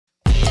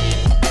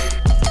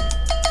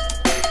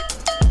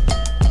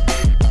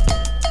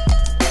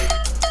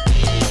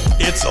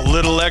A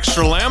little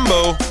extra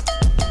Lambo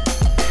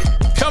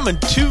coming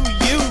to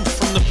you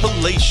from the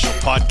Palatial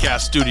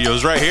Podcast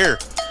Studios right here,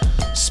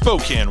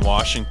 Spokane,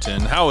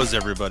 Washington. How is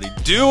everybody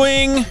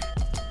doing?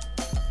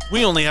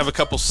 We only have a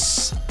couple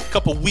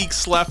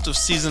weeks left of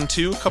season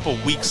 2, a couple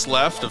weeks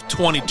left of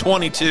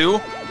 2022.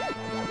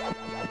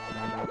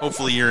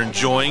 Hopefully you're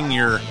enjoying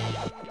your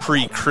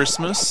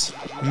pre-Christmas.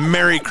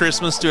 Merry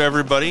Christmas to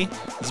everybody.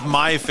 It's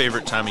my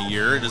favorite time of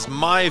year. It is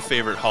my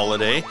favorite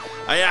holiday.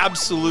 I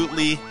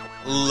absolutely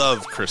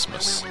love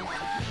Christmas.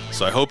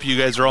 So I hope you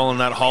guys are all in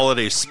that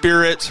holiday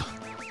spirit,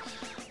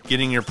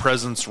 getting your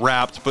presents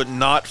wrapped, but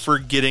not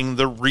forgetting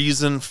the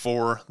reason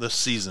for the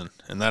season,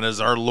 and that is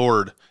our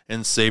Lord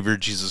and Savior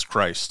Jesus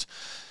Christ.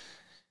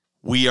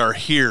 We are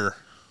here.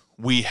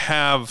 We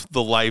have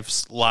the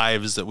lives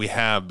that we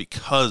have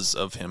because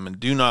of him,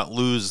 and do not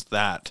lose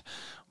that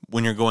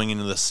when you're going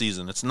into the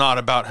season. It's not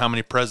about how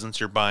many presents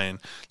you're buying.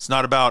 It's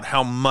not about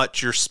how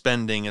much you're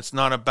spending. It's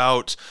not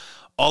about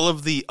all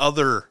of the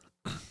other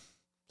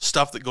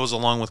stuff that goes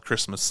along with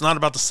Christmas. It's not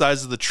about the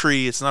size of the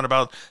tree. It's not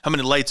about how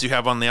many lights you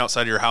have on the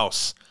outside of your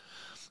house.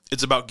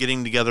 It's about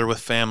getting together with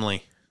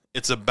family.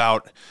 It's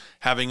about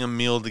having a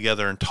meal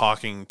together and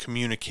talking,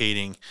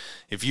 communicating.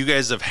 If you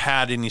guys have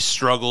had any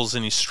struggles,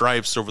 any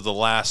stripes over the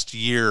last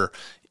year,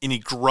 any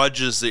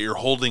grudges that you're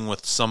holding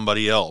with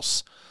somebody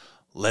else,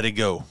 let it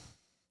go.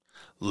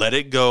 Let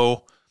it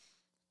go.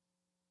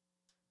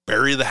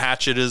 Bury the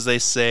hatchet, as they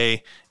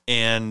say,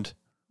 and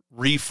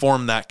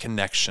reform that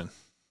connection.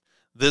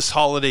 This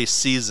holiday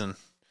season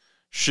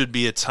should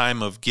be a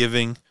time of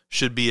giving,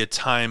 should be a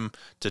time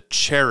to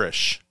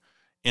cherish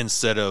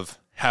instead of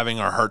having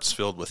our hearts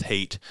filled with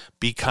hate.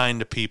 Be kind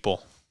to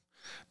people.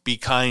 Be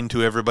kind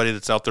to everybody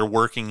that's out there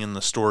working in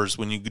the stores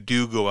when you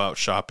do go out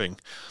shopping.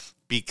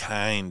 Be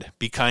kind.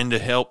 Be kind to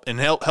help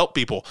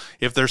people.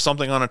 If there's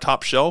something on a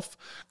top shelf,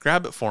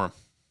 grab it for them.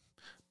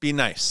 Be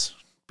nice.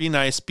 Be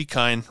nice. Be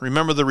kind.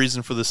 Remember the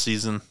reason for the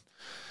season.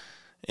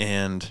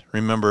 And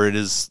remember, it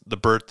is the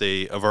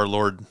birthday of our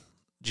Lord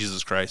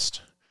Jesus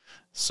Christ.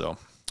 So,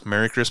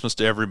 Merry Christmas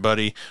to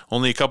everybody.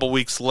 Only a couple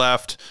weeks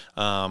left.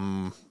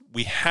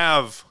 We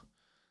have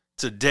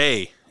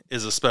today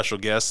is a special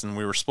guest, and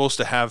we were supposed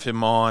to have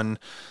him on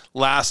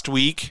last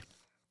week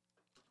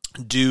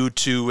due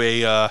to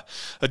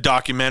a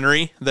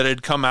documentary that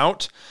had come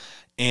out,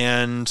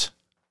 and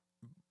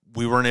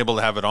we weren't able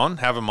to have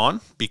him on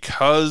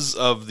because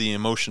of the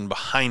emotion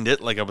behind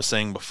it, like I was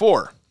saying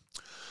before.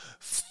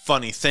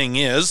 Funny thing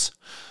is,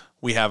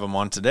 we have him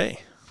on today,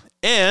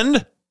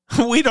 and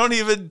we don't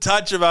even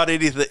touch about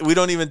anything. We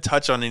don't even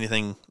touch on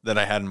anything that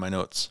I had in my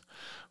notes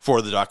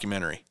for the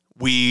documentary.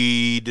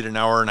 We did an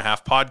 1.5-hour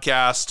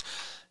podcast,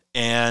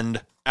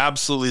 and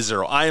absolutely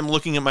zero. I am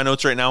looking at my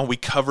notes right now. We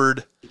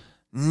covered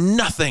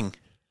nothing.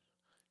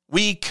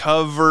 We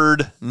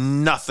covered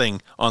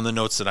nothing on the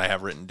notes that I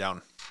have written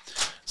down.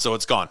 So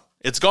it's gone.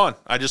 It's gone.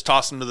 I just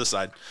tossed him to the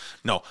side.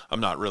 No, I'm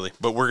not really,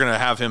 but we're going to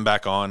have him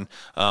back on.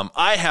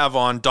 I have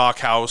on Doc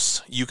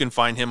House. You can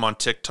find him on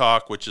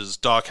TikTok, which is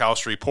Doc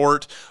House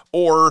Report,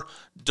 or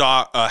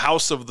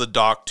House of the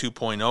Doc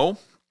 2.0,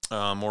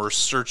 or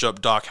search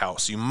up Doc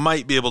House. You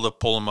might be able to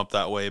pull him up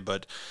that way,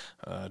 but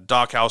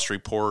Doc House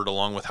Report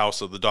along with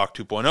House of the Doc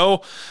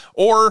 2.0,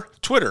 or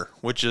Twitter,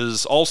 which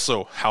is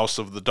also House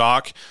of the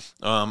Doc,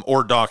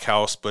 or Doc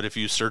House, but if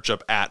you search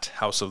up at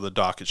House of the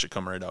Doc, it should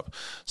come right up.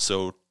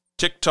 So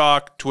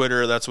TikTok,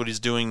 Twitter, that's what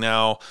he's doing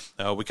now.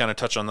 We kind of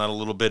touch on that a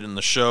little bit in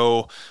the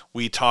show.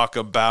 We talk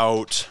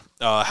about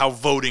how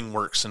voting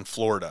works in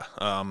Florida.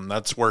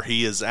 That's where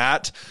he is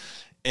at.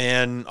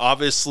 And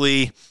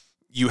obviously,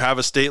 you have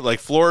a state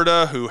like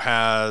Florida who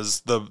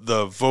has the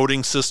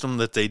voting system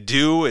that they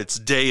do. It's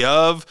day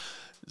of,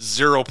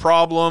 zero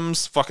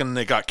problems. Fucking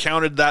they got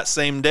counted that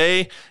same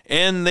day,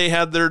 and they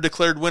had their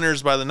declared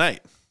winners by the night.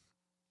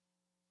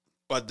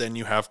 But then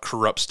you have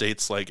corrupt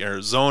states like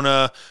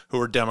Arizona, who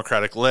are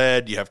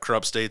Democratic-led. You have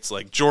corrupt states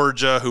like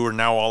Georgia, who are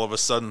now all of a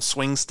sudden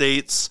swing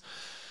states.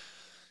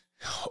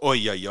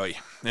 Oy, oy, oy.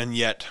 And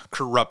yet,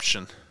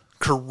 corruption.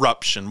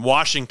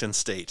 Washington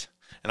State.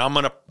 And I'm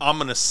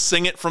gonna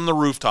sing it from the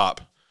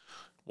rooftop.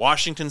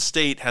 Washington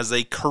State has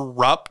a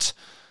corrupt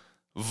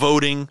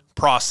voting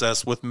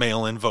process with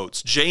mail-in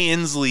votes. Jay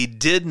Inslee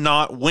did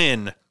not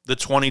win the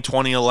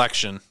 2020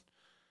 election.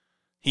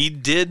 He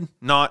did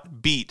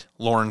not beat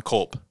Lauren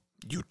Culp.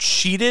 You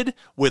cheated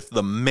with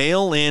the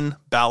mail-in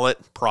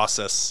ballot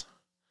process.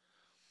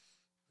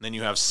 Then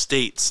you have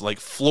states like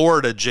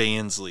Florida, Jay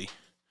Inslee,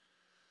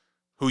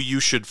 who you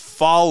should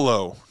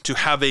follow to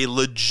have a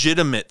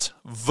legitimate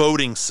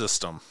voting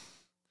system,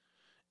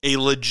 a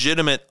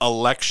legitimate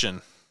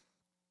election.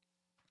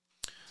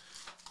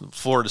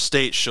 Florida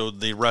State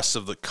showed the rest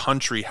of the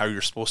country how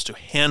you're supposed to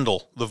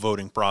handle the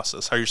voting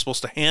process, how you're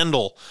supposed to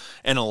handle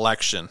an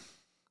election.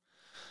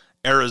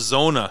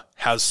 Arizona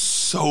has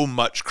so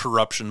much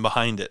corruption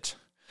behind it.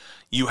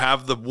 You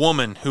have the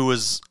woman who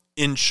is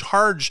in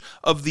charge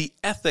of the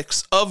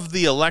ethics of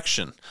the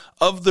election,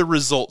 of the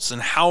results,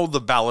 and how the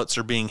ballots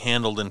are being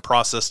handled and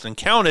processed and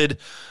counted,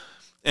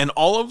 and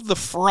all of the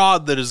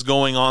fraud that is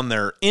going on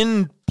there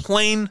in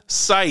plain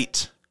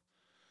sight.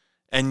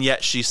 And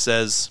yet she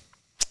says,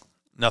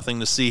 nothing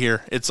to see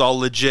here. It's all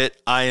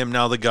legit. I am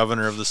now the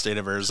governor of the state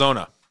of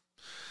Arizona.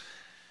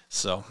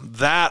 So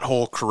that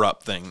whole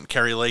corrupt thing.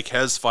 Kari Lake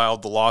has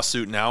filed the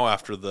lawsuit now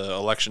after the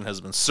election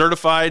has been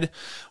certified.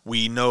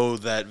 We know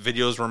that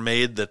videos were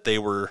made that they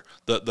were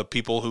the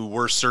people who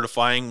were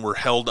certifying were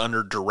held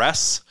under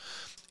duress,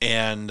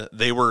 and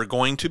they were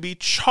going to be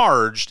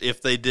charged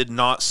if they did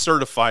not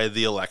certify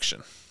the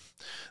election.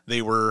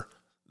 They were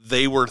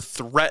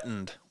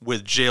threatened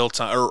with jail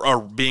time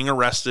or being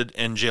arrested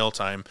and jail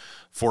time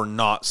for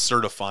not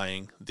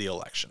certifying the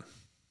election.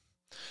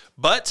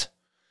 But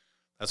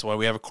that's why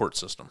we have a court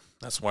system.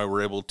 That's why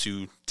we're able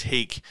to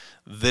take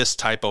this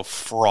type of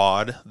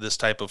fraud, this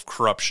type of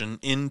corruption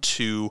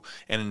into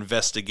an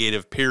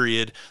investigative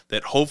period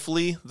that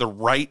hopefully the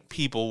right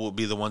people will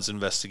be the ones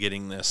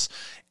investigating this,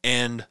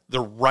 and the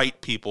right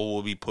people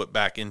will be put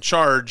back in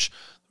charge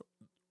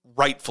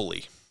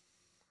rightfully.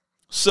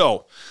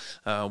 So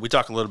we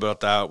talk a little bit about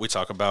that. We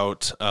talk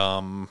about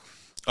a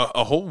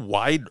whole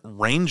wide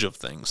range of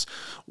things.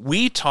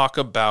 We talk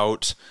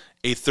about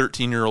a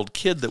 13-year-old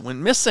kid that went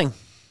missing.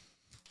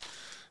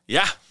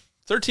 Yeah,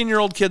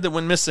 13-year-old kid that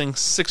went missing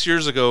 6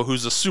 years ago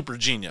who's a super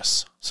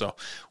genius. So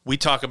we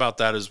talk about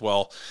that as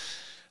well.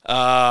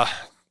 Doc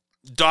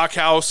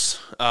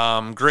House,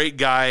 great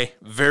guy,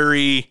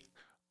 very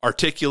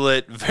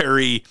articulate,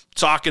 very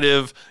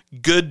talkative,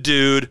 good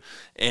dude.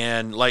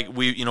 And like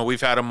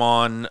we've had him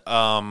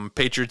on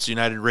Patriots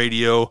United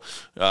Radio.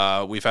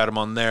 We've had him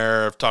on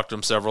there. I've talked to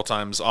him several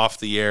times off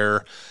the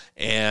air,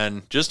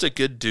 and just a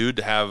good dude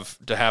to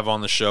have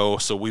on the show.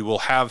 So we will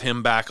have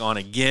him back on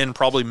again,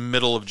 probably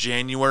middle of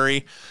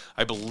January,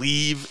 I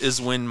believe,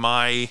 is when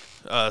my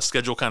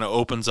schedule kind of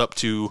opens up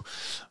to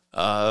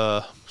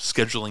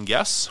scheduling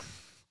guests.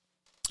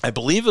 I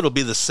believe it'll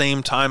be the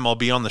same time I'll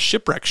be on the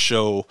Shipwreck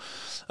Show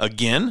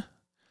again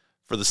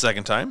for the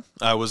second time.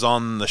 I was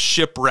on the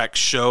Shipwreck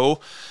Show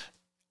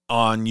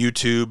on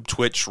YouTube,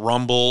 Twitch,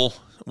 Rumble,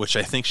 which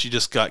I think she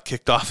just got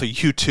kicked off of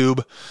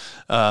YouTube.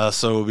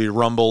 So it'll be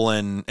Rumble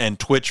and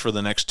Twitch for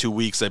the next 2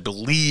 weeks, I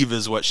believe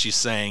is what she's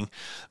saying.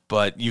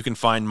 But you can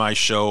find my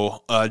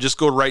show. Just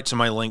go right to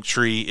my link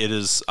tree.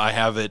 I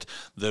have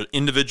the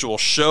individual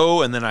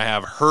show, and then I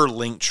have her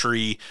link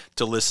tree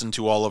to listen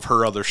to all of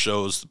her other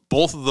shows.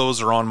 Both of those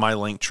are on my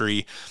link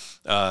tree.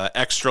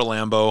 Extra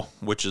Lambo,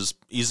 which is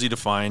easy to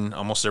find.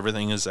 Almost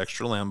everything is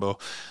Extra Lambo.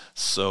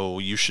 So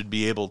you should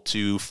be able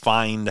to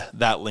find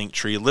that link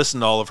tree,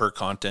 listen to all of her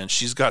content.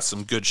 She's got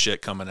some good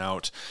shit coming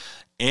out,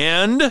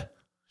 and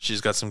she's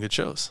got some good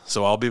shows.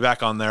 So I'll be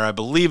back on there, I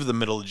believe, the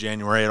middle of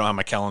January. I don't have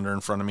my calendar in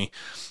front of me,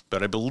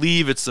 but I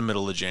believe it's the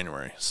middle of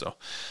January. So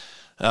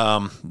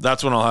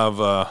that's when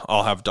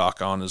I'll have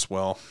Doc on as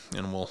well,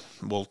 and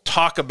we'll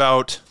talk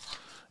about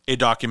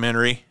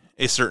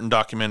a certain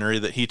documentary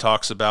that he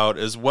talks about,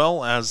 as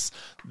well as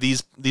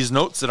these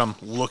notes that I'm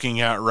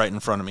looking at right in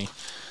front of me.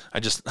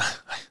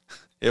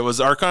 It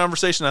was our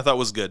conversation I thought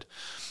was good,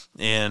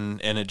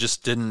 and it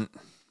just didn't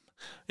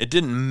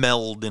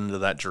meld into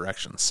that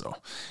direction. So,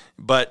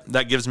 but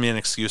that gives me an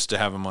excuse to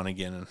have him on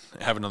again and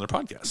have another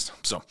podcast.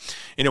 So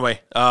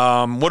anyway,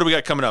 what do we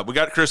got coming up? We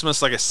got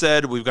Christmas. Like I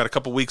said, we've got a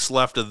couple weeks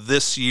left of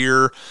this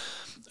year.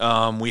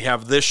 We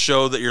have this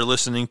show that you're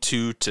listening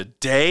to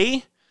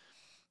today.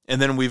 And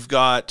then we've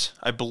got,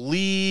 I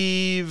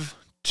believe,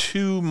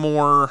 two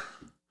more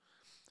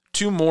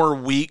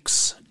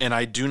weeks, and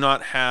I do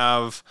not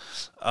have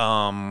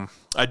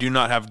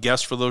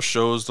guests for those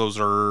shows. Those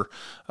are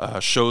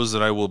shows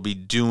that I will be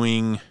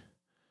doing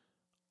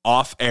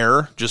off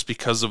air just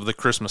because of the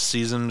Christmas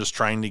season. Just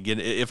trying to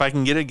if I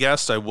can get a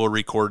guest, I will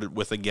record it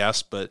with a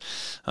guest. But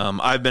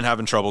I've been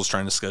having troubles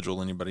trying to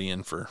schedule anybody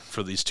in for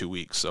these 2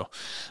 weeks. So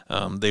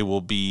they will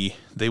be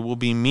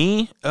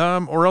me,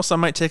 or else I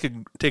might take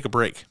a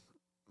break.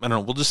 I don't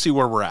know. We'll just see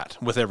where we're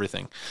at with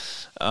everything.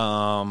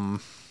 So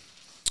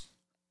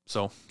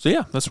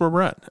yeah, that's where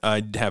we're at.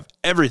 I have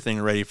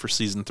everything ready for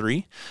season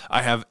 3.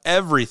 I have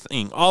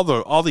everything, all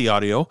the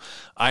audio.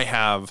 I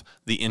have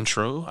the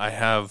intro. I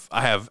have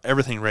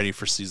everything ready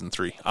for season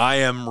 3. I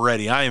am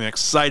ready. I am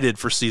excited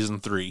for season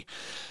 3.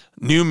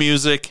 New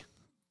music.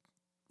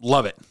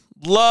 Love it.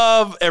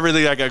 Love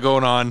everything I got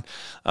going on.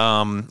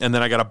 And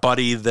then I got a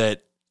buddy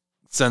that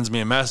sends me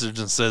a message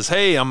and says,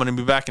 "Hey, I'm going to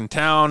be back in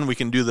town. We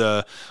can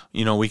do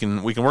we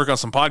can work on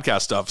some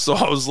podcast stuff." So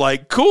I was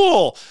like,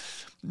 "Cool.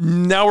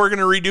 Now we're going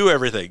to redo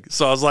everything."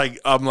 So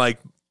I'm like,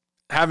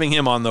 having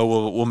him on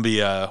though will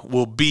be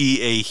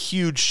a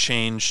huge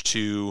change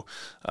to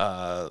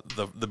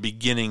the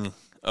beginning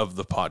of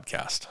the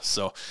podcast.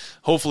 So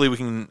hopefully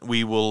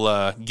we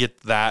will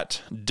get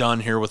that done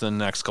here within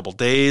the next couple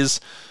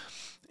days.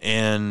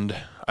 And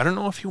I don't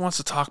know if he wants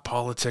to talk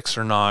politics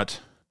or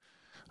not.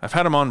 I've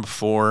had him on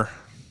before.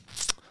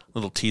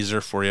 Little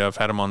teaser for you. I've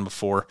had him on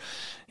before,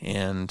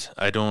 and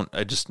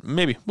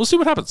maybe we'll see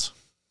what happens.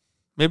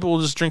 Maybe we'll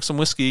just drink some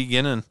whiskey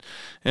again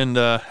and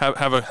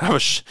have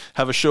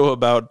a show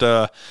about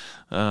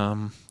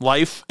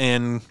life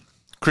and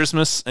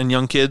Christmas and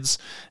young kids,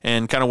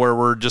 and kind of where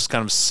we're just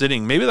kind of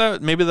sitting. Maybe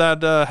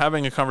that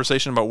having a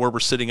conversation about where we're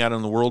sitting at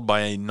in the world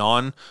by a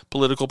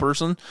non-political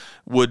person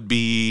would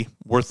be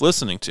worth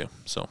listening to.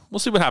 So we'll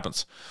see what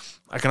happens.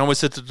 I can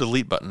always hit the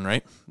delete button,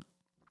 right?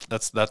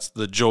 That's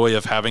the joy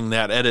of having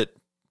that edit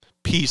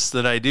piece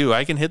that I do.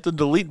 I can hit the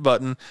delete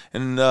button,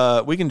 and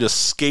we can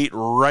just skate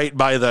right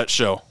by that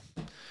show.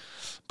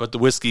 But the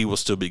whiskey will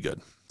still be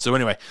good. So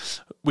anyway,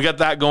 we got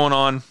that going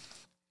on.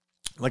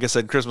 Like I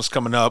said, Christmas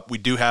coming up. We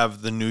do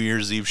have the New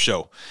Year's Eve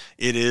show.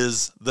 It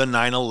is the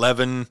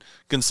 9/11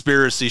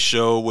 conspiracy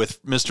show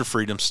with Mr.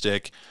 Freedom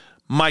Stick,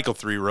 Michael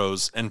Three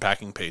Rose, and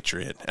Packing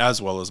Patriot,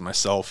 as well as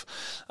myself.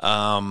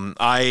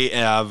 I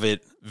have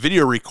it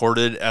video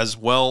recorded as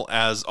well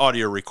as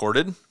audio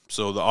recorded.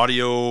 So the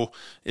audio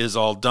is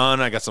all done.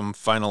 I got some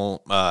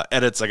final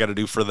edits I got to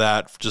do for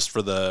that, just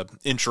for the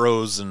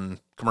intros and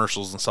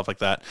commercials and stuff like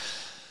that.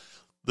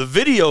 The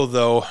video,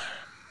 though,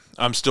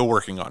 I'm still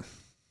working on.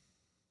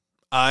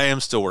 I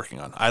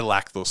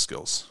lack those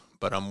skills,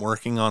 but I'm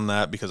working on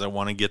that because I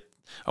want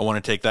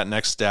to take that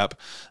next step,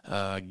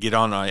 get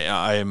on.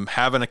 I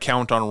have an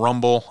account on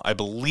Rumble. I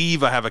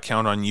believe I have an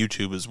account on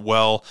YouTube as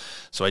well.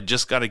 So I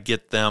just got to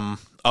get them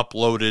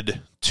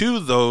uploaded to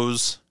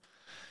those.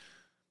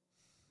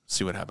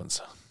 See what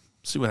happens.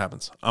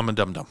 I'm a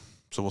dum-dum,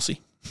 so we'll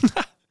see.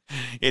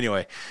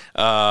 Anyway,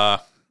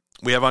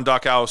 we have on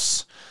Doc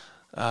House.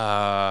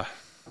 I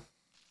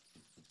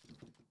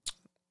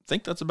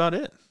think that's about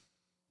it.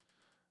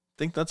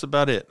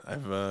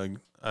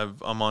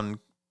 I'm on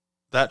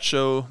that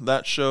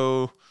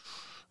show,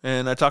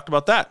 and I talked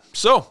about that.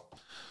 So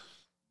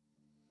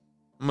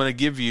I'm going to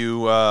give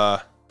you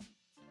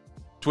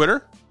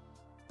Twitter,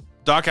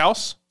 Doc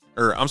House,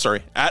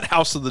 at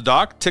House of the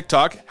Doc,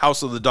 TikTok,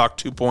 House of the Doc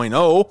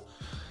 2.0.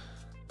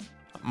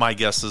 My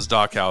guess is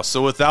Doc House.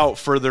 So without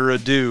further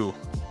ado,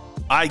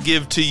 I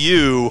give to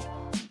you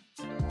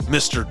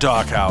Mr.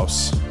 Doc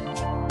House.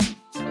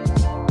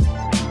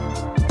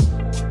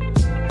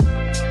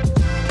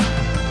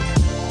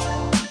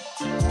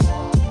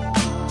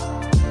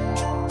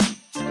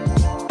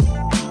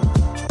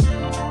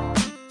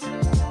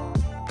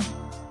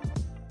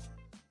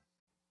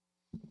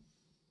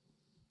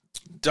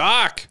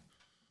 Doc,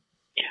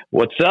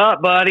 what's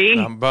up, buddy?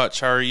 I'm Butch.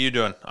 How are you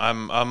doing?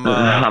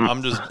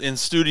 I'm just in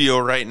studio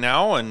right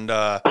now and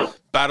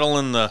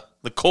battling the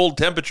cold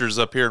temperatures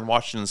up here in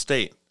Washington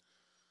State.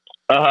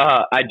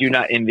 I do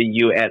not envy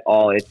you at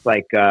all. It's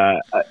like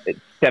it's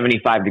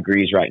 75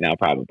 degrees right now,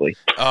 probably.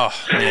 Oh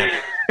man!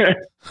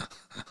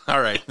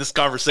 All right, this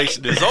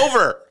conversation is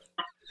over.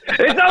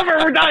 It's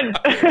over. We're done.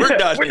 We're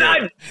done. We're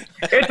done.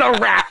 It's a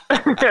wrap.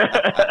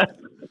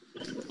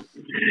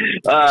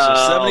 So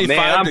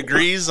 75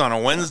 degrees on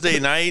a Wednesday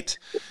night.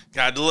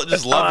 God,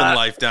 just loving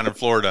life down in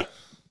Florida.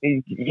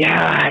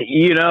 Yeah,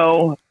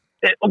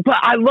 but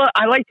I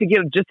like to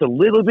give just a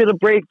little bit of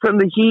break from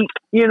the heat,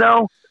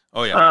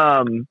 Oh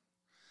yeah.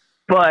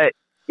 But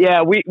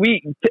yeah, we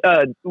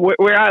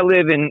where I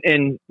live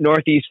in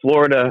Northeast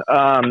Florida,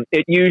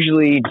 it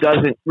usually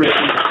doesn't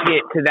really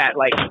get to that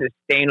like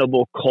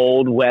sustainable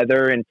cold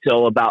weather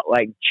until about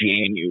like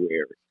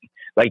January.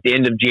 Like the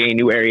end of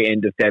January,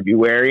 end of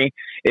February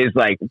is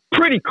like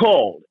pretty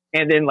cold.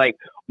 And then like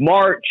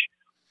March,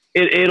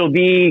 it'll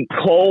be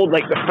cold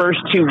like the first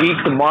 2 weeks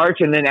of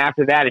March. And then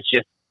after that, it's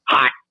just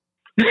hot.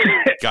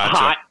 Gotcha.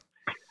 Hot.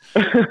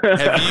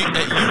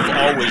 You've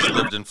always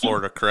lived in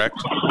Florida,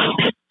 correct?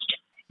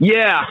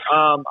 Yeah.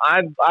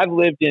 I've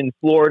lived in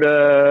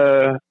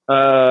Florida.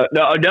 No.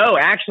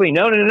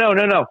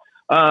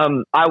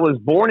 I was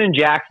born in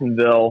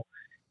Jacksonville.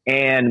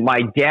 And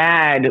my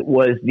dad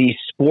was the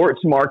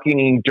sports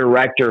marketing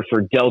director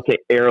for Delta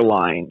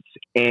Airlines.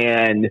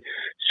 And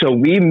so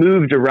we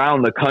moved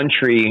around the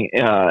country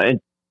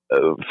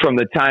from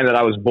the time that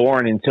I was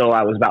born until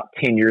I was about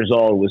 10 years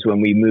old was when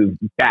we moved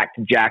back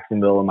to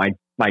Jacksonville and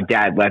my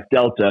dad left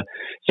Delta.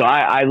 So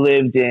I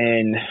lived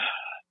in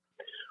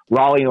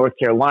Raleigh, North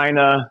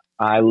Carolina.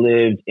 I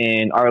lived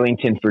in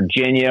Arlington,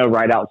 Virginia,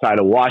 right outside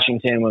of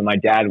Washington when my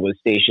dad was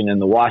stationed in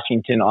the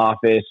Washington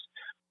office.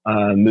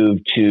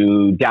 Moved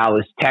to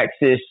Dallas,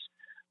 Texas.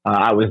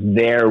 I was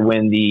there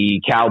when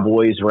the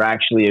Cowboys were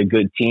actually a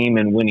good team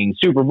and winning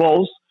Super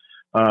Bowls.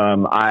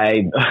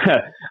 I've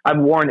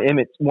worn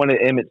one of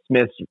Emmitt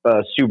Smith's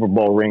Super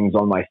Bowl rings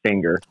on my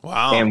finger.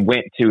 Wow. And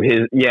went to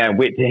his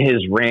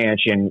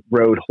ranch and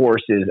rode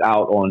horses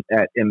out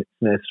at Emmitt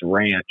Smith's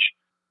ranch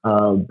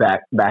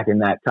back in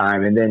that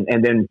time. And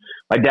then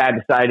my dad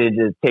decided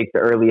to take the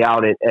early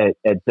out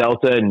at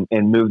Delta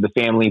and move the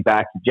family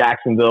back to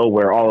Jacksonville,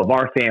 where all of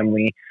our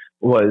family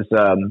was,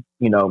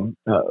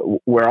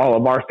 where all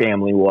of our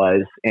family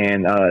was.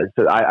 And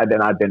so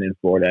I've been in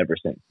Florida ever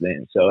since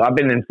then. So I've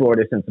been in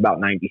Florida since about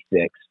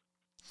 96.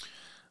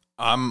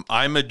 I'm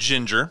a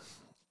ginger,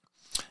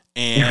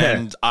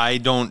 and I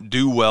don't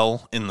do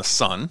well in the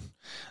sun.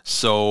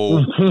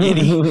 So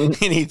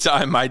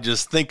anytime I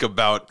just think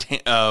about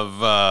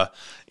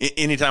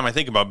anytime I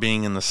think about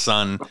being in the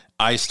sun,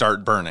 I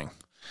start burning.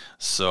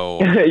 So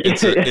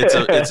it's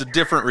a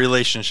different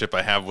relationship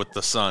I have with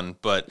the sun.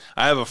 But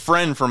I have a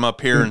friend from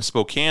up here in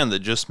Spokane that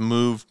just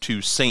moved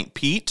to St.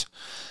 Pete,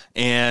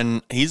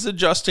 and he's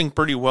adjusting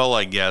pretty well,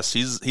 I guess.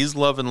 He's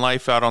loving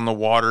life out on the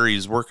water.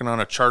 He's working on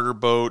a charter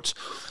boat,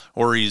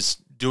 or he's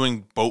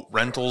doing boat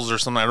rentals or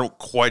something. I don't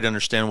quite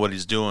understand what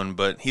he's doing,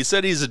 but he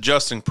said he's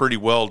adjusting pretty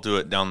well to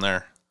it down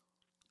there.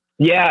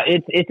 Yeah,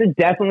 it's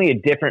definitely a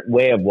different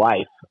way of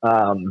life,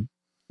 down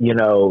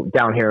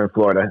here in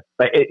Florida.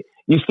 But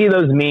you see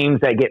those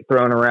memes that get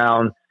thrown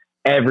around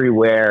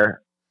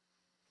everywhere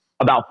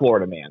about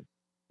Florida man.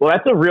 Well,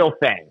 that's a real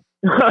thing.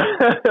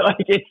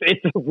 Like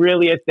it's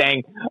really a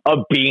thing of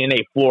being a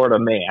Florida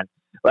man.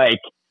 Like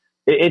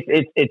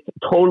it's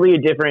totally a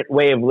different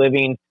way of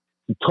living,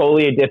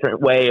 totally a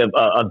different way of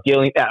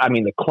dealing. I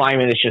mean, the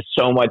climate is just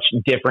so much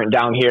different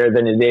down here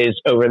than it is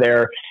over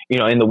there,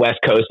 in the West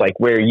Coast, like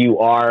where you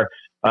are.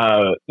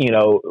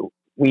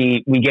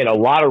 We get a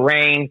lot of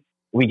rain,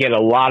 we get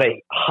a lot of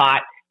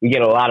hot, we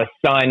get a lot of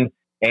sun,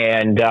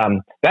 and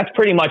that's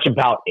pretty much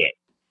about it.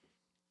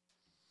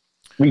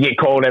 We get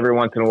cold every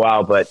once in a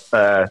while, but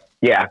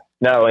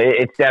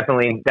it's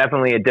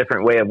definitely a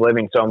different way of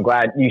living. So I'm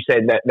glad you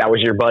said that was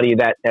your buddy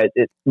that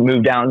it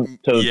moved down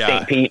to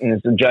St. Pete and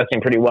is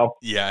adjusting pretty well.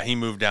 Yeah, he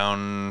moved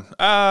down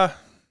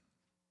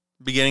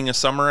beginning of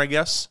summer, I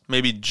guess,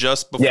 maybe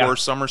just before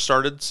summer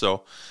started.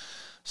 So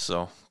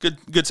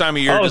good time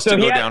of year to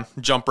go down,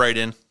 jump right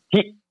in.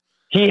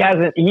 He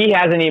hasn't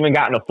even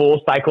gotten a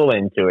full cycle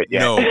into it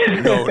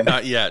yet. No,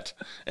 not yet.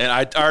 And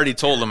I already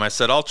told him, I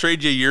sasaid, I'll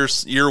trade you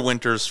your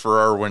winters for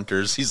our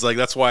winters. He's like,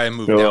 that's why I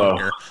moved down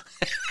here.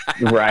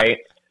 Right.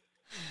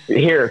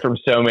 Hear it from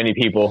so many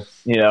people,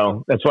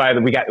 that's why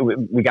we got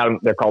them.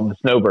 They're called the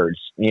snowbirds,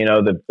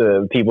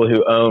 the people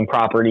who own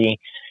property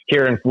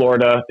here in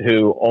Florida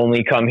who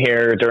only come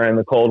here during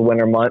the cold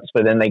winter months,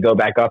 but then they go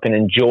back up and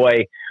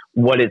enjoy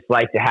what it's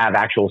like to have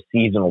actual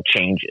seasonal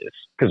changes,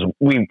 because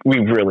we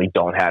really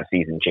don't have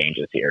season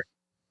changes here.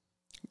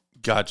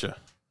 Gotcha.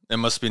 It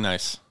must be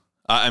nice.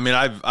 I mean,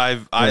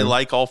 I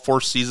like all 4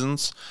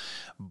 seasons,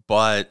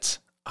 but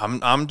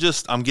I'm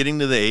getting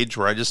to the age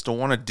where I just don't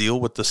want to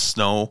deal with the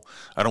snow.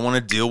 I don't want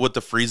to deal with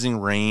the freezing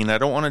rain. I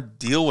don't want to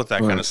deal with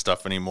that kind of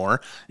stuff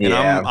anymore. And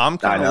I'm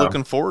kind of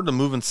looking forward to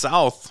moving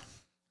south.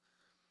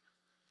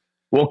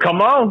 Well,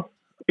 come on.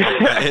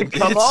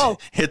 Come on.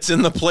 It's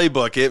in the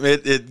playbook.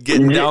 It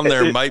getting down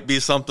there might be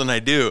something I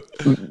do.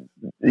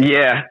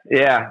 Yeah.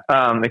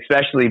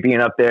 Especially being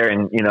up there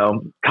in,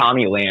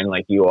 commie land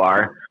like you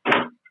are.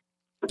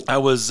 I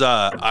was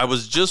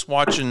just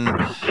watching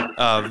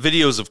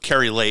videos of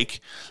Kari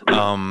Lake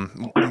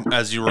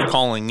as you were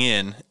calling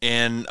in,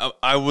 and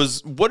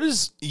what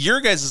is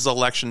your guys'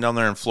 election down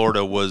there in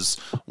Florida was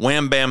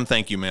wham bam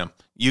thank you ma'am.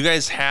 You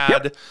guys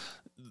had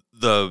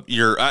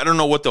I don't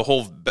know what the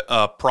whole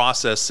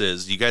process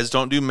is. You guys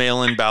don't do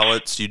mail-in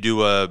ballots. You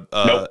do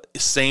a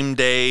same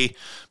day,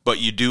 but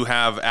you do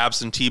have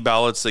absentee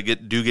ballots that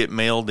get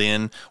mailed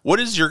in. What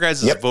is your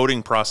guys'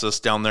 voting process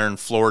down there in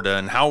Florida,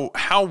 and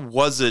how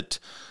was it?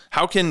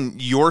 How can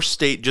your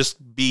state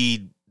just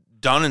be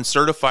done and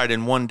certified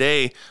in one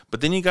day,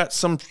 but then you got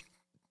some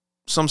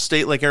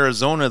state like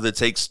Arizona that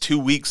takes 2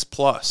 weeks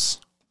plus?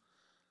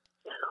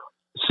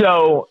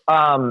 So,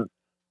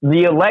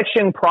 the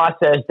election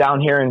process down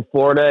here in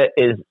Florida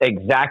is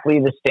exactly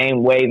the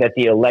same way that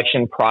the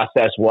election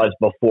process was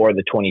before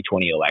the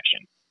 2020 election.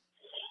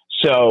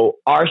 So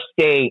our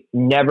state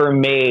never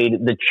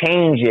made the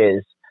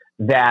changes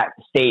that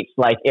states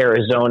like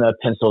Arizona,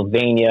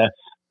 Pennsylvania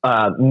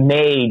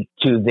made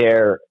to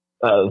their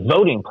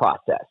voting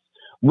process,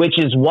 which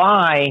is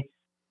why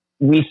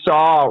we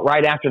saw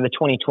right after the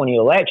 2020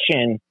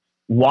 election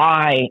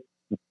why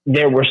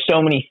there were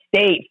so many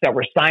states that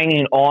were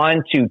signing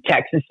on to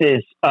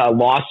Texas's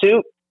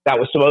lawsuit that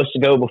was supposed to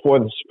go before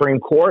the Supreme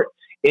Court,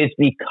 is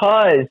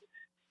because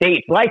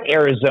states like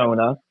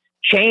Arizona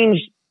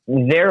changed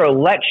their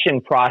election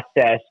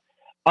process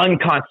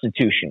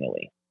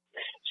unconstitutionally.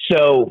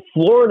 So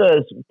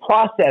Florida's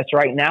process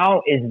right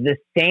now is the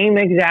same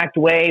exact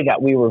way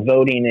that we were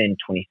voting in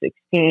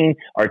 2016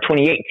 or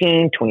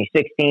 2018,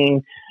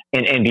 2016,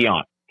 and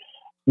beyond.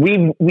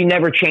 We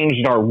never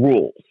changed our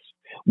rules.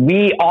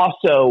 We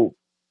also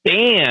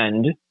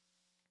banned,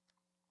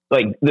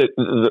 like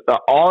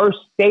our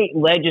state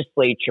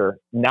legislature,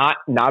 not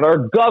our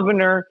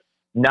governor,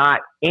 not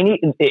any.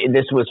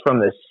 This was from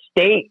the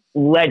state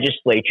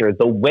legislature.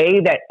 The way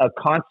that a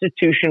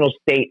constitutional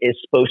state is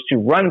supposed to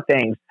run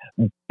things,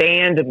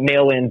 banned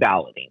mail-in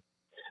balloting.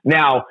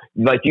 Now,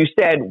 like you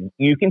said,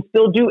 you can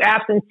still do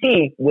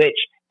absentee,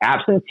 which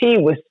absentee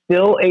was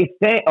still a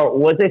thing, or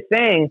was a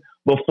thing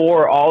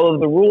before all of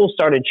the rules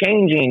started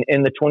changing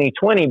in the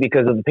 2020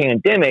 because of the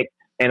pandemic.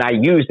 And I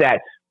use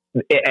that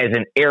as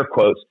an air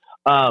quotes.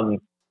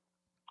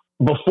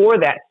 Before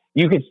that,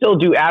 you could still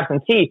do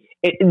absentee.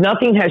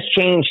 Nothing has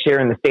changed here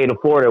in the state of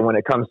Florida when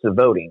it comes to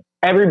voting.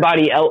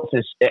 Everybody else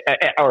is,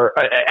 or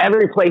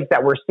every place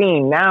that we're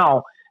seeing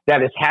now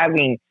that is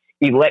having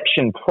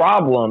election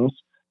problems,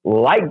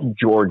 like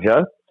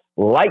Georgia,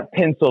 like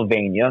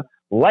Pennsylvania,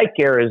 like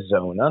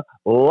Arizona,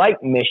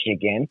 like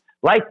Michigan,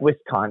 like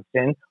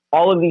Wisconsin,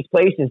 all of these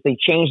places, they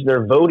changed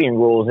their voting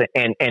rules,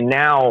 and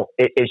now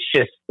it's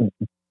just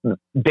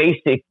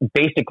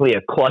basically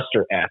a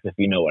cluster F, if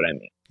you know what I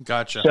mean.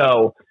 Gotcha.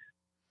 So,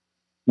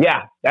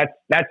 yeah,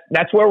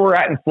 that's where we're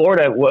at in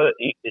Florida.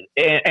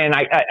 And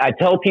I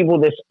tell people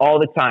this all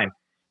the time.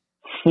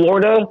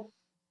 Florida,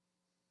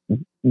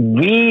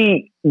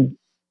 we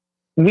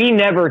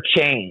never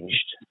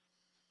changed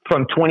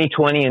from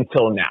 2020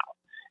 until now.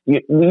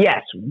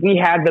 Yes, we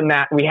had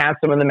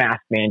some of the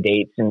mask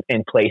mandates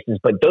in places,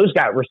 but those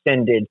got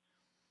rescinded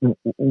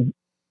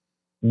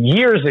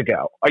years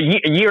ago. A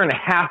year and a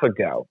half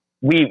ago,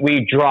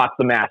 we dropped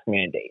the mask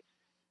mandates.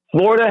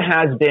 Florida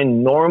has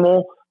been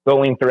normal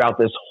going throughout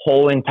this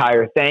whole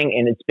entire thing,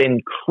 and it's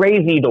been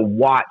crazy to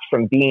watch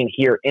from being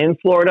here in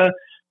Florida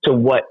to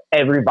what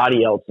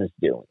everybody else is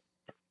doing.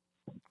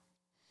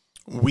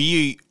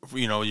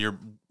 You're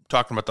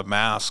talking about the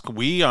mask.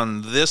 We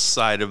on this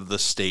side of the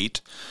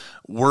state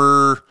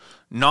were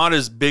not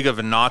as big of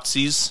a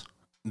Nazis.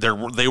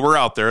 They were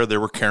out there. There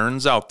were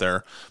Karens out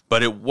there,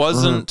 but it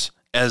wasn't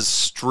as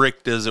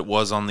strict as it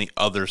was on the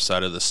other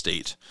side of the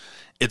state.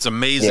 It's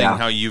amazing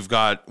how we've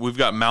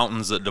got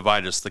mountains that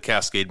divide us, the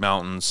Cascade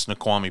Mountains,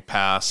 Snoqualmie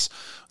Pass.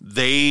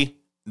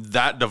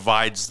 That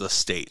divides the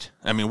state.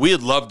 I mean,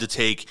 we'd love to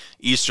take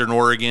Eastern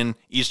Oregon,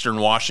 Eastern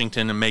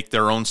Washington, and make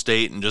their own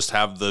state and just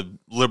have the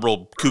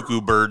liberal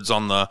cuckoo birds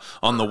on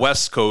the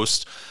West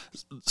Coast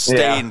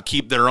stay and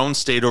keep their own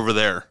state over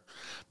there.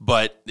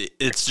 But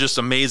it's just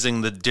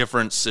amazing the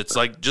difference. It's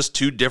like just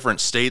two different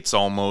states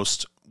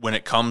almost when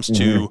it comes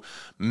to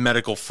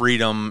medical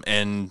freedom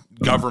and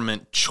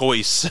government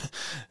choice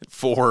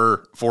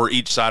for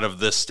each side of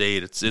this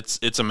state.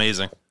 It's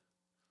amazing.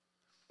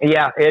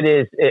 Yeah, it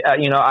is.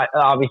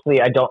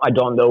 Obviously I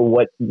don't know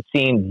what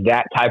seeing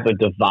that type of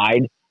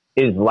divide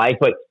is like,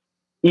 but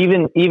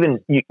even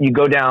you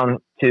go down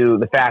to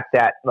the fact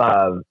that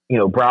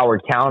Broward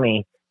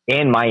County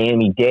and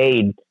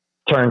Miami-Dade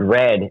turned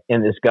red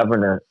in this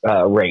governor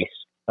race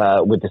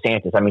with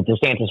DeSantis. I mean,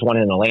 DeSantis won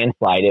in a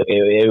landslide.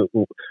 It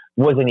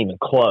wasn't even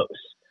close.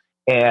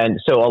 And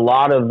so a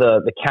lot of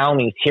the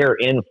counties here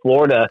in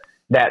Florida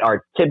that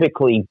are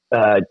typically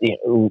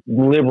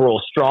liberal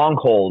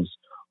strongholds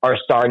are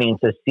starting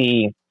to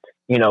see,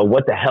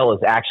 what the hell is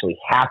actually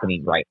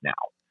happening right now.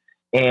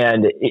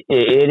 And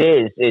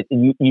it is.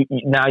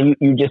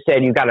 You just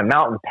said you've got a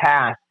mountain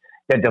pass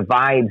that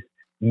divides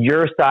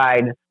your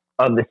side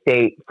of the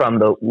state from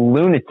the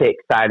lunatic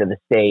side of the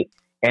state.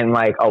 And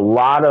like a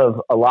lot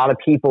of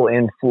people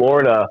in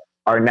Florida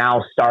are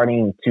now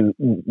starting to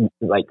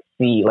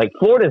see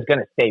Florida's going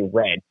to stay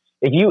red.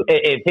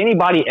 If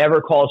anybody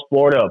ever calls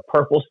Florida a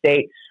purple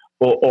state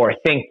or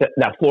thinks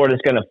that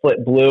Florida's going to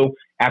flip blue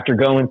after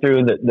going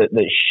through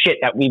the shit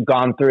that we've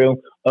gone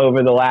through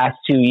over the last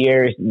 2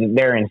 years,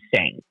 they're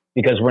insane,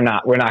 because we're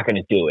not going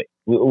to do it.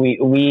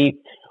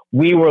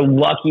 We were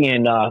lucky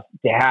enough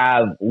to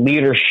have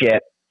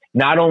leadership,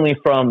 not only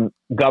from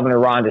Governor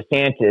Ron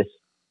DeSantis,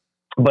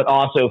 but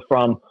also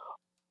from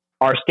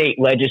our state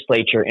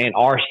legislature and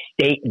our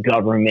state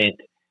government,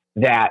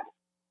 that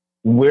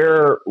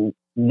we're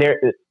there.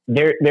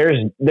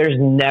 There's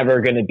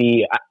never going to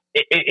be.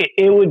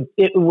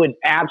 It would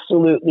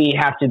absolutely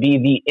have to be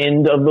the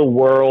end of the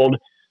world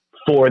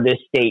for this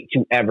state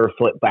to ever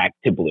flip back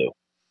to blue.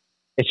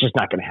 It's just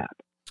not going to happen.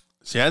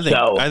 See,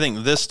 I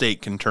think this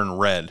state can turn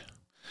red,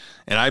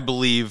 and I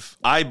believe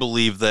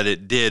that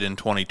it did in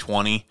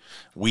 2020.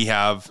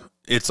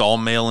 It's all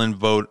mail-in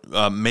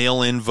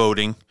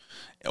voting,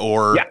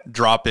 or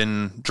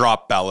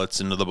drop ballots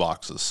into the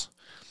boxes.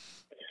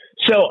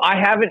 So I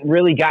haven't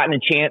really gotten a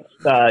chance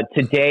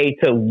today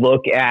to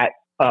look at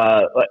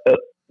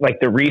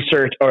the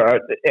research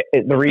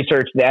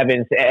the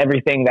evidence,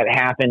 everything that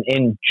happened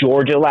in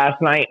Georgia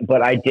last night.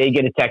 But I did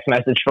get a text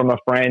message from a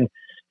friend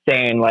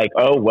saying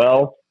oh,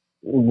 well,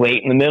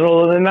 late in the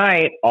middle of the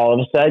night, all of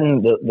a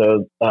sudden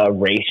the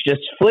race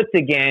just flipped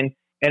again.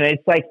 And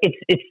it's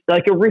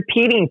like a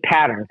repeating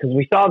pattern, because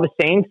we saw the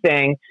same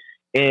thing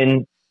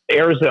in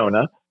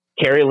Arizona.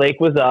 Kari Lake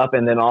was up,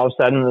 and then all of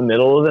a sudden in the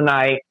middle of the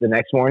night, the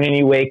next morning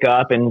you wake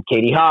up and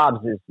Katie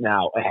Hobbs is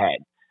now ahead.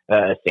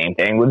 Same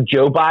thing with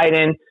Joe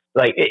Biden.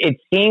 It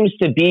seems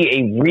to be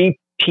a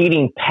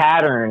repeating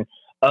pattern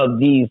of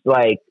these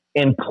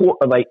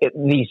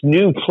these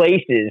new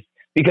places,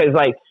 because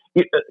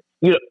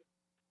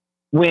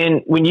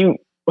when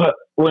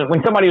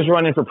somebody was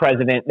running for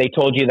president, they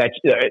told you that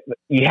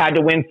you had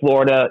to win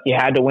Florida, you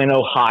had to win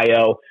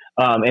Ohio,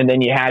 and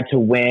then you had to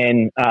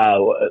win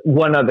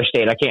one other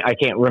state. I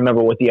can't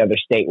remember what the other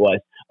state was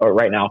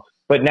right now.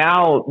 But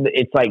now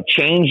it's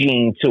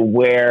changing to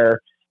where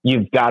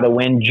you've got to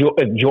win.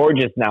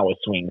 Georgia's now a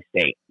swing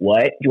state.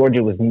 What?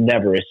 Georgia was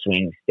never a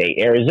swing state.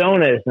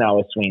 Arizona is now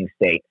a swing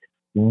state.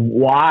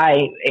 Why?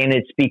 And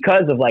it's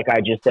because of, like I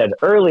just said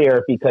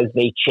earlier, because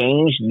they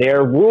changed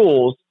their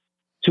rules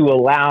to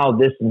allow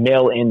this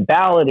mail-in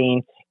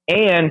balloting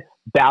and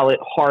ballot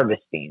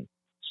harvesting.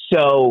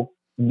 So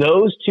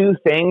those two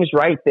things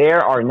right there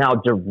are now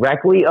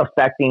directly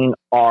affecting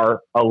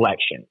our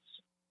elections.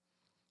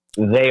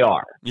 They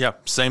are. Yeah,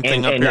 same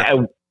thing up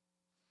here.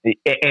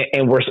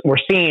 And we're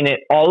seeing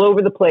it all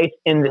over the place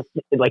in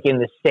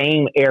the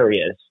same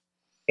areas.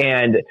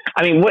 And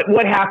I mean,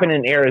 what happened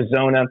in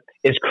Arizona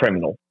is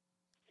criminal.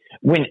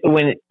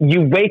 When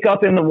you wake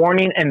up in the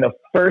morning and the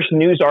first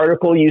news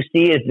article you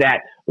see is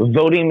that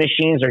voting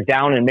machines are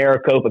down in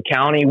Maricopa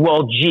County,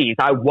 well, geez,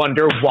 I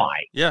wonder why.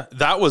 Yeah,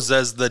 that was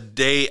as the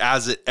day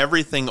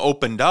everything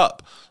opened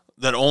up.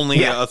 That only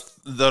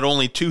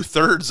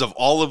 2/3 of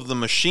all of the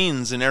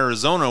machines in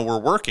Arizona were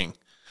working.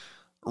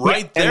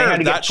 Right there,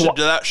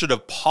 that should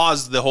have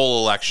paused the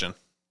whole election.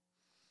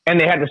 And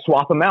they had to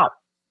swap them out.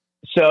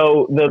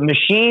 So the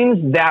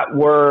machines that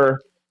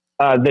were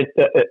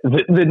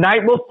the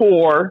night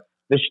before,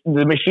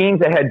 the machines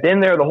that had been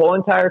there the whole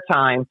entire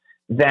time,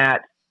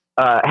 that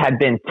had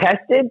been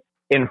tested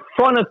in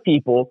front of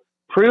people,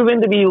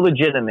 proven to be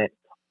legitimate,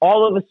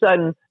 all of a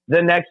sudden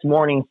the next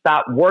morning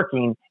stopped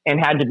working and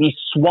had to be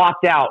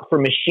swapped out for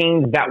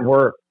machines that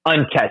were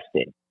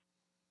untested.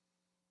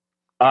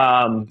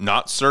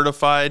 Not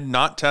certified,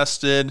 not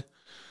tested.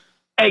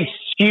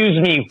 Excuse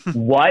me,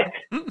 what?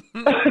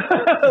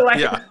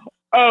 Yeah.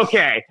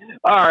 Okay.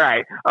 All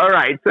right.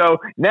 So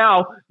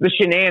now the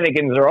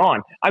shenanigans are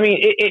on. I mean,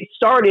 it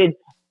started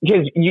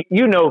because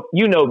you know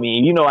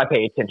me, I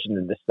pay attention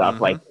to this stuff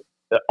like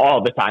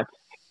all the time.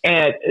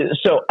 And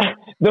so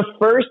the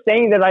first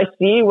thing that I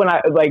see when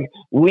I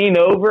lean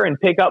over and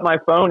pick up my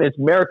phone is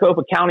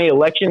Maricopa County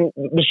election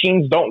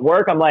machines don't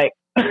work. I'm like,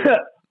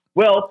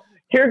 well,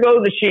 here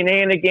go the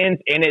shenanigans,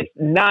 and it's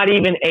not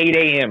even 8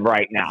 a.m.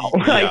 right now.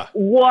 Like,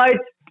 what?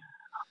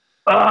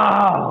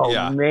 Oh,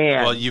 yeah.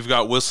 Man. Well, you've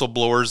got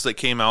whistleblowers that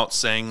came out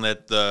saying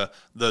that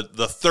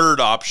the third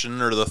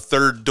option or the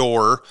third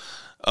door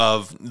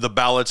of the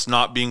ballots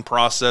not being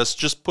processed,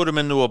 just put them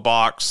into a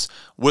box.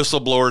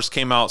 Whistleblowers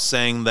came out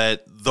saying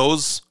that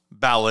those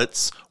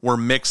ballots were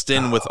mixed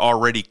in with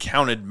already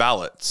counted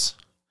ballots.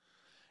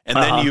 And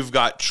then you've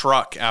got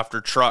truck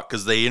after truck,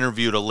 because they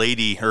interviewed a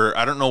lady,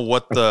 I don't know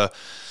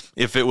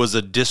if it was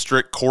a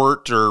district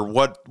court or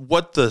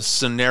what the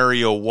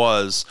scenario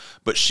was,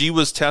 but she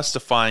was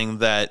testifying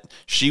that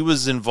she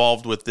was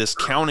involved with this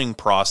counting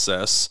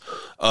process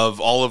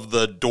of all of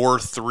the door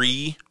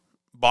 3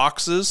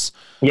 boxes.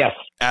 Yes.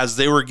 As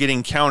they were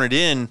getting counted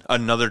in,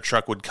 another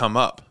truck would come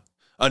up,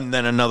 and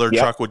then another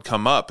truck would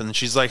come up. And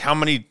she's like, how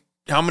many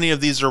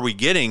of these are we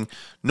getting?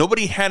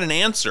 Nobody had an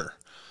answer.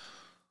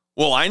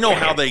 Well, I know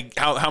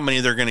how many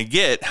they're going to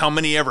get, how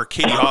many ever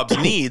Katie Hobbs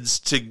needs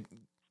to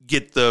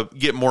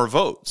get more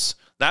votes.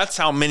 That's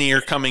how many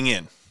are coming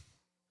in.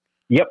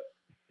 Yep.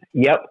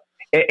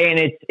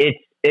 And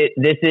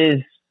this is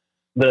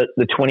the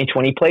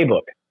 2020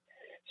 playbook.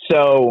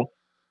 So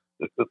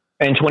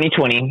in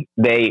 2020,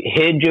 they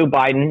hid Joe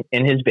Biden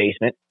in his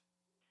basement.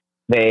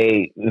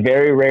 They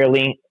very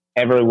rarely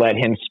ever let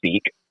him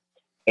speak.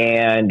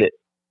 And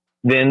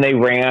then they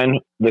ran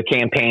the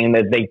campaign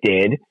that they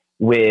did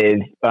with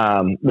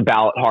the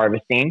ballot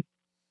harvesting.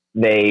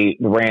 They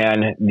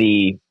ran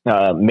the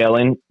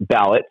mail-in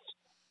ballots.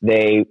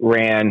 They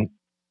ran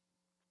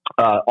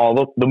all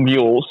of the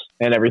mules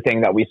and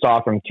everything that we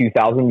saw from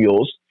 2,000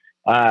 mules.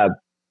 And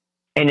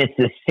it's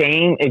the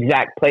same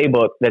exact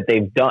playbook that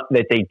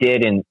they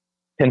did in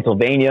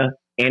Pennsylvania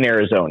and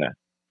Arizona.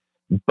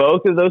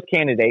 Both of those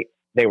candidates,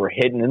 they were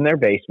hidden in their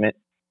basement,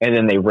 and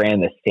then they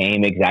ran the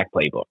same exact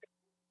playbook.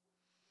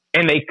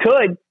 And they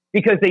could,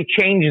 because they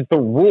changed the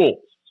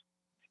rules.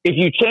 If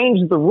you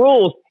change the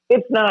rules,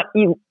 it's not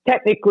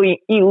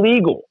technically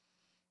illegal,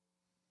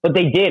 but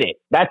they did it.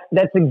 That's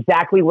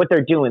exactly what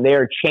they're doing. They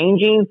are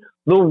changing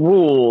the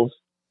rules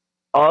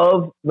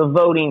of the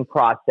voting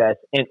process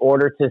in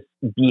order to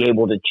be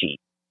able to cheat.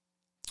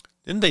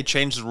 Didn't they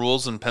change the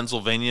rules in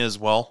Pennsylvania as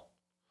well?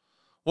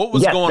 What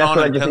was going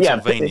on in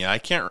Pennsylvania? Yeah. I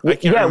can't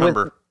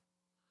remember.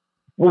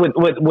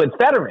 With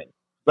Fetterman,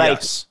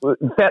 yes.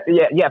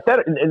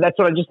 That's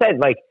what I just said.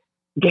 Like,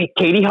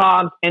 Katie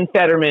Hobbs and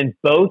Fetterman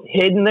both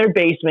hid in their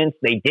basements.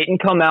 They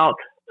didn't come out.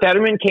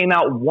 Fetterman came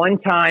out one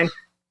time.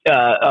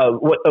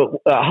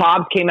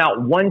 Hobbs came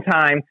out one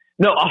time.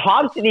 No,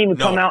 Hobbs didn't even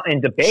come out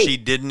and debate. She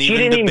didn't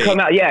even come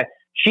out. Yeah,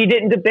 she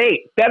didn't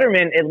debate.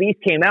 Fetterman at least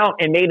came out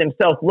and made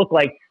himself look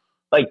like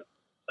a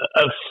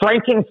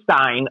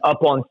Frankenstein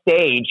up on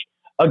stage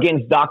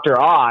against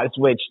Dr. Oz,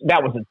 which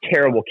that was a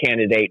terrible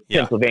candidate.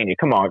 Yeah. Pennsylvania.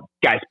 Come on,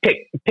 guys,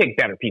 pick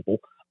better people.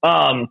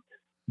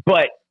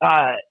 But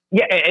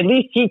at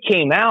least he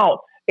came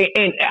out,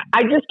 and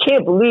I just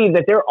can't believe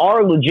that there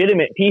are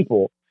legitimate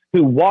people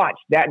who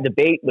watched that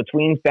debate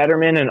between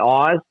Fetterman and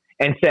Oz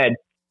and said,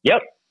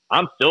 "Yep,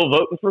 I'm still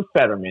voting for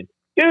Fetterman."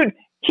 Dude,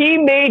 he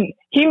made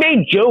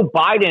Joe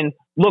Biden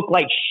look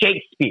like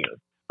Shakespeare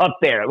up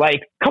there.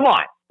 Like, come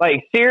on,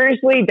 like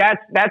seriously,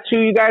 that's who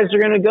you guys are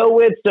going to go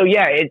with. So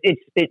yeah,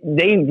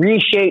 they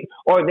reshaped,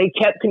 or they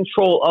kept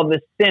control of the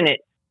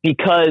Senate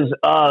because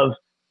of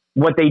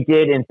what they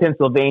did in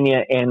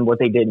Pennsylvania and what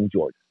they did in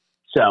Georgia.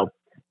 So,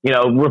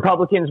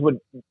 Republicans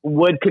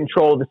would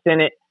control the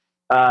Senate,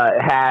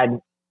 had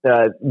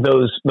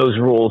those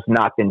rules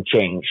not been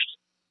changed.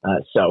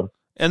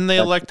 And they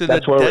elected a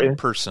dead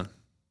person.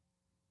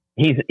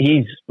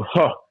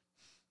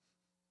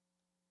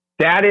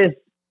 That is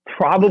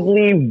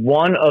probably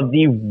one of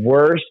the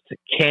worst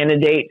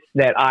candidates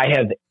that I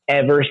have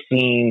ever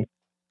seen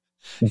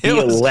be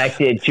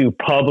elected to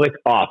public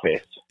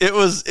office. It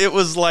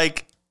was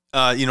like,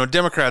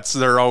 Democrats,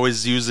 they're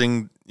always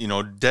using,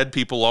 dead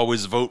people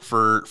always vote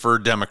for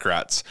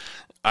Democrats.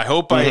 I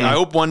hope I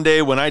hope one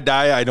day when I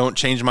die, I don't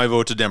change my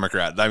vote to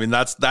Democrat. I mean,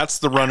 that's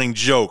the running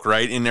joke,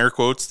 right? In air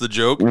quotes, the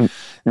joke. Right.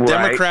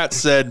 Democrats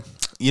said,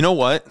 you know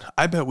what?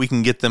 I bet we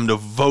can get them to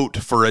vote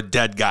for a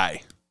dead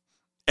guy.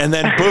 And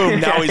then boom,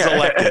 now he's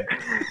elected.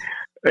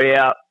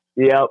 Yeah.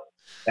 Yep.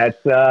 That's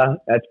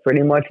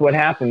pretty much what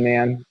happened,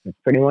 man. It's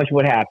pretty much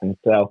what happened.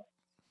 So,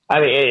 I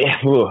mean,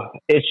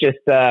 it's just,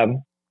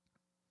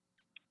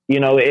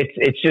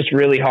 it's just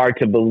really hard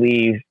to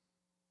believe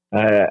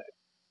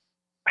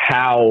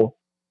how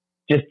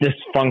just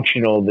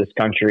dysfunctional this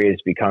country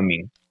is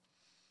becoming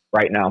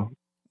right now.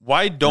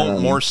 Why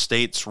don't more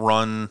states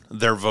run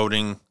their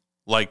voting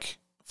like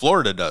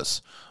Florida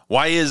does?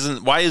 Why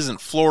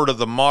isn't Florida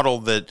the model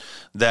that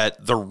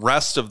the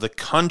rest of the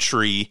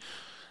country?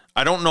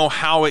 I don't know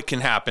how it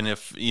can happen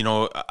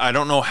I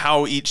don't know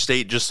how each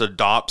state just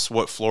adopts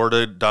what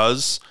Florida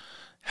does.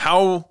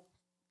 How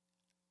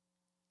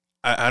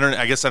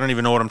I guess I don't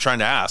even know what I'm trying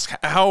to ask.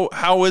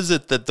 How is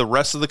it that the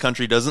rest of the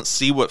country doesn't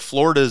see what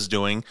Florida is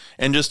doing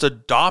and just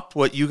adopt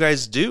what you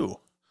guys do?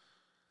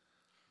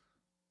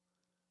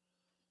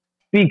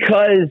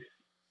 Because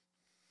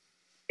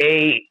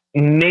a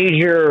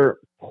major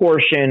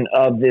portion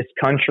of this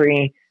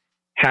country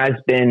has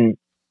been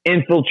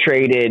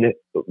infiltrated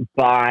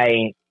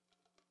by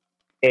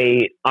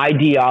a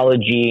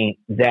ideology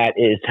that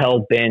is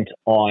hell-bent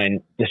on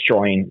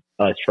destroying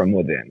us from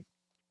within.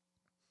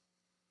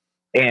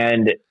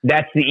 And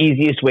that's the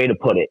easiest way to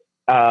put it.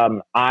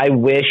 I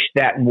wish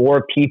that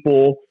more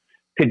people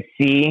could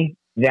see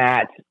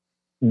that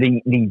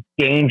the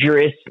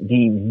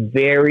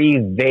very,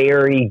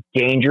 very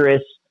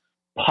dangerous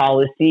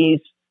policies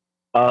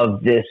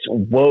of this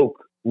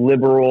woke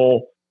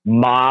liberal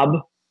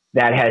mob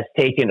that has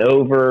taken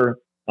over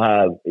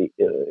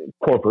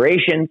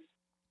corporations,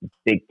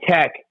 big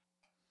tech,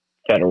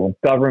 federal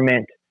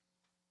government,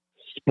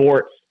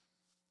 sports.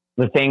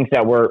 The things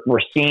that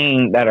we're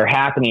seeing that are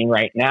happening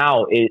right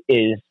now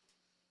is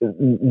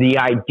the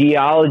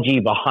ideology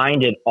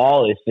behind it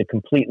all is to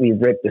completely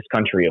rip this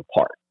country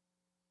apart.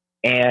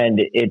 And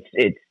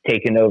it's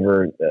taken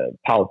over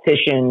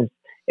politicians.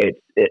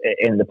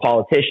 And the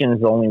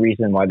politicians, the only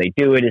reason why they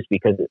do it is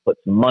because it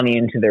puts money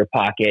into their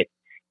pocket,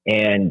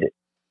 and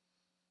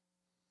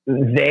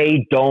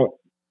they don't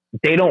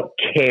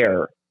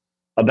care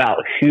about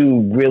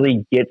who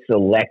really gets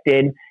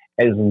elected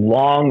as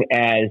long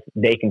as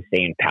they can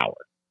stay in power.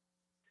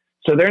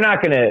 So they're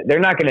not gonna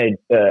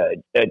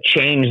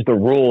change the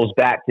rules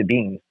back to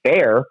being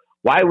fair.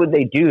 Why would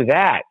they do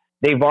that?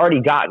 They've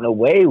already gotten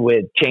away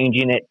with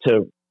changing it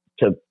to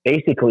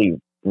basically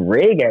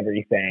rig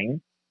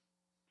everything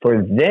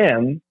for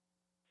them.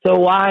 So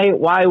why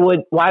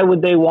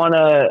would they want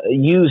to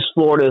use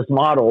Florida's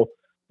model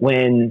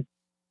when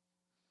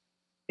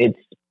it's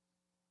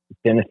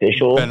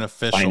beneficial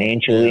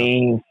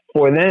financially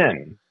for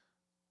them?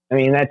 I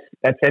mean, that's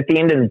at the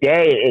end of the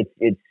day,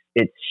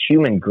 it's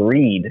human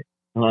greed,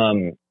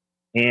 and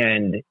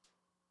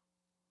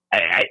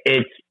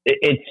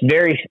it's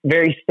very,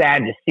 very sad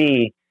to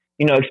see.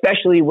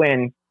 Especially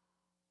when,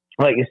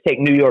 like, let's take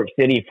New York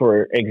City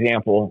for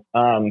example.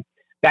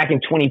 Back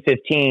in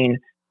 2015,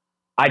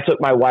 I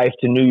took my wife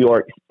to New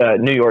York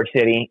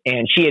City,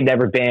 and she had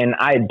never been.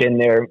 I had been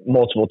there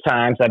multiple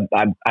times.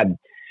 I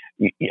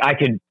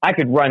could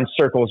run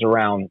circles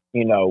around,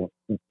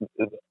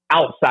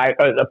 outside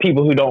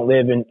people who don't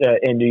live in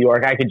New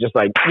York. I could just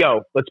like,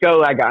 yo, let's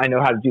go. I know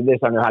how to do this.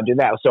 I know how to do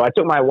that. So I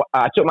took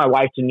my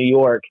wife to New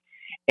York,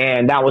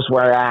 and that was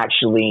where I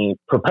actually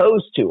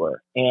proposed to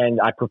her.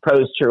 And I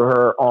proposed to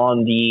her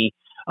on the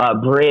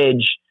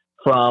bridge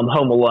from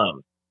Home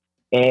Alone.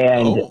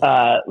 And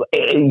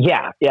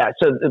yeah.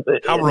 So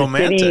how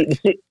romantic.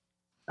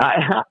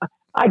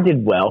 I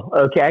did well.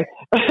 Okay.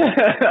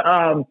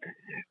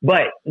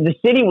 But the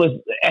city was,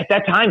 at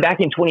that time, back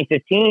in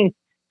 2015,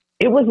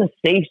 it was a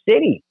safe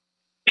city.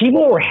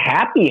 People were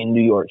happy in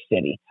New York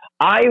City.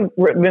 I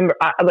remember,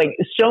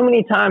 so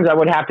many times I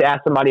would have to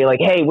ask somebody,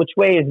 like, hey, which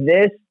way is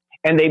this?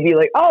 And they'd be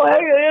like, oh, hey,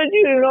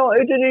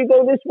 did you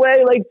go this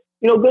way? Like,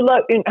 good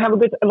luck and have a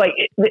good, like,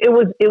 it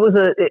was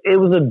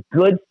a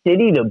good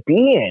city to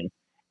be in.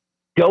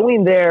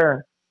 Going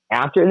there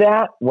after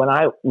that, when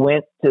I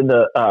went to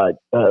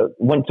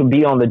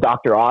be on the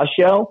Dr. Oz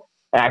show,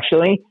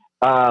 actually,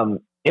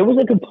 it was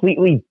a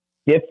completely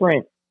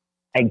different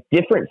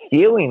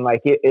feeling.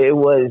 Like it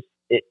was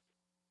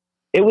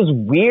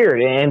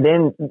weird. And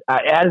then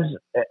as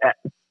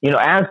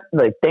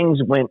like things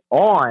went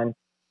on,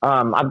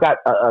 I've got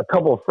a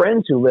couple of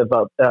friends who live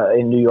up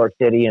in New York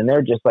City, and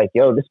they're just like,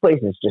 yo, this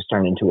place has just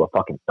turned into a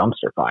fucking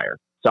dumpster fire.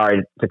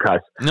 Sorry to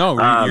cuss. No,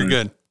 you're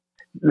good.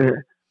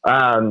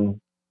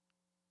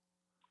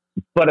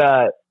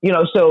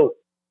 So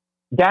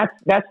that's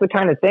the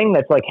kind of thing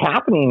that's like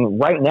happening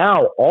right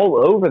now all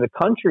over the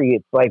country.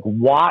 It's like,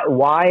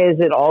 why is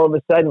it all of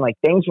a sudden like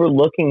things were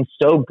looking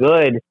so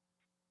good,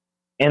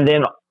 and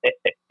then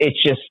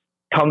it's just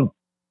come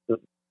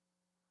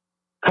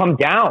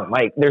down?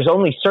 Like there's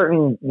only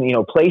certain,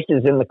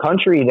 places in the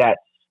country that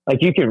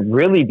like you can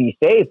really be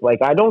safe. Like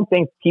I don't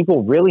think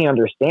people really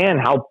understand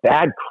how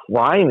bad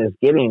crime is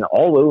getting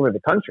all over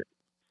the country.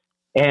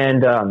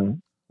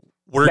 And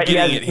we're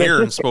getting it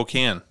here in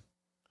Spokane.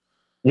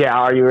 Yeah,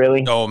 are you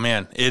really? Oh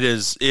man, it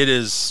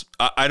is.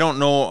 I don't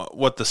know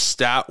what the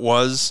stat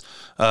was.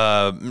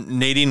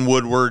 Nadine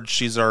Woodward,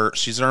 she's our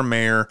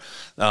mayor.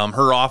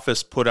 Her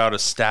office put out a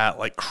stat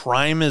like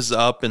crime is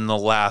up in the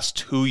last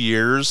 2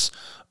 years,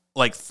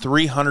 like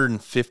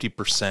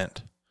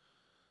 350%.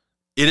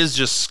 It is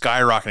just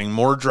skyrocketing.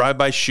 More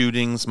drive-by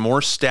shootings,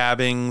 more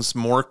stabbings,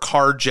 more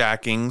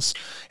carjackings,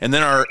 and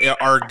then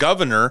our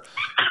governor,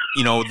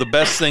 the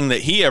best thing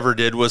that he ever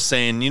did was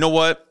saying, you know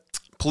what?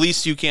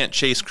 Police, you can't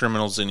chase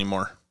criminals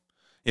anymore.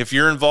 If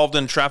you're involved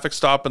in a traffic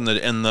stop and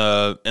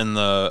the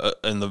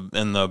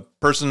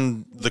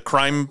person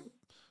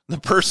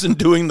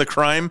doing the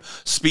crime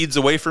speeds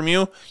away from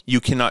you, you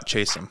cannot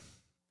chase him.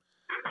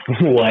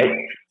 What?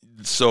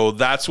 So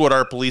that's what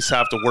our police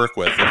have to work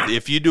with.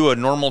 If you do a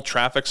normal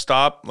traffic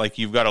stop, like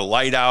you've got a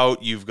light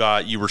out, you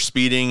were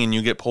speeding and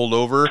you get pulled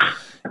over,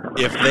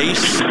 if they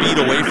speed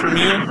away from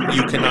you,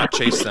 you cannot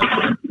chase them.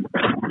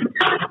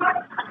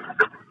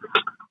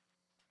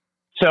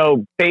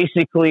 So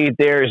basically,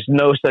 there's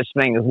no such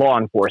thing as law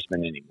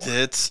enforcement anymore.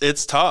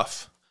 It's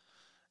tough.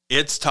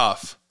 It's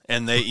tough,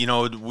 and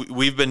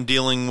we've been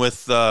dealing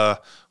with a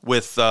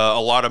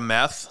lot of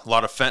meth, a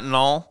lot of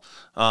fentanyl,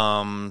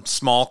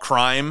 small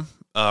crime,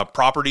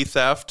 property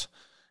theft,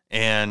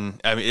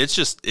 and I mean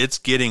it's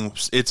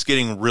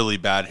getting really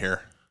bad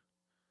here.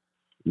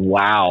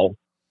 Wow.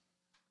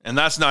 And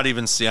that's not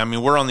even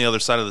we're on the other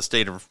side of the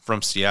state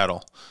from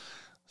Seattle.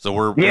 So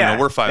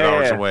we're 5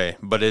 hours away,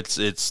 but it's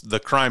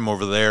the crime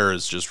over there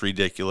is just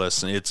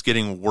ridiculous, and it's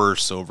getting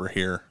worse over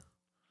here.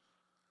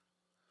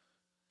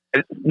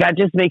 That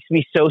just makes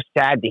me so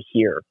sad to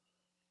hear,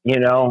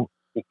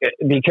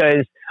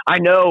 because I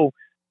know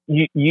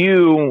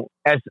you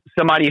as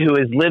somebody who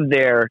has lived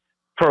there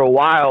for a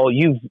while,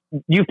 you've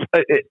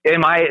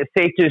am I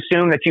safe to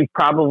assume that you've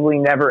probably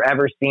never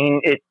ever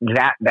seen it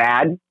that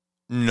bad?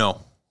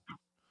 No.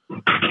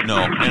 And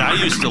I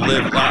used to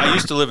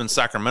live in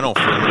Sacramento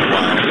for a little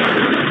while,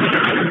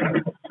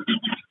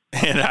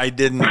 and I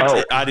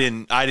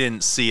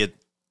didn't see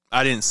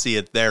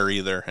it there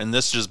either. And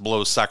this just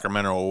blows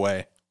Sacramento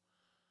away.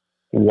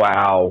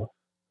 Wow.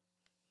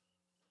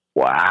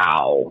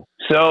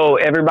 So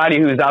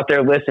everybody who's out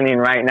there listening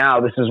right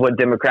now, this is what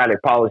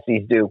Democratic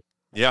policies do.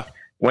 Yeah.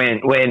 When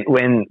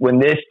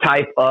this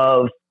type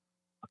of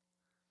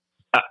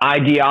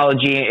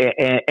ideology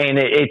and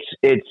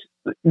it's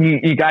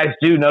you guys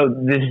do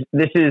know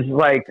this is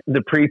like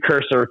the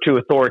precursor to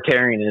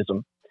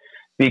authoritarianism,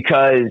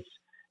 because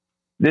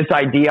this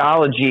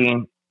ideology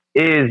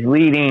is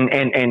leading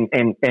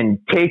and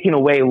taking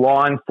away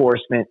law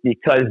enforcement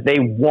because they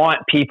want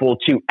people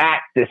to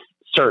act this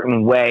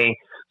certain way.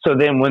 So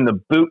then when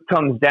the boot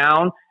comes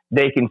down,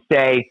 they can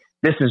say,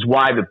 this is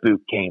why the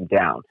boot came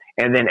down.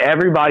 And then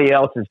everybody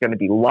else is going to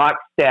be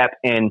lockstep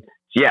and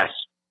yes,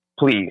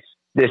 please,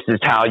 this is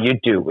how you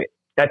do it.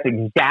 That's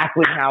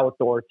exactly how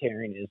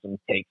authoritarianism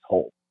takes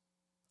hold.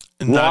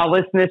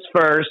 Lawlessness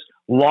first,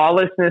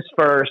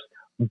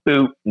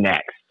 boot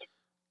next.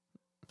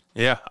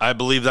 Yeah, I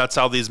believe that's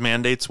how these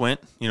mandates went.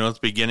 At the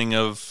beginning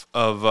of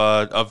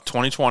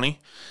 2020,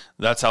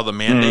 that's how the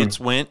mandates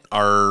went.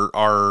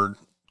 Our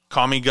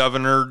commie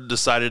governor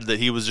decided that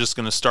he was just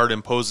going to start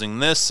imposing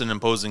this,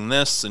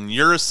 and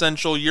you're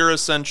essential,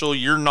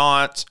 you're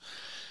not.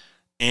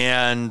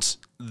 And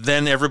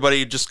then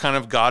everybody just kind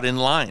of got in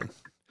line.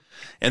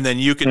 And then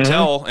you could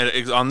tell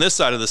on this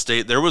side of the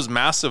state, there was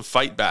massive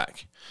fight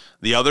back.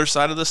 The other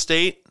side of the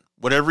state,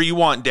 whatever you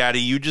want, Daddy,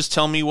 you just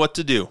tell me what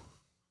to do.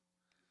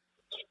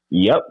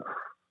 Yep.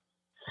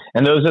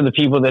 And those are the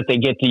people that they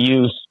get to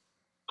use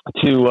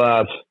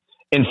to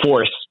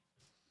enforce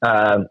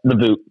the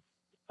boot.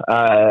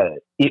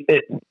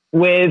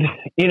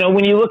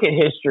 When you look at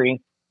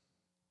history,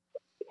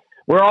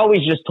 we're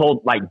always just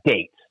told like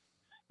dates.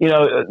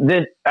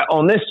 This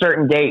on this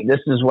certain date, this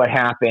is what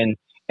happened.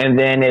 And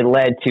then it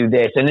led to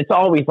this, and it's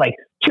always like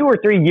 2 or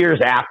 3 years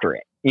after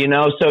it,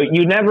 so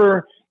you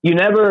never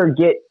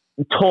get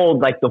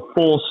told like the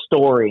full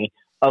story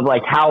of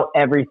like how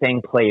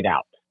everything played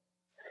out.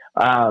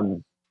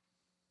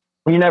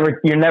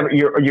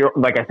 You're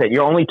like I said,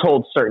 you're only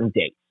told certain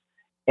dates.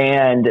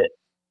 And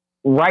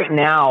right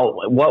now,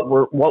 what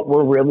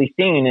we're really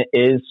seeing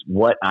is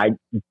what I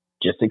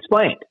just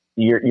explained.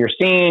 You're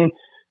seeing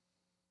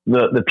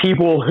the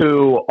people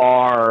who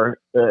are,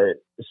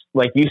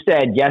 like you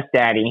said, yes,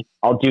 Daddy,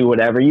 I'll do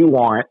whatever you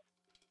want.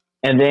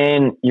 And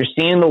then you're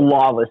seeing the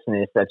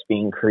lawlessness that's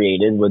being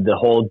created with the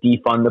whole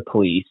defund the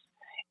police.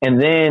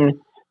 And then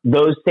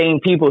those same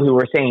people who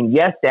are saying,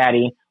 yes,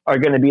 daddy, are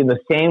going to be the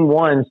same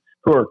ones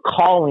who are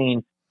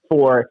calling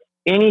for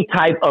any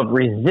type of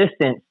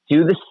resistance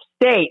to the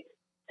state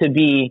to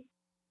be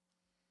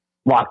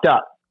locked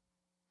up,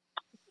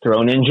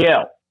 thrown in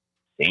jail.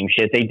 Same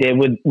shit they did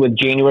with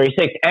January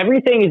 6th.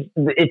 Everything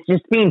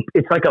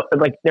it's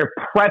like they're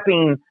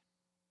prepping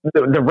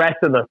the rest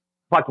of the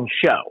fucking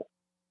show.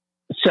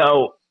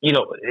 So,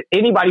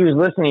 anybody who's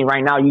listening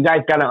right now, you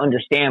guys got to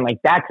understand, like,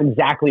 that's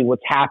exactly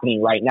what's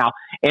happening right now.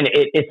 And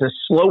it's a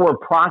slower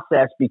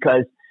process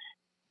because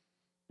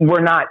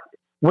we're not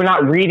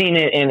reading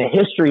it in a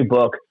history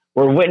book.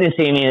 We're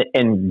witnessing it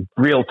in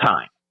real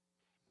time.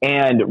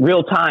 And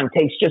real time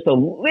takes just a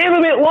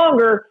little bit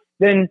longer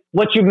than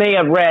what you may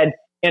have read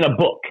in a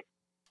book.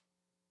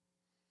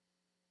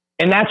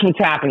 And that's what's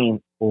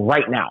happening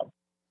right now.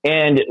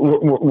 And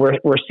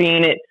we're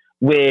seeing it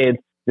with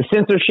the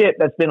censorship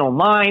that's been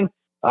online.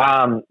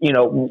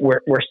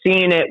 We're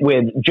seeing it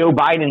with Joe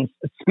Biden's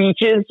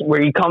speeches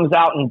where he comes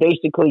out and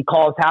basically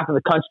calls half of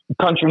the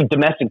country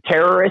domestic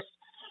terrorists.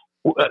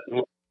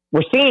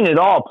 We're seeing it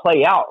all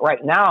play out right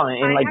now.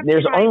 And like,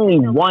 there's only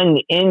one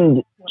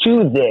end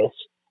to this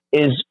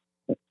is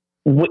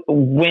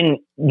when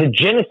the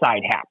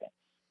genocide happens.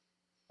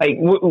 Like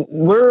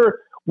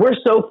we're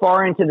so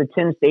far into the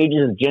 10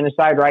 stages of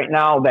genocide right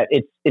now that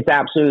it's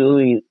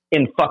absolutely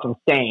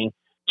insane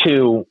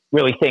to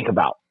really think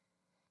about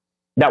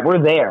that.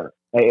 We're there.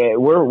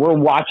 We're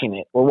watching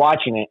it. We're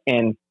watching it.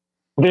 And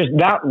there's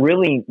not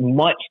really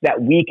much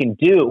that we can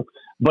do,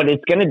 but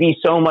it's going to be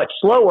so much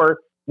slower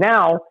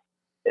now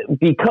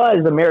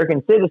because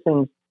American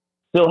citizens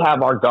still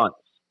have our guns.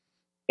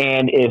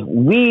 And if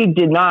we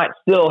did not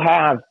still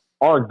have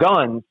our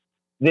guns,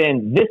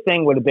 then this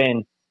thing would have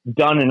been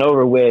done and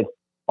over with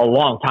a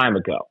long time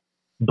ago.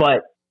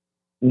 But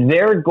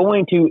they're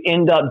going to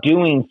end up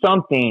doing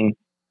something,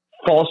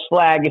 false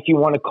flag, if you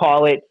want to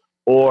call it,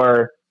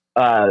 or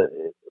the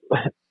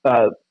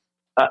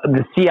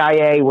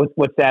CIA,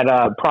 what's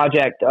that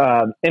project,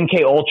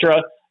 MK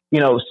Ultra,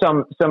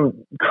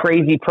 some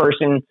crazy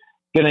person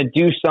going to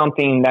do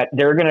something that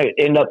they're going to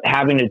end up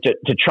having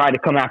to try to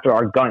come after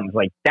our guns.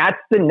 Like, that's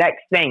the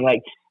next thing.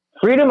 Like,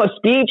 freedom of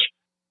speech,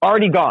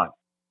 already gone.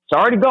 It's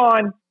already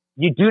gone.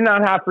 You do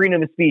not have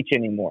freedom of speech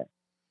anymore.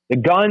 The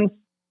guns,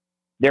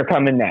 they're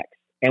coming next.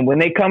 And when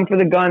they come for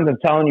the guns, I'm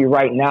telling you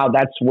right now,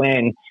 that's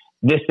when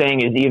this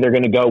thing is either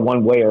going to go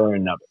one way or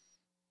another.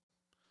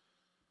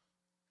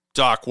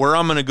 Doc, where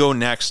I'm going to go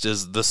next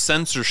is the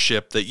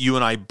censorship that you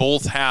and I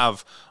both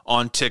have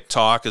on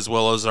TikTok as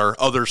well as our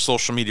other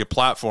social media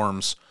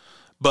platforms.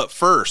 But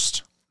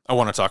first, I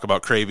want to talk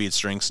about Crave Eats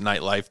Drinks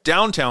Nightlife,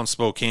 downtown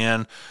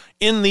Spokane,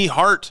 in the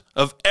heart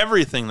of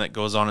everything that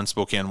goes on in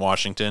Spokane,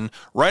 Washington,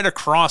 right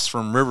across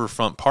from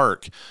Riverfront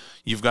Park.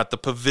 You've got the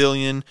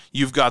pavilion,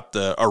 you've got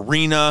the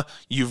arena,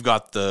 you've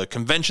got the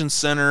convention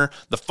center,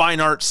 the fine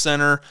arts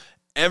center.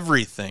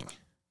 Everything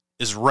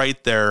is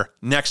right there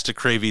next to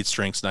Crave Eats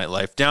Drinks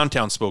Nightlife,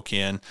 downtown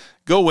Spokane.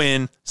 Go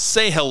in,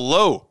 say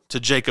hello to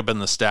Jacob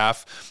and the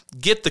staff,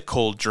 get the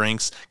cold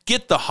drinks,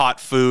 get the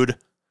hot food.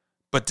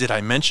 But did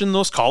I mention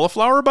those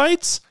cauliflower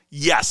bites?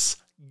 Yes.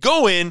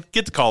 Go in,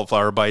 get the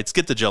cauliflower bites,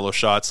 get the Jell-O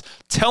shots,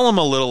 tell them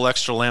a little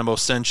extra Lambo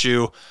sent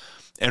you.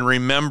 And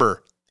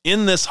remember,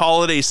 in this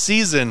holiday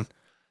season,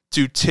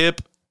 to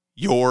tip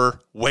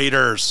your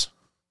waiters.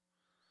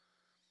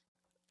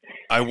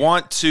 I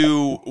want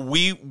to,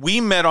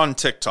 we met on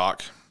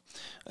TikTok.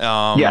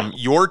 Yeah.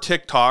 Your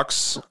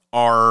TikToks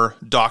are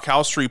Doc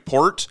House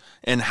Report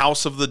and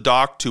House of the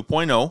Doc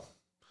 2.0.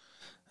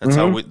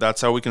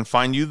 That's how we can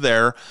find you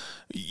there.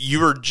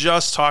 You were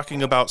just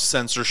talking about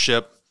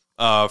censorship.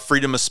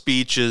 Freedom of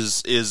speech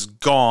is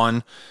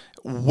gone.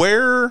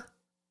 How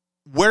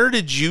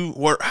did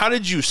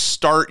you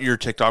start your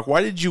TikTok?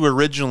 Why did you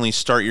originally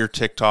start your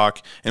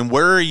TikTok? And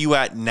where are you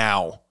at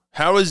now?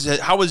 How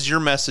has your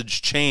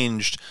message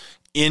changed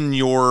in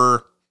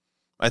your,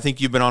 I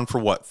think you've been on for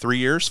what, 3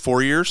 years,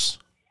 4 years?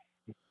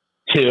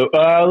 2,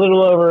 a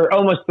little over,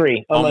 almost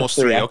 3. Almost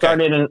 3. Okay.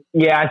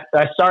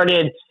 I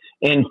started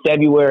in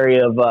February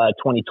of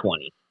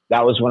 2020.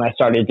 That was when I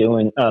started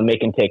doing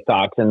making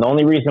TikToks. And the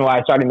only reason why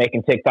I started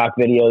making TikTok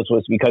videos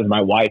was because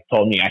my wife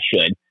told me I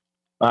should.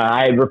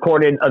 I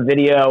recorded a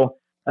video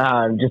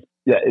just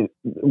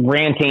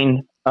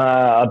ranting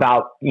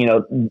about,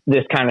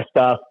 this kind of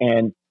stuff.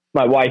 And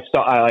my wife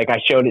saw, I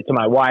showed it to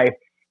my wife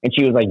and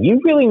she was like,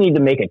 you really need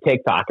to make a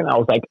TikTok. And I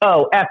was like,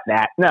 oh, F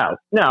that. No,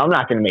 I'm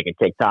not going to make a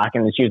TikTok.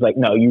 And then she was like,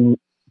 no, you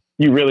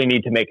really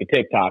need to make a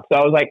TikTok. So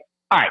I was like,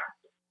 all right,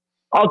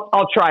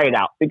 I'll try it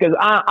out because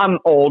I'm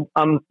old.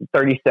 I'm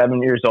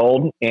 37 years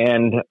old.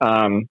 And,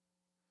 I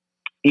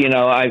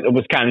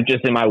was kind of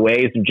just in my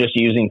ways of just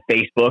using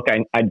Facebook.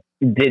 I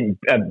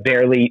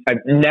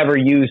never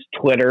used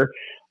Twitter,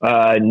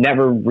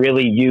 never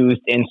really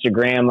used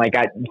Instagram.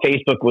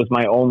 Facebook was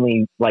my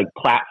only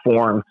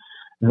platform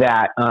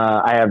that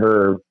I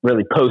ever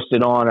really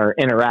posted on or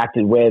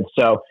interacted with.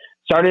 So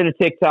started a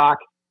TikTok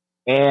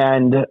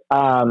and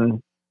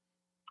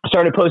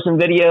started posting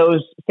videos,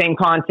 same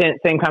content,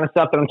 same kind of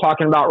stuff that I'm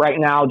talking about right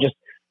now, just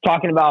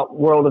talking about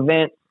world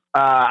events.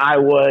 I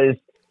was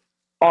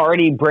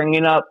already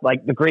bringing up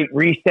like the Great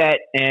Reset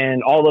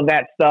and all of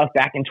that stuff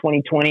back in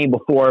 2020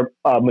 before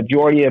a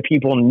majority of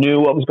people knew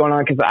what was going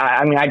on. Cause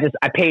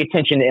I pay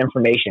attention to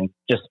information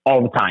just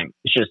all the time.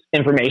 It's just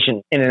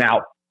information in and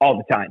out all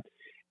the time.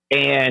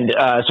 And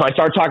so I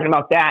started talking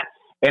about that,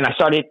 and I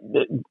started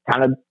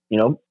kind of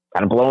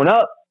blowing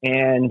up,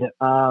 and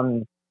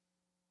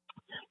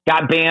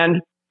got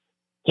banned,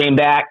 came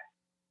back,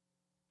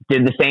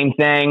 did the same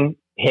thing,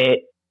 hit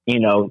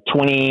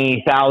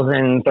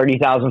 20,000,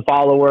 30,000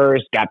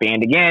 followers, got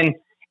banned again.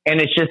 And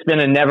it's just been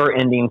a never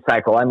ending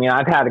cycle. I mean,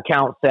 I've had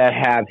accounts that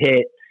have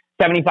hit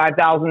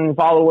 75,000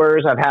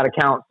 followers. I've had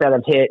accounts that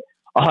have hit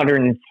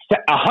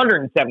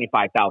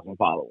 175,000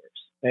 followers.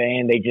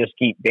 And they just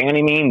keep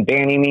banning me and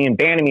banning me and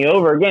banning me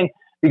over again,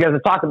 because I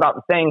talk about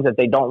the things that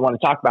they don't want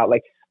to talk about.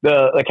 Like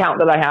the account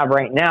that I have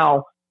right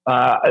now,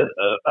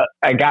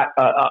 I got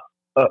a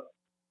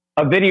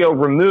video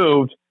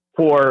removed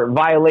for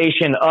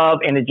violation of,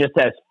 and it just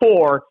says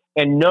for,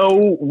 and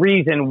no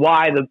reason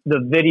why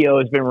the video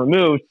has been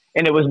removed.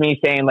 And it was me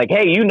saying like,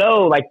 hey,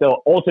 like the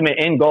ultimate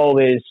end goal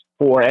is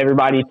for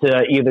everybody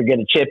to either get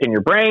a chip in your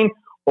brain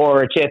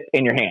or a chip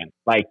in your hand.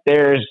 Like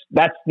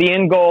that's the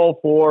end goal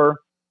for,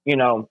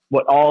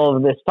 what all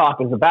of this talk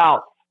is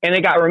about. And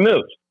it got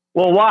removed.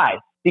 Well, why?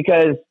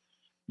 Because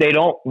they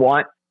don't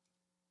want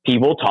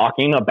people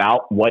talking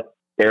about what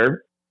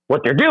they're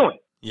doing.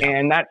 Yeah.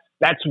 And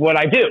that's what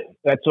I do.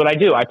 That's what I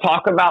do. I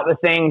talk about the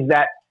things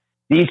that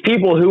these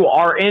people who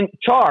are in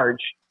charge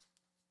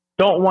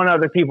don't want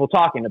other people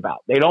talking about.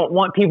 They don't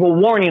want people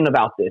warning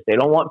about this. They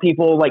don't want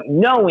people like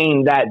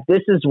knowing that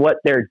this is what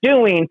they're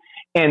doing.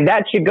 And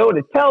that should go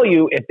to tell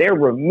you, if they're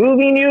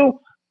removing you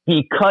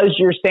because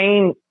you're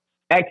saying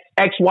X,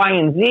 Y,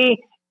 and Z,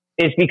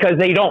 is because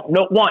they don't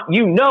want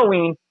you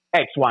knowing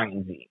X, Y,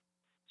 and Z.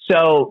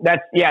 So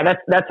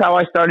that's how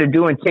I started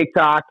doing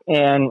TikTok.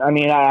 And I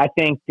mean, I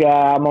think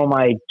I'm on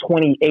my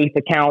 28th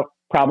account,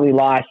 probably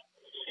lost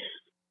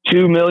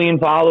 2 million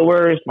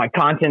followers. My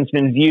content's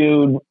been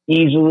viewed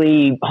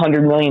easily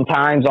 100 million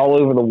times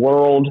all over the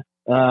world.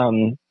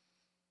 And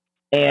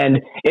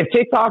if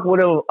TikTok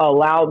would have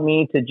allowed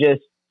me to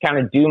just kind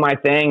of do my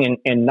thing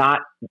and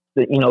not,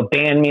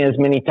 ban me as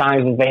many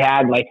times as they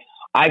had, like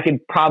I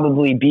could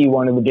probably be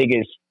one of the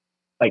biggest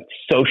like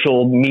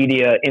social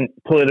media and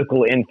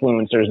political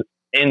influencers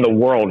in the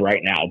world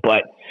right now.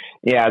 But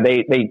yeah,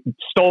 they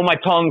stole my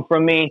tongue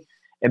from me,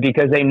 and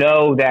because they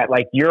know that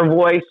like your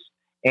voice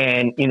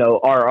and,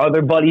 our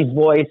other buddy's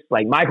voice,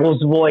 like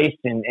Michael's voice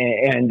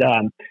and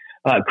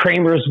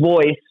Kramer's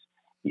voice,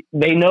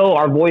 they know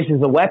our voice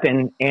is a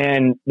weapon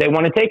and they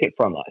want to take it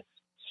from us.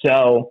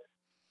 So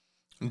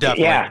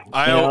definitely. Yeah,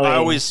 I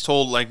always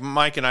told, like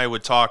Mike and I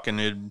would talk,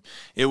 and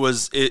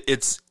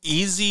it's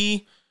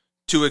easy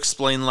to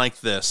explain like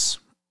this.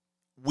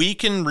 We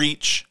can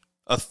reach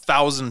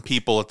 1,000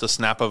 people at the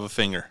snap of a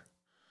finger.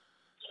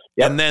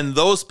 Yep. And then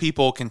those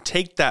people can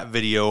take that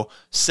video,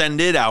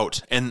 send it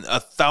out, and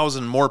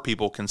 1,000 more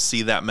people can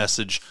see that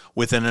message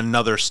within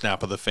another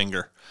snap of the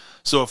finger.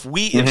 So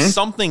if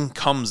something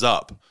comes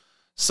up,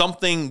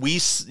 something we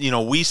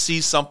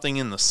see something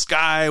in the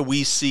sky,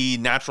 we see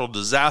natural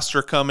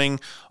disaster coming,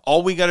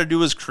 all we got to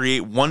do is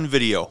create one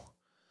video,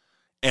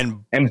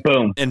 and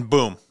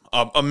boom,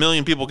 a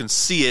million people can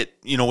see it,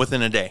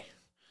 within a day.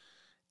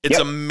 It's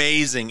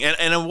amazing.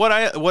 And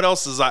what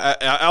else is I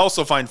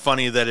also find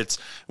funny that it's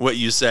what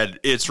you said,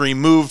 it's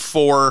removed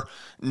for,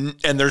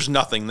 and there's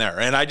nothing there.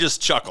 And I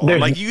just chuckle. I'm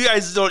like, you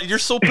guys you're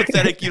so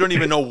pathetic. You don't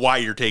even know why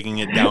you're taking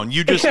it down.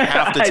 You just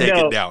have to take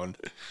it down.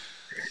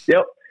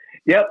 Yep.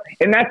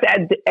 And that's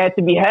at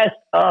the behest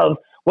of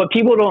what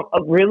people don't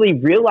really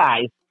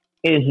realize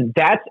is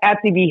that's at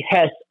the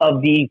behest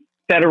of the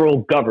federal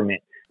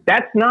government.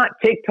 That's not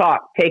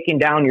TikTok taking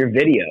down your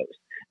videos.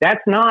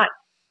 That's not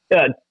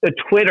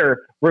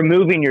Twitter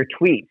removing your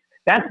tweets.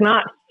 That's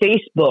not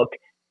Facebook,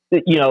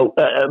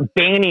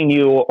 banning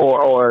you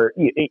or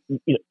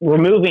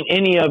removing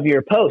any of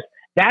your posts.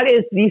 That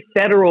is the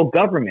federal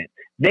government.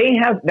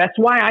 That's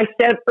why I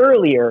said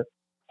earlier,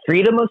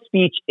 freedom of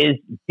speech is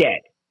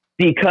dead,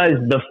 because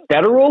the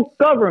federal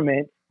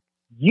government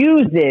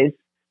uses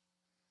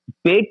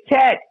big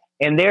tech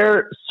and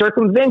their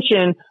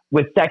circumvention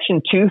with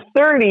Section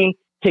 230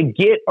 to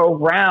get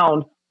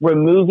around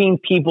removing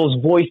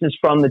people's voices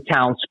from the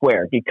town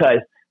square, because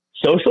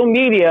social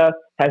media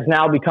has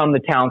now become the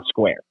town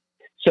square.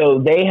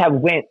 So they have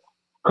went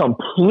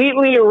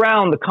completely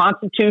around the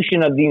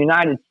Constitution of the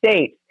United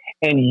States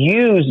and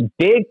used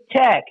big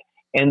tech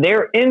and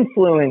their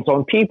influence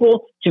on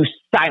people to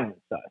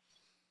silence us.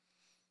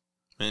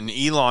 And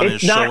Elon is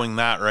showing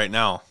that right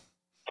now.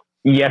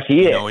 Yes,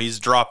 he is. He's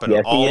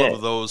dropping all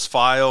of those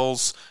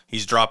files.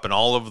 He's dropping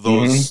all of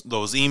those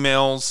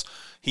emails.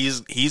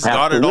 He's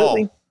got it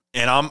all.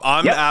 And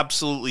I'm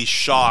absolutely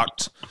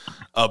shocked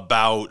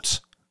about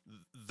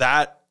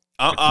that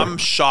I'm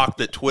shocked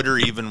that Twitter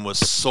even was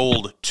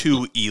sold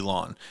to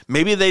Elon.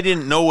 Maybe they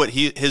didn't know what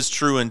his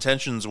true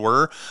intentions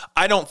were.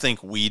 I don't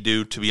think we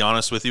do, to be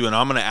honest with you, and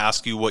I'm going to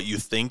ask you what you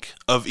think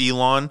of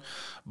Elon,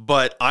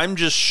 but I'm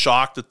just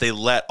shocked that they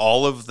let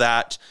all of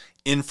that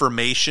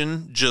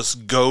information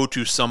just go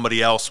to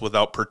somebody else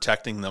without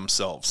protecting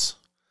themselves,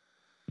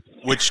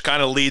 which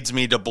kind of leads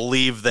me to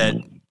believe that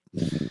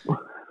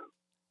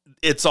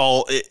it's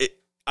all...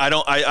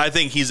 I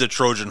think he's a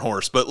Trojan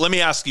horse, but let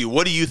me ask you,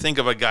 what do you think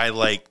of a guy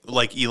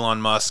like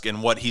Elon Musk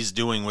and what he's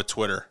doing with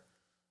Twitter?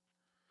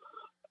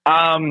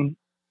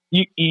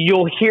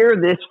 You'll hear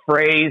this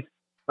phrase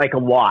like a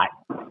lot: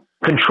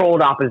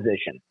 controlled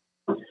opposition.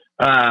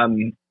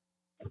 The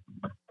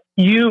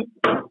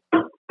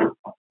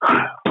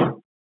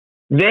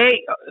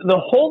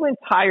whole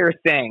entire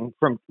thing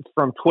from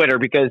Twitter,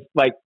 because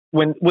like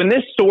when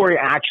this story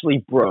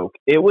actually broke,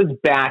 it was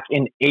back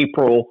in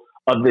April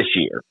of this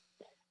year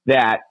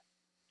that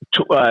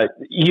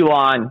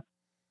Elon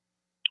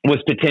was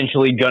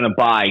potentially going to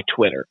buy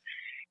Twitter.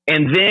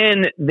 And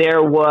then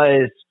there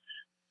was,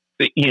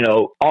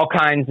 all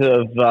kinds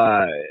of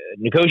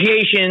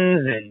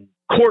negotiations and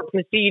court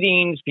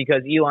proceedings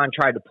because Elon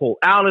tried to pull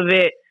out of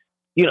it.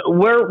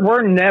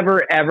 We're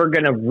never, ever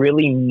going to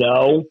really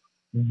know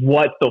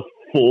what the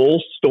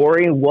full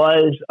story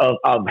was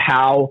of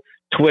how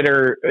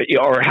Twitter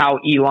or how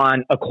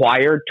Elon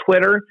acquired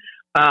Twitter.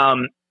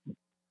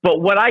 But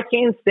what I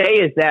can say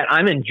is that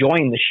I'm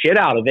enjoying the shit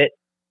out of it.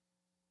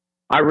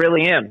 I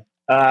really am.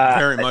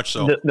 Very much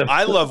so.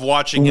 I love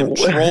watching him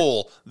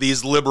troll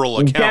these liberal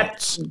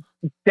accounts.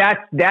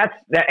 That's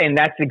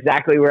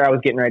exactly where I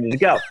was getting ready to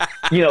go.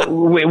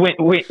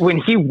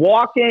 When he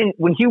walked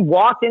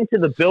into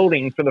the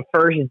building for the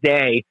first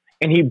day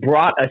and he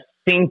brought a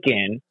sink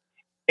in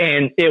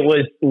and it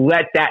was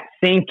let that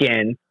sink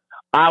in,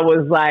 I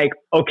was like,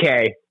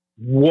 okay,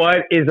 what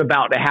is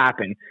about to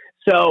happen?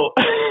 So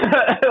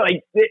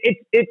like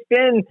it's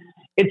been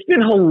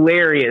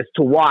hilarious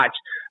to watch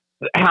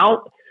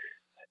how,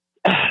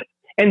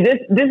 and this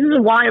is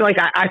why, like,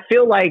 I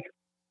feel like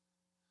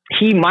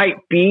he might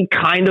be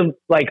kind of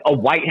like a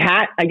white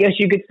hat, I guess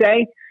you could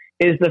say,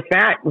 is the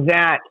fact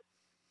that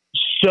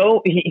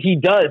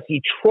he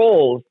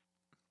trolls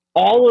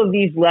all of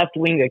these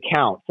left-wing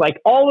accounts. Like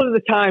all of the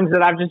times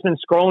that I've just been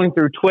scrolling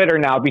through Twitter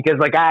now, because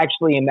like I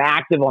actually am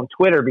active on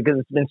Twitter because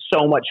it's been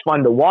so much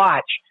fun to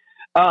watch.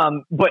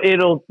 But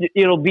it'll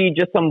be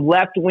just some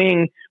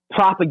left-wing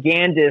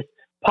propagandist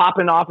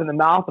popping off in the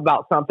mouth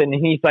about something.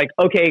 And he's like,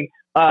 okay,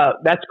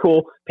 that's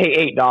cool.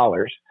 Pay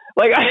 $8.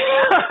 Like,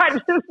 I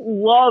just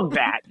love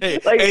that. Hey,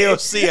 like,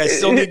 AOC, I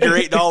still need your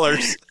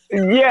 $8.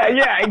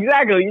 Yeah,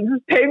 exactly. You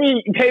just pay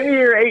me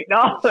your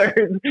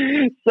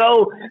 $8.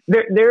 So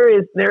there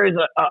is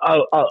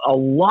a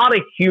lot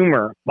of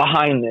humor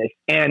behind this.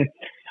 And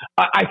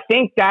I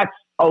think that's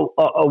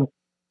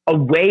a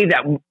way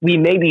that we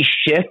maybe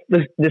shift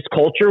this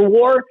culture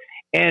war.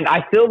 And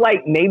I feel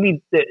like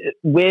maybe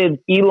with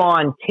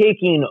Elon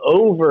taking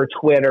over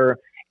Twitter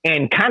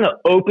and kind of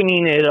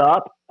opening it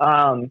up,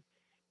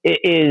 it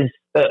is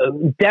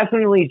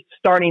definitely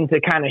starting to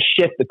kind of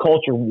shift the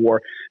culture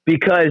war,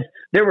 because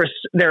there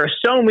are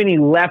so many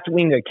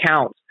left-wing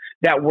accounts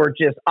that were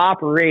just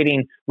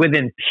operating with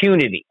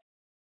impunity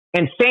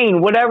and saying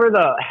whatever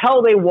the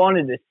hell they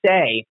wanted to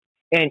say,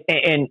 and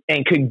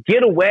could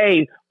get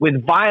away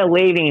with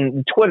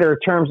violating Twitter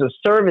terms of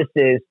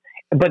services.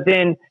 But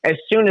then as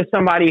soon as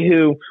somebody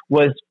who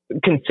was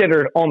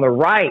considered on the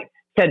right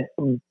said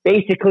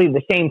basically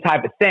the same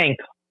type of thing,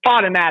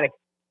 automatic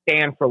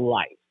stand for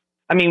life.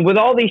 I mean, with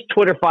all these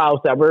Twitter files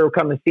that we're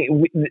coming to see,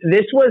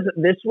 this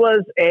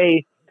was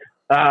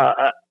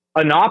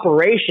an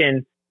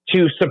operation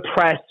to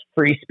suppress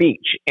free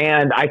speech.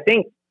 And I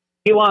think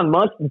Elon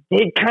Musk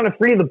did kind of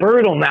free the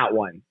bird on that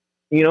one.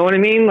 You know what I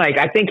mean? Like,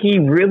 I think he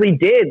really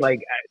did. Like,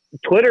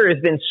 Twitter has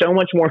been so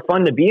much more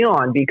fun to be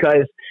on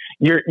because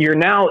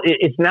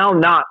it's now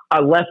not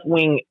a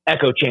left-wing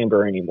echo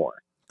chamber anymore.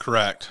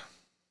 Correct.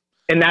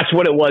 And that's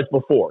what it was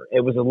before. It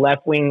was a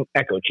left-wing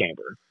echo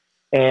chamber.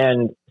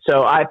 And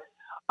so I'm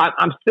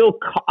still,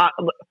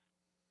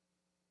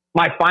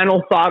 my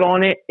final thought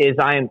on it is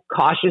I am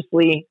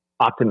cautiously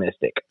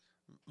optimistic.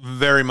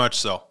 Very much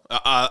so.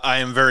 I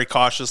am very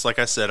cautious. Like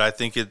I said, I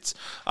think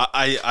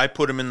I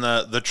put him in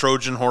the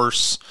Trojan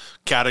horse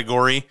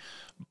category.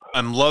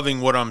 I'm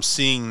loving what I'm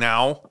seeing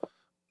now,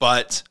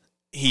 but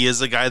he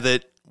is a guy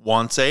that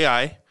wants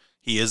AI.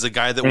 He is a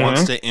guy that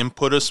wants to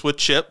input us with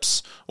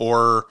chips,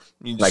 or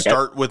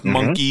start with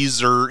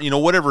monkeys, or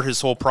whatever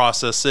his whole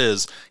process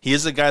is. He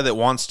is a guy that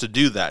wants to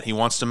do that. He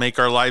wants to make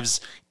our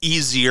lives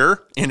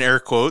easier, in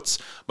air quotes,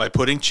 by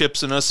putting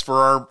chips in us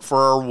for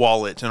our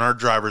wallet and our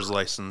driver's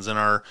license and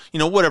our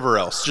whatever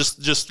else.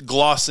 Just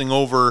glossing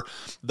over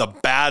the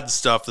bad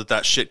stuff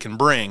that shit can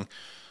bring,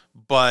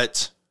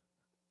 but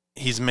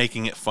he's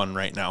making it fun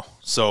right now.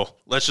 So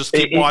let's just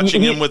keep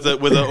watching him with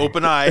an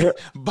open eye.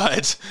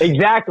 But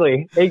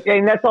exactly,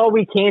 and that's all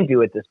we can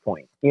do at this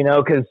point,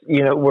 because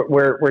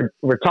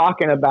we're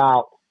talking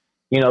about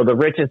the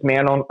richest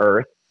man on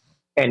earth,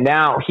 and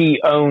now he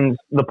owns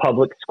the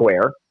public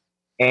square.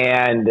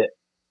 And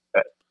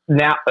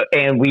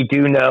we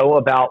do know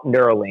about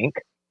Neuralink.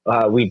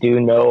 We do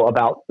know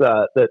about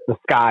the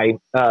Sky.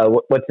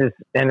 What's his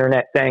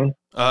internet thing?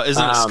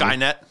 Isn't it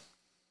Skynet?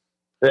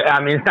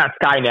 I mean, it's not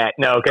Skynet,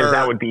 no, because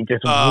that would be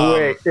just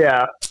way,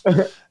 yeah.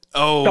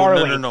 Oh,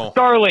 Starlink. no.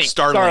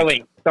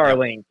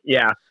 Starlink,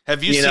 yeah.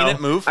 Have you seen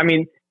it move? I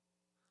mean,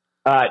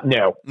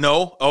 no.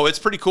 No? Oh, it's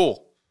pretty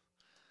cool.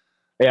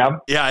 Yeah.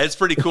 Yeah, it's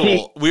pretty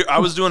cool. I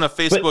was doing a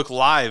Facebook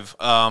Live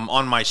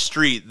on my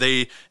street.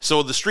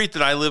 So the street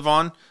that I live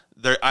on,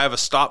 I have a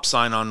stop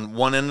sign on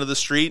one end of the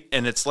street,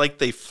 and it's like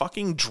they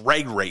fucking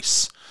drag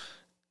race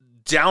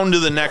down to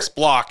the next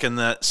block.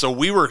 So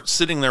we were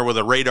sitting there with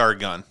a radar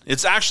gun.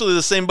 It's actually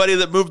the same buddy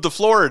that moved to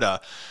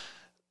Florida.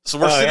 So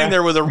we're sitting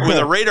there with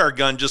a radar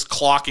gun just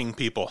clocking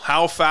people.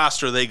 How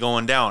fast are they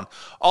going down?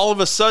 All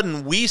of a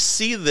sudden, we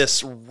see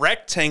this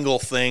rectangle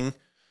thing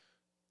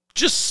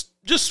just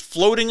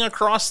floating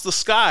across the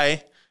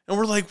sky, and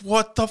we're like,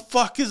 what the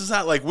fuck is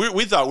that? Like,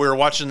 we thought we were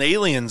watching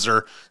aliens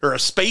or a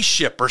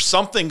spaceship or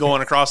something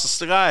going across the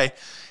sky.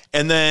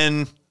 And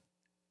then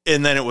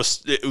it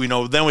was,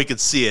 then we could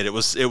see it. It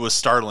was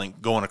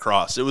Starlink going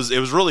across. It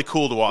was really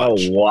cool to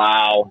watch.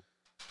 Oh,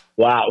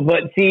 wow.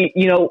 But see,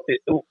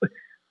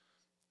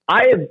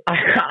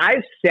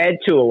 I've said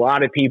to a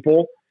lot of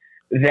people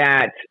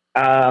that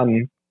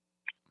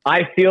I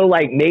feel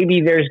like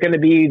maybe there's going to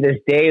be this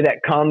day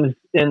that comes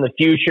in the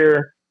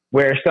future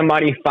where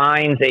somebody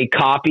finds a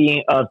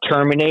copy of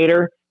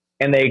Terminator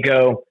and they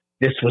go,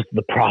 "This was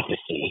the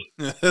prophecy."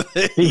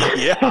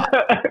 Yeah.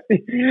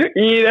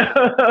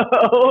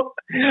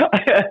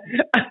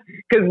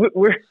 Because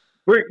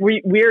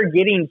we're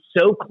getting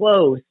so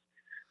close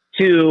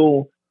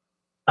to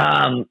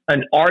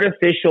an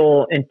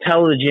artificial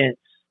intelligence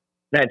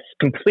that's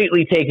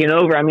completely taken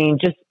over. I mean,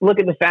 just look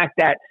at the fact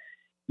that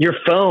your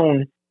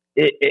phone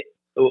is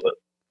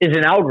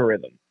an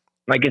algorithm.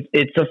 Like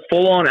it's a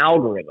full-on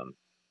algorithm.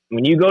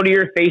 When you go to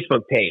your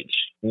Facebook page,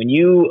 when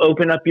you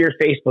open up your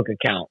Facebook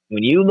account,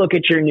 when you look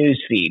at your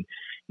news feed,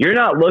 you're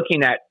not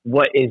looking at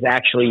what is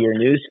actually your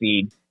news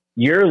feed.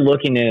 You're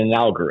looking at an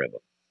algorithm,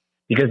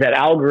 because that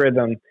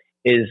algorithm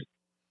is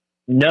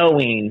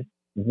knowing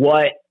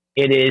what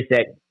it is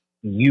that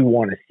you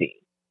want to see.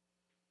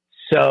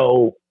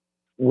 So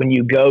when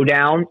you go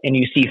down and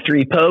you see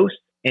 3 posts,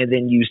 and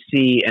then you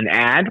see an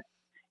ad,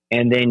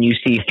 and then you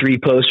see 3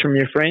 posts from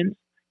your friends,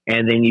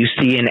 and then you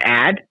see an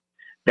ad,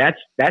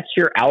 that's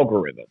your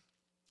algorithm.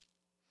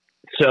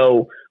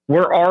 So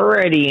we're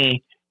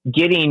already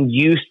getting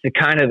used to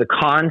kind of the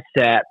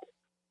concept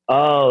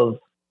of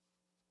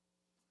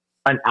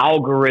an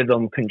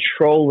algorithm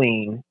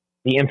controlling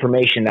the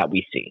information that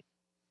we see.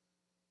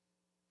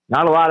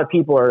 Not a lot of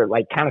people are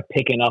like kind of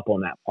picking up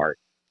on that part.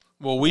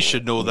 Well, we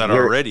should know that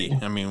already.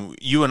 I mean,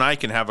 you and I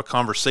can have a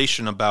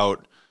conversation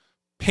about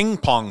ping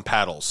pong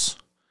paddles.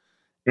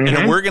 Mm-hmm.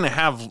 And we're going to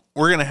have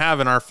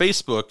in our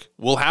Facebook,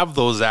 we'll have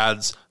those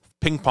ads,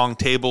 ping pong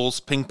tables,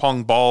 ping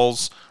pong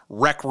balls,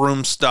 rec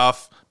room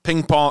stuff,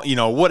 ping pong,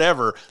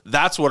 whatever.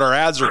 That's what our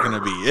ads are going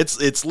to be.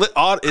 It's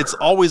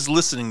always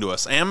listening to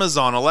us.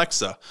 Amazon,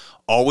 Alexa,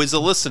 always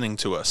listening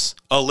to us.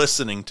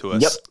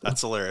 Yep.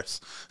 That's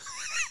hilarious.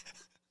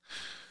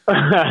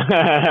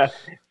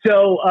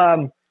 So,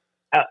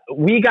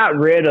 we had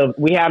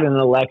an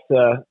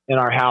Alexa in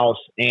our house,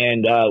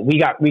 and we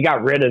got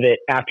rid of it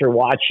after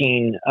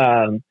watching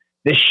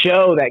the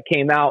show that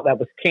came out that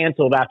was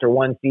canceled after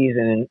one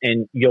season,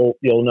 and you'll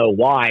know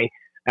why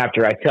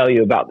after I tell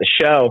you about the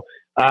show.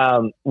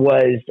 It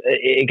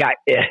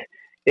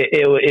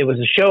was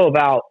a show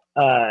about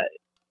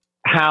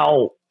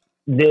how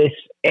this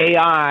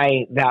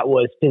AI that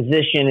was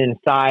positioned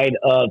inside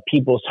of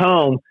people's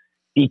home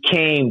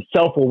became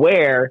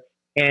self-aware,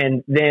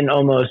 and then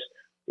almost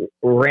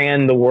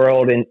ran the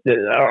world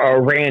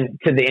or ran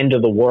to the end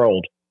of the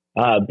world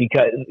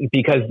because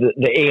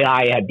the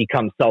AI had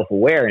become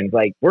self-aware. And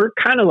like, we're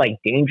kind of like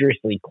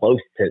dangerously close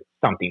to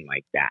something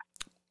like that.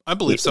 I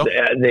believe so.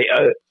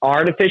 The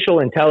artificial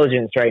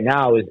intelligence right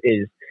now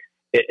is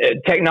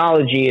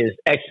technology is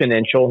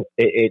exponential.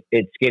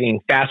 It's getting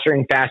faster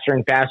and faster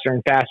and faster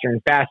and faster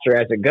and faster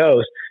as it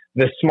goes.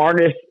 The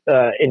smartest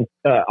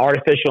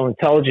artificial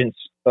intelligence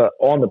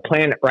on the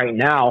planet right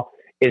now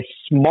is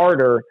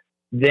smarter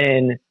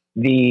than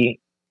the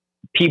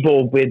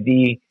people with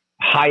the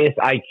highest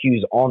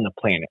IQs on the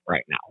planet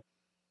right now.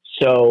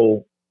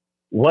 So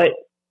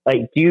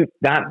do you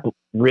not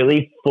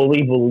really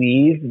fully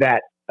believe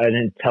that an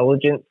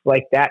intelligence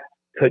like that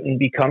couldn't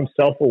become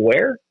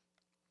self-aware?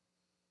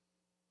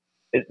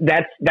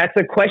 That's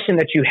a question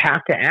that you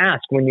have to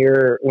ask when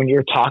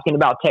you're talking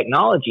about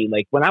technology.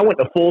 Like when I went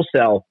to Full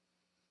Sail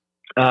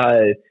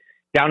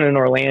down in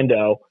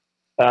Orlando,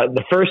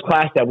 the first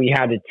class that we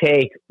had to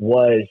take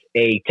was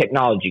a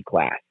technology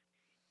class,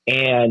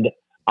 and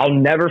I'll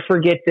never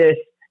forget this.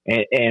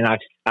 And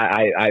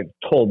I've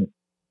told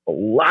a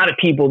lot of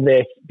people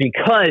this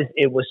because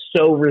it was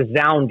so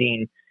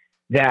resounding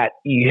that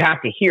you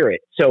have to hear it.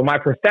 So my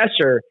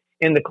professor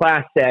in the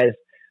class says,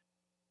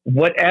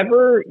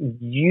 whatever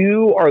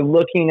you are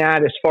looking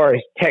at as far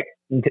as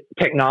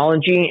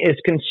technology is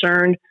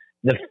concerned,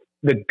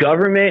 the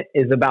government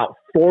is about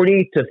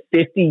 40 to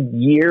 50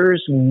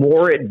 years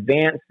more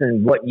advanced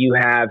than what you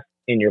have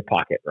in your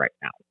pocket right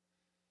now.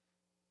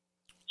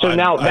 So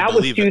that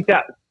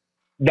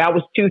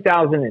was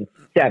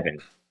 2007,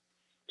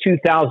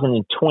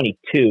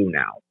 2022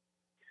 now.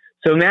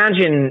 So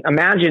imagine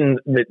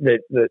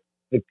the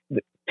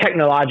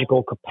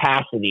technological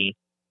capacity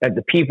that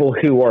the people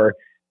who are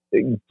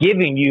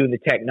giving you the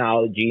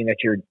technology that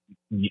you're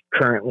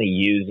currently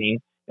using,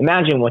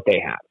 imagine what they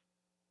have.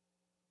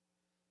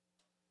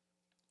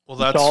 Well,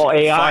 that's it's all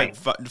AI.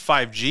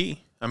 5G.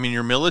 I mean,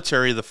 your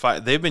military,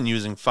 they've been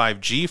using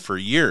 5G for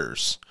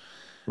years.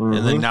 Mm-hmm.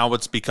 And then now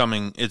it's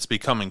becoming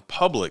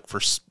public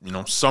for,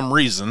 some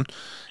reason.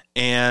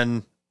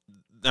 And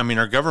I mean,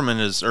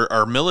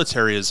 our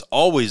military has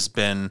always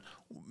been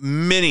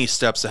many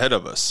steps ahead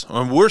of us.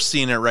 And we're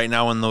seeing it right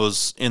now in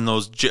those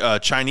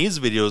Chinese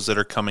videos that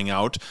are coming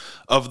out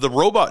of the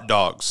robot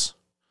dogs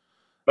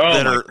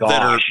that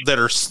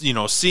are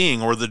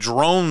seeing, or the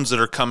drones that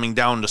are coming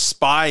down to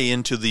spy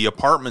into the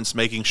apartments,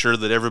 making sure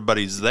that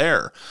everybody's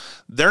there.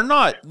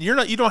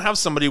 You don't have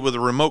somebody with a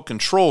remote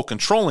control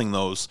controlling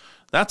those.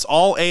 That's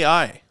all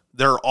AI.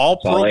 They're all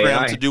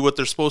programmed to do what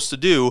they're supposed to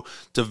do,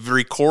 to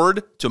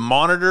record, to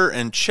monitor,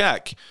 and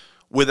check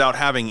without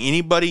having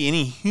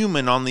any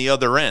human on the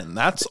other end.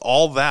 That's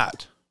all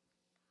that.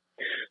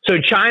 So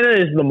China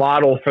is the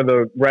model for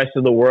the rest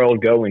of the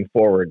world going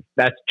forward.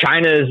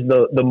 China is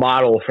the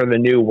model for the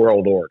new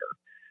world order.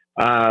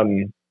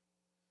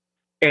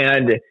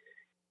 And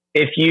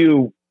if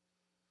you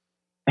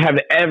have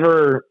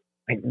ever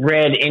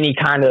read any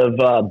kind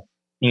of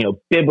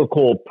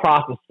biblical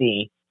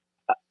prophecy,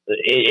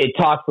 it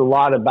talks a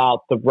lot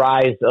about the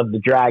rise of the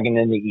dragon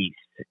in the east,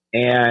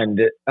 and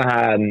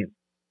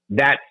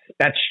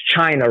that's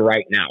China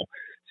right now.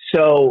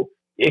 So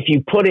if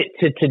you put it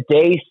to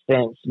today's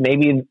sense,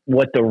 maybe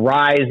what the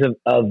rise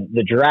of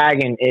the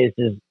dragon is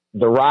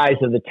the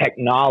rise of the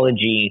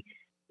technology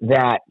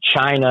that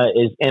China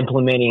is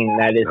implementing,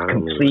 that is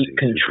complete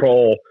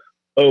control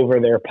over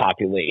their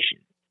population.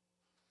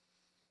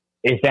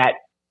 Is that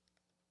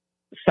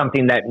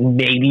something that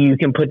maybe you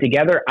can put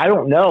together? I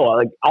don't know.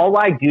 Like, all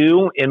I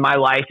do in my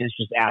life is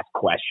just ask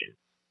questions.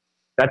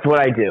 That's what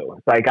I do.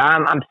 It's like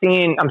I'm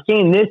seeing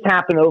this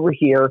happen over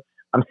here.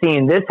 I'm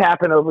seeing this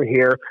happen over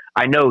here.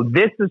 I know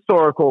this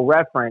historical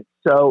reference.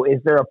 So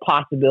is there a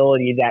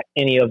possibility that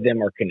any of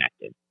them are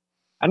connected?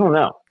 I don't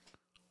know.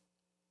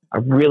 I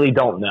really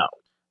don't know.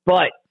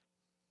 But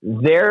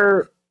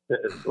they're,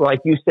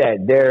 like you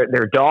said,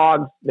 they're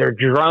dogs, they're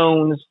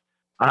drones,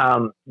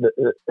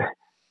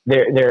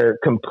 their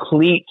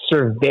complete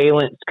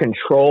surveillance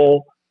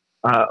control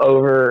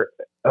over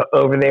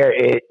there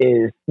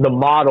is the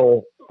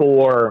model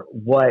for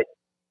what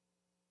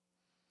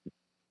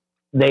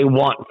they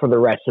want for the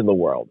rest of the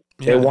world.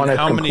 Yeah, they want to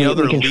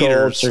completely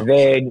control,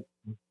 surveyed.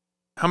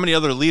 How many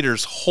other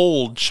leaders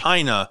hold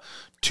China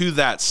to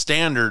that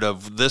standard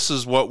of this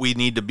is what we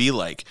need to be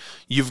like?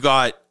 You've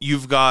got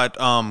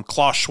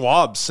Klaus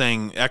Schwab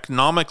saying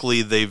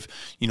economically they've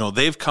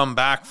come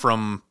back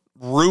from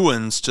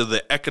ruins to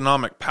the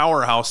economic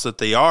powerhouse that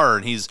they are,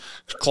 and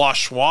Klaus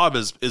Schwab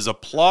is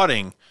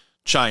applauding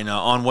China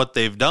on what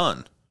they've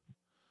done.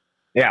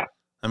 Yeah,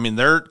 I mean,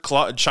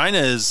 China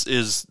is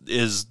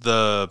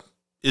the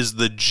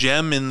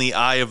gem in the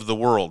eye of the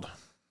world.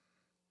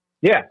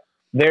 Yeah,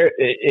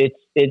 it's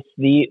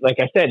the, like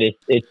I said,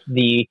 it's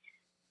the,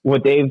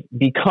 what they've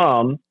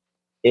become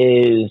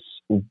is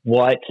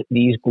what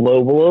these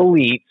global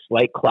elites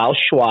like Klaus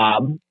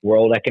Schwab,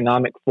 World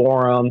Economic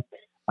Forum.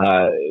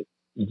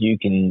 You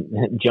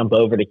can jump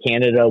over to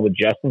Canada with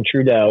Justin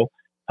Trudeau.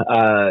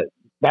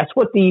 That's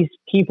what these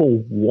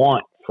people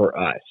want for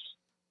us.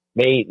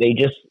 They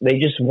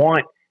just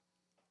want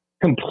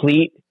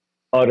complete,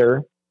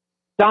 utter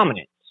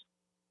dominance.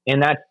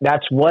 And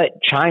that's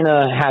what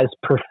China has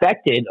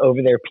perfected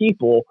over their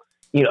people.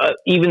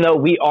 Even though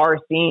we are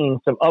seeing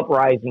some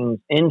uprisings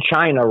in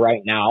China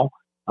right now,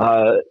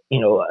 a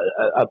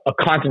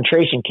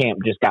concentration camp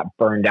just got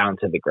burned down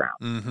to the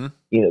ground. Mm-hmm.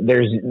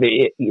 There's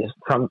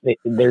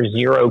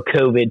zero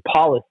COVID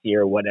policy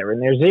or whatever,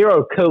 and their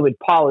zero COVID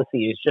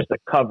policy is just a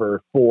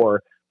cover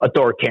for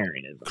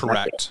authoritarianism.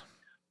 Correct.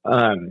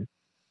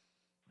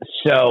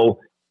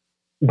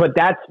 But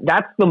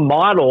that's the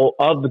model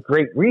of the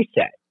Great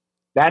Reset.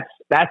 That's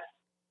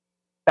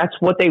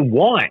what they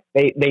want.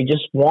 They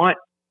just want.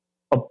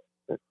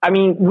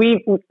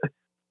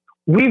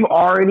 We've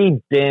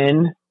already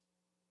been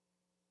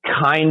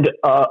kind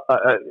of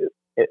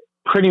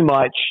pretty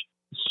much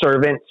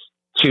servants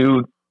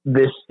to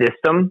this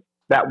system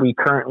that we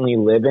currently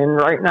live in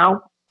right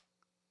now.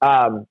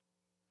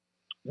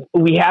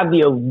 We have the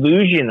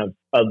illusion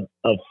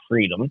of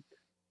freedom,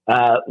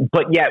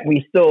 but yet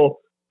we still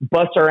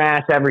bust our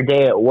ass every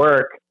day at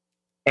work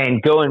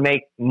and go and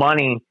make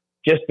money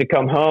just to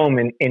come home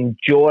and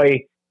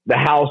enjoy the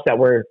house that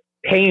we're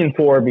paying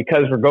for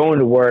because we're going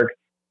to work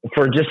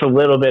for just a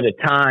little bit of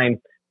time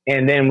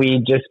and then we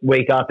just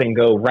wake up and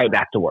go right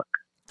back to work.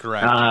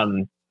 Correct.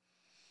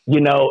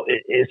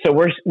 So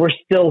we're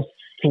still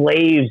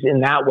slaves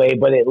in that way,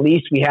 but at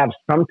least we have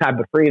some type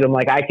of freedom.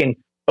 Like I can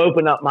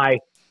open up my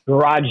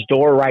garage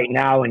door right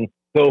now and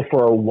go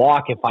for a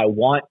walk if I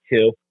want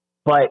to.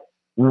 But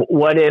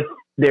what if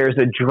there's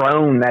a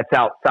drone that's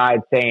outside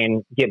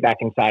saying, get back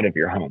inside of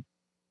your home?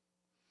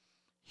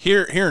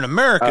 Here in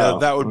America,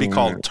 that would be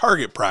called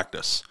target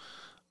practice.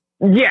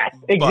 Yes,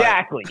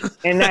 exactly.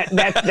 And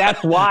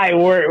that's why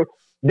we're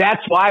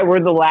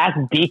the last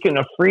beacon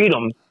of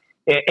freedom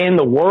in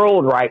the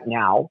world right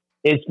now,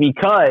 is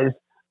because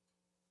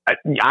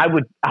I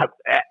would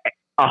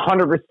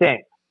 100%.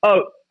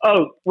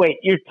 Oh, wait,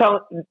 you're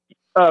telling?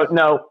 Oh,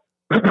 no.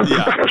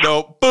 Yeah,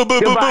 no. Boom,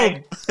 boom,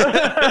 Goodbye. boom,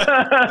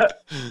 boom.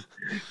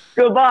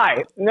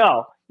 Goodbye.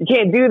 No, you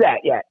can't do that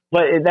yet.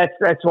 But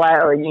that's why,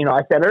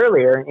 I said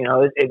earlier,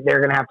 they're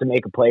going to have to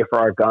make a play for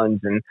our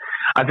guns, and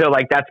I feel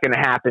like that's going to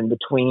happen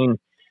between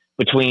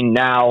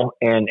now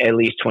and at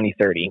least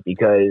 2030,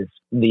 because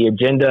the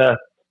agenda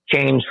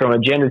changed from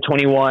Agenda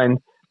 21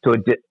 to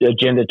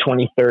Agenda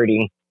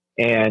 2030.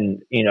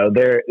 And,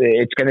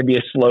 it's going to be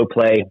a slow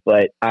play,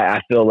 but I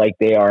feel like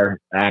they are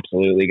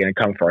absolutely going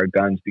to come for our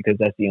guns, because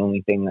that's the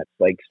only thing that's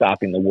like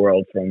stopping the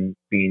world from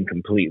being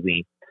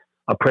completely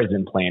a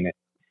prison planet.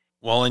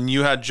 Well, and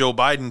you had Joe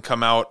Biden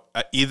come out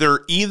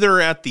either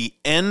at the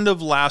end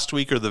of last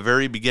week or the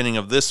very beginning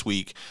of this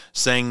week,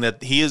 saying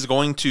that he is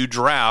going to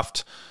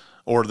draft,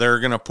 or they're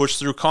going to push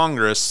through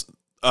Congress,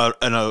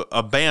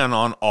 a ban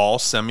on all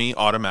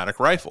semi-automatic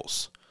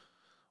rifles.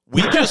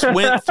 We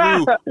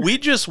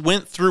just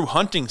went through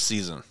hunting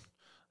season.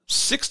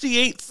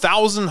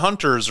 68,000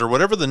 hunters, or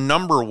whatever the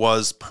number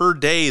was per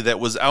day, that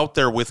was out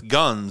there with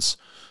guns.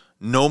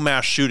 No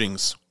mass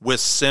shootings with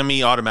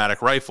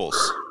semi-automatic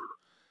rifles.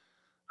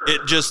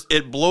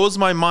 It blows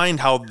my mind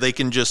how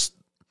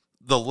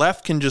the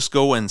left can just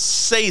go and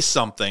say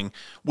something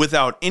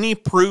without any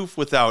proof,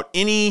 without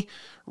any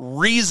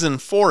reason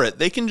for it.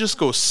 They can just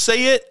go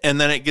say it,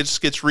 and then it gets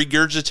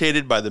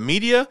regurgitated by the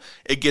media.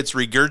 It gets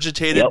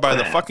regurgitated by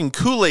the fucking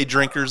Kool-Aid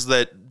drinkers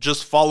that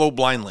just follow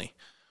blindly.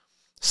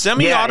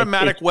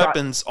 Semi-automatic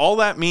weapons, all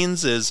that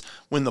means is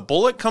when the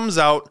bullet comes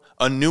out,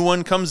 a new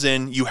one comes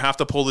in, you have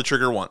to pull the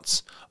trigger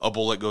once. A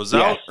bullet goes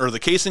out, or the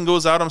casing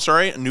goes out,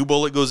 a new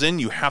bullet goes in,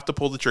 you have to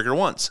pull the trigger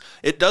once.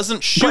 It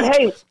doesn't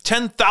shoot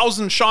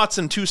 10,000 shots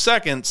in 2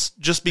 seconds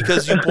just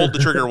because you pulled the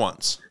trigger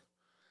once.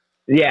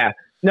 Yeah.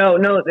 No,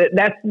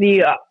 that's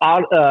the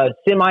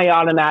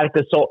semi-automatic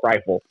assault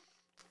rifle.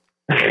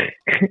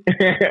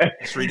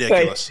 It's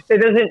ridiculous.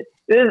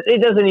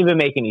 It doesn't even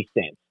make any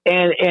sense.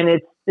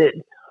 And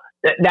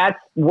that's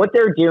what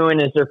they're doing,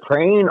 is they're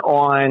preying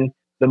on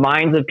the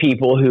minds of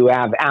people who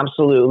have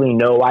absolutely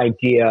no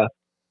idea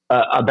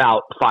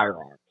about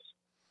firearms.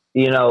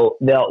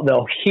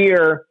 They'll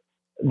hear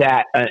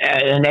that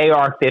an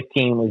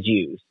AR-15 was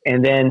used,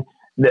 and then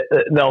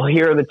they'll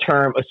hear the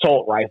term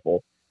assault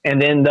rifle, and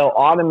then they'll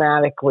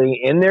automatically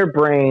in their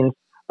brains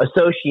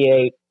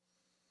associate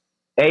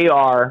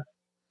AR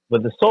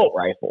with assault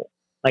rifle.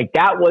 Like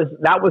that was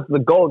the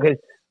goal, because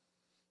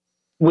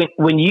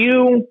when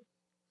you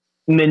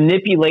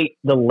manipulate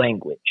the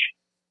language,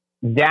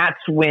 that's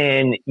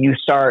when you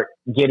start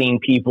getting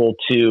people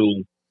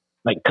to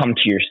come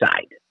to your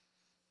side.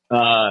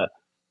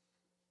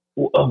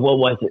 What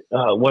was it?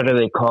 What are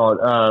they called?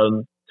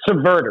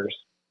 Subverters.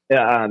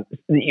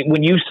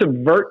 When you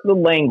subvert the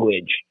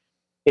language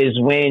is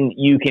when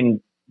you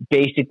can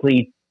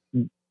basically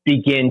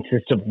begin to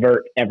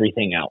subvert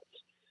everything else.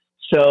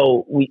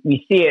 So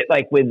we see it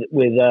with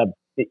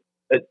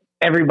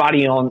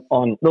everybody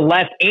on the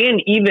left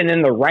and even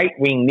in the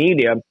right-wing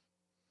media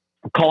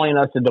calling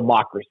us a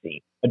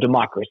democracy.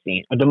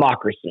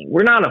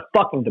 We're not a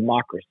fucking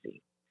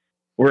democracy.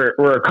 We're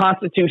a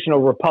constitutional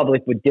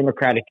republic with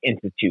democratic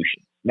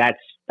institutions. That's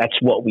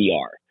what we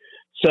are.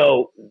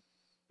 So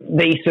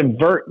they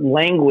subvert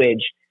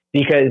language,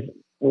 because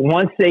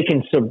once they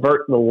can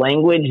subvert the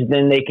language,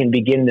 then they can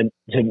begin to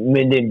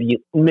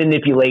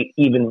manipulate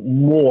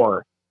even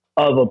more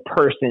of a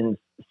person's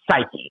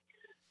psyche.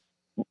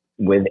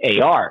 With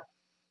AR,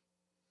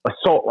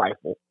 assault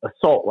rifle.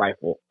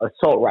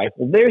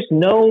 There's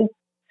no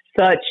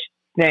such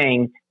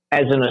thing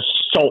as an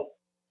assault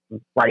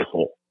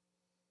rifle.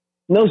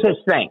 No such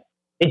thing.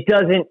 It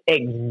doesn't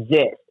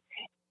exist.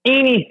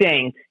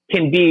 Anything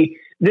can be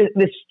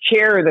this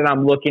chair that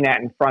I'm looking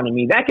at in front of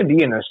me. That could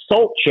be an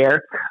assault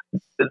chair.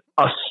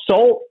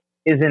 Assault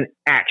is an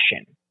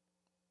action.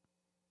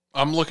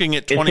 I'm looking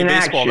at 20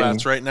 baseball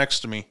bats right next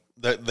to me.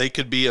 That they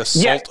could be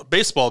assault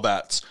baseball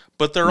bats,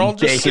 but they're all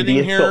just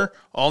sitting here,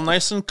 all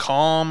nice and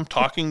calm,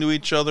 talking to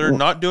each other,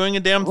 not doing a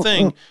damn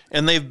thing,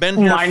 and they've been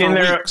here for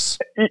weeks.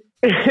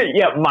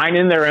 Yeah,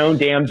 minding their own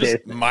damn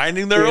business.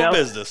 Minding their own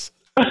business.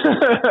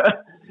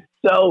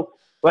 So,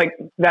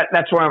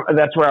 that's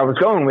where I was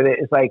going with it.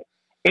 It's like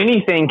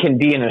anything can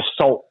be an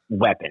assault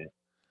weapon.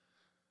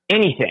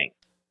 Anything.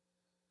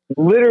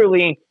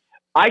 Literally,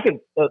 I could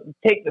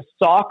take the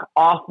sock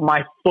off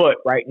my foot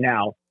right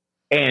now,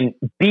 and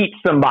beat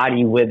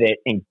somebody with it.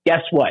 And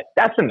guess what?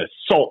 That's an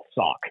assault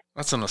sock.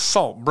 That's an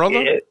assault,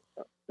 brother.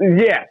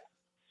 Yeah.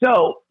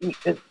 So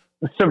it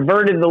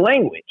subverted the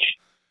language.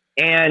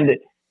 And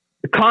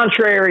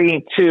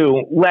contrary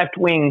to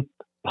left-wing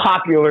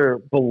popular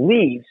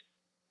beliefs,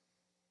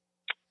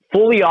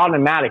 fully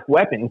automatic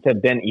weapons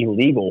have been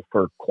illegal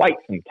for quite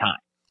some time.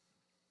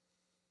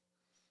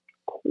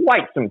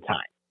 Quite some time.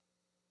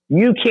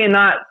 You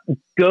cannot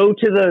go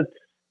to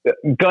the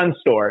gun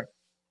store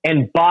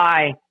and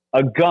buy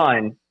a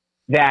gun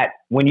that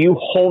when you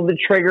hold the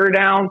trigger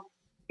down,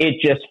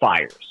 it just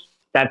fires.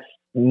 That's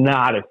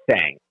not a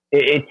thing.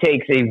 It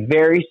takes a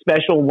very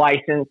special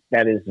license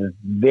that is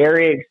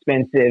very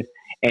expensive,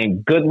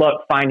 and good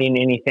luck finding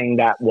anything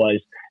that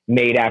was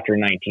made after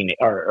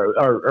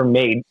or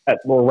made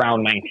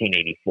around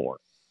 1984.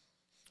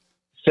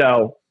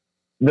 So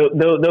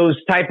those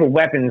type of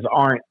weapons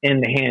aren't in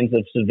the hands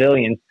of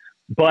civilians.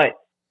 But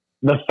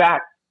the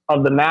fact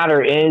of the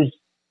matter is,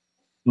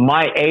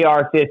 my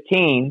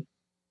AR-15,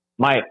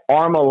 my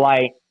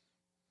Armalite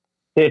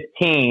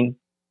 15,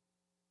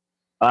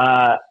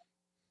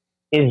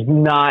 is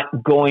not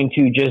going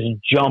to just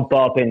jump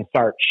up and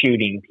start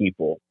shooting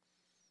people.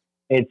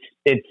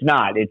 It's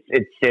not.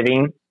 It's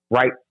sitting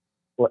right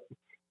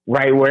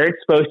where it's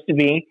supposed to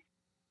be.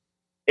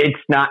 It's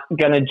not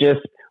going to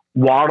just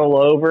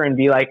waddle over and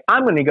be like,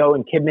 I'm going to go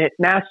and commit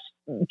mass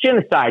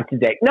genocide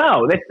today.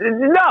 No.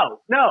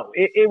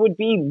 It would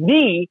be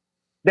me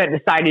that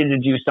decided to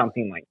do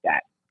something like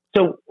that.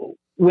 So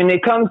when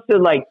it comes to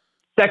like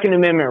Second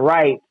Amendment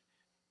rights,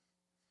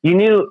 we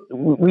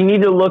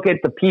need to look at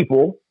the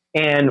people,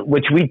 and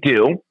which we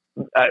do.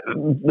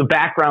 The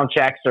background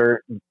checks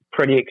are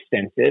pretty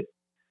extensive,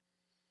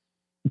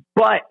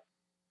 but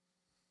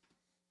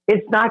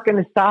it's not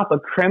going to stop a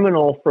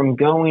criminal from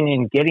going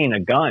and getting a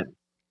gun.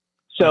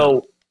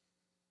 So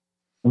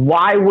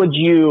why would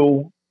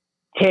you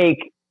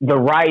take the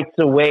rights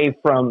away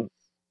from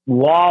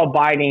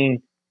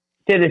law-abiding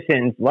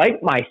citizens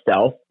like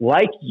myself,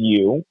 like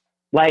you,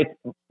 like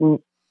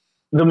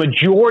the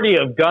majority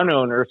of gun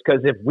owners?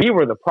 Because if we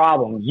were the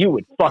problem, you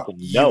would fucking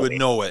know it. You would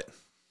know it.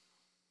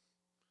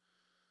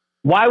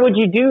 Why would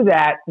you do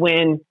that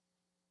when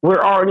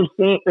we're already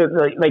seeing,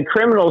 like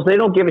criminals, they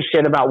don't give a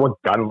shit about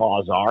what gun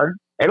laws are.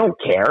 They don't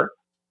care.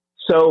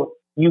 So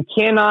you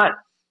cannot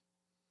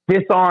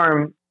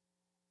disarm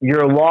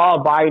your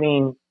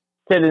law-abiding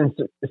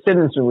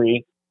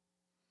citizenry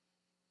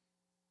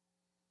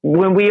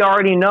when we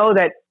already know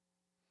that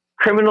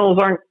criminals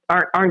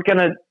aren't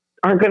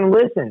gonna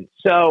listen.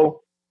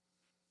 So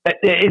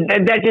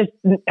that just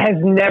has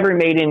never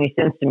made any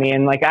sense to me.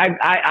 And like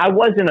I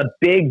wasn't a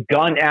big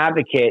gun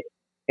advocate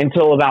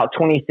until about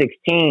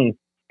 2016,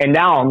 and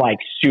now I'm like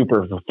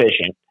super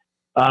proficient.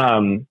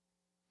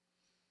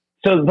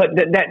 So, but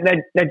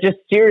that just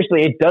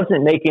seriously, it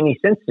doesn't make any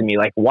sense to me.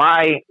 Like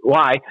why?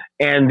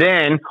 And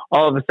then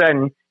all of a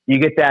sudden you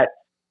get that,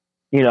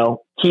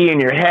 key in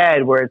your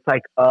head where it's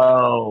like,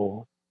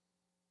 oh,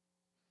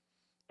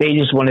 they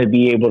just want to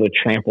be able to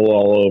trample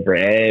all over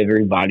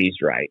everybody's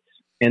rights.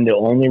 And the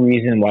only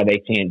reason why they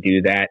can't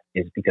do that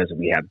is because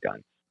we have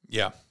guns.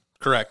 Yeah,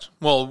 correct.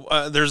 Well,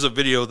 there's a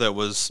video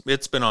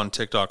it's been on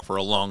TikTok for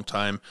a long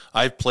time.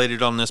 I've played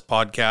it on this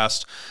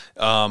podcast.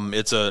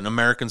 It's an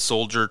American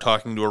soldier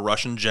talking to a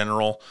Russian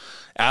general,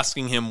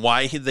 asking him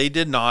why they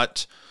did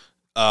not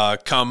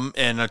come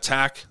and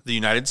attack the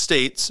United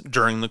States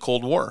during the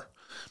Cold War.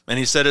 And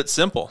he said it's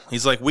simple.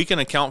 He's like, we can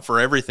account for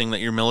everything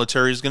that your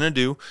military is going to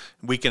do.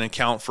 We can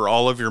account for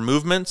all of your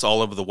movements,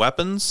 all of the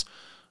weapons.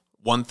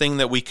 One thing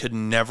that we could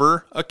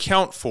never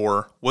account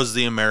for was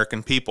the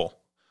American people.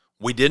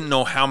 We didn't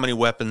know how many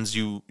weapons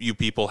you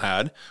people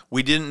had.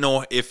 We didn't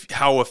know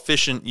how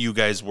efficient you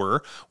guys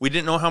were. We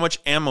didn't know how much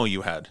ammo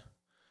you had.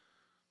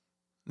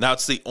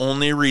 That's the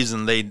only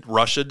reason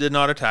Russia did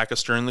not attack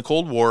us during the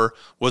Cold War,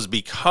 was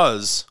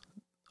because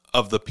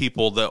of the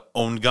people that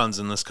owned guns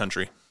in this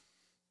country.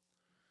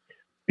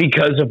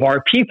 Because of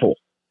our people.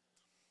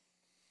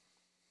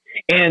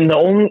 And the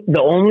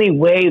only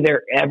way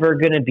they're ever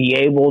going to be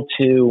able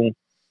to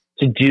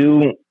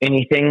do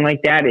anything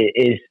like that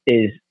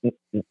is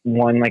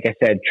one, like I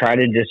said, try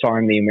to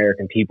disarm the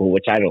American people,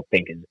 which I don't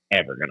think is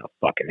ever going to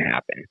fucking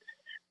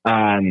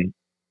happen.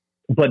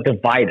 But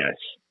divide us.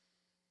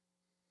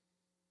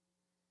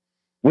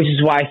 Which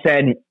is why I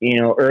said,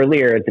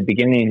 earlier at the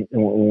beginning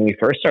when we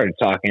first started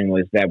talking,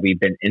 was that we've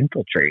been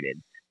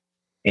infiltrated.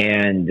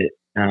 And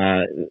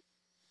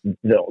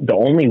the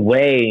only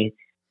way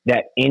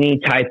that any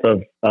type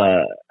of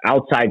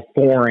outside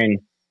foreign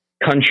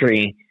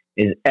country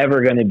is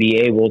ever going to be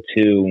able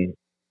to,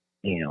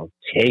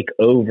 take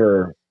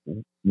over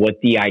what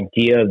the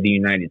idea of the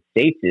United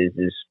States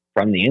is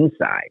from the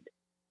inside.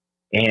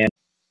 And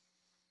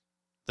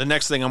the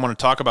next thing I'm going to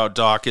talk about,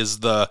 Doc, is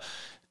the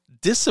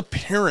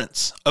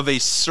disappearance of a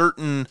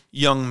certain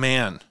young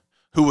man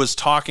who was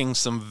talking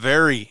some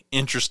very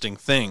interesting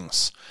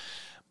things.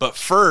 But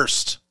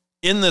first,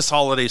 in this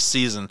holiday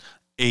season,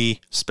 a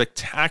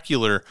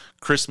spectacular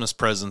Christmas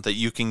present that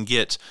you can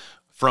get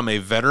from a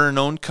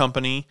veteran-owned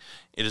company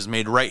It is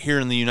made right here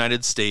in the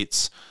United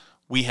States.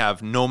 We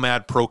have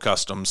Nomad Pro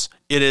Customs.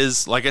 It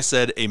is, like I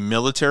said, a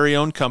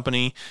military-owned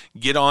company.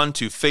 Get on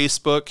to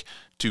Facebook,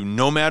 to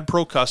Nomad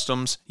Pro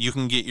Customs. You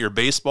can get your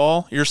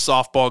baseball, your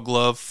softball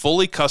glove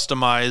fully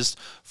customized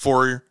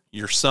for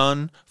your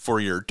son,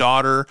 for your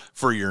daughter,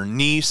 for your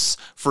niece,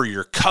 for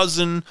your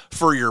cousin,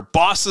 for your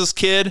boss's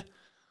kid.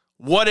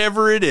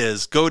 Whatever it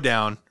is, go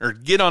down or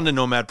get on to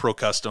Nomad Pro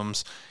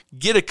Customs.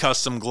 Get a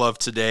custom glove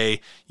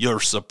today. You're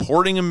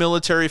supporting a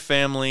military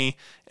family.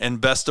 And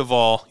best of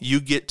all,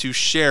 you get to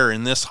share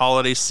in this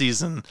holiday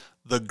season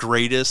the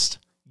greatest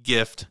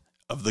gift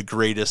of the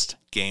greatest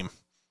game.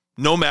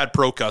 Nomad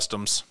Pro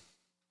Customs.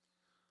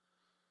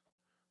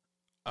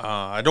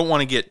 I don't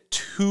want to get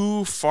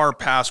too far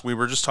past. We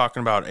were just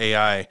talking about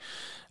AI.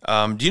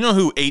 Do you know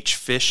who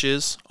HFish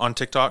is on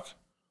TikTok?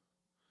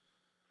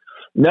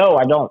 No,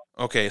 I don't.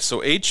 Okay,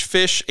 so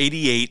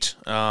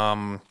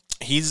HFish88,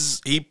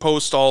 he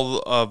posts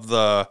all of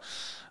the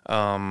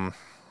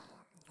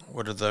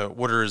what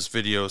are his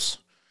videos?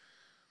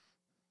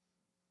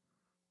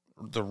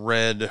 The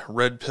red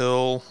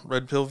pill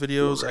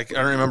videos. I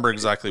don't remember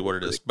exactly what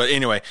it is, but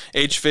anyway,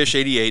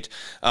 HFish88.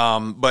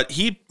 But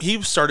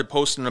he started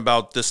posting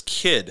about this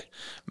kid,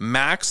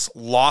 Max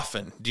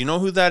Laughan. Do you know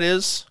who that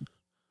is?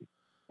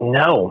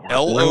 No.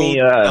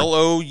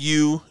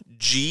 Loughan.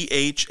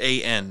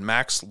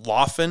 Max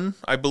Laughan,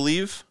 I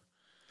believe.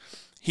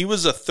 He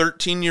was a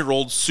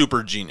 13-year-old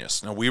super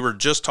genius. Now, we were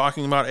just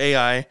talking about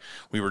AI.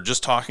 We were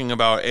just talking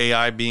about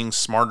AI being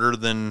smarter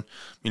than,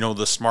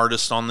 the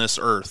smartest on this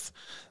earth.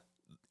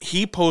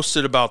 He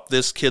posted about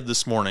this kid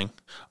this morning.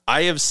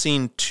 I have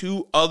seen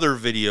 2 other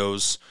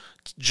videos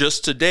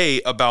just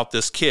today about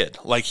this kid.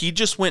 Like, he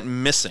just went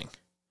missing.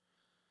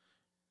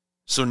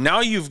 So now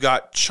you've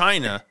got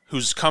China,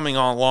 who's coming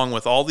on along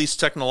with all these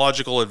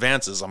technological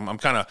advances. I'm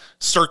kind of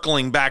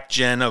circling back,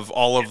 Jen, of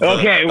all of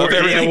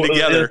everything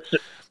together.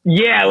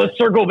 Let's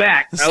circle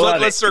back.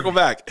 Let's circle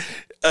back.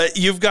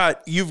 You've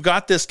got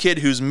this kid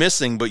who's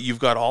missing, but you've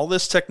got all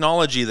this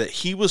technology that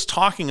he was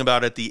talking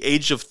about at the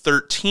age of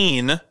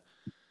 13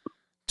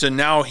 to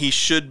now he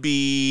should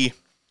be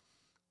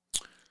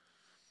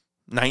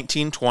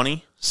 19,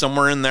 20,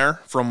 somewhere in there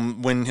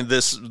from when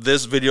this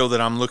video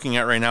that I'm looking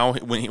at right now,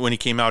 when he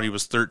came out, he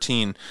was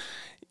 13.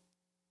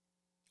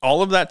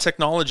 All of that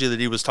technology that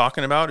he was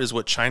talking about is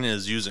what China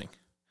is using.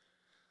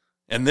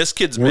 And this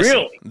kid's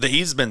missing. Really?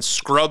 He's been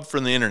scrubbed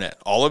from the internet.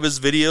 All of his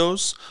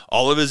videos,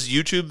 all of his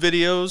YouTube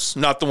videos,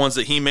 not the ones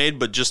that he made,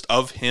 but just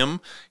of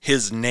him,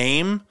 his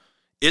name,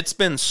 it's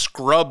been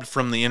scrubbed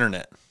from the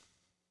internet.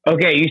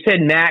 Okay, you said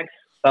Max.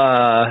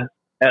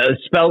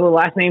 Spell the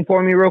last name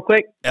for me real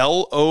quick.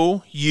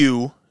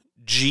 Loughan.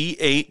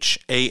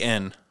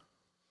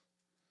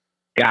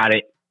 Got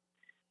it.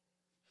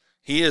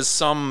 He is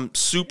some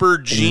super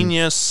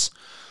genius.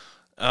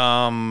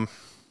 Got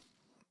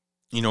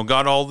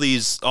all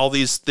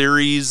these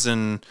theories,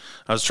 and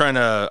I was trying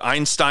to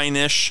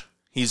Einstein-ish.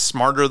 He's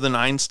smarter than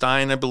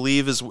Einstein, I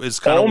believe, is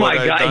kind of what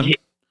I've done.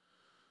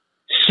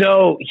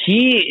 So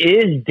he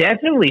is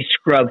definitely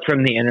scrubbed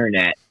from the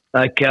internet.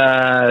 Like,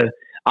 I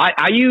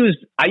use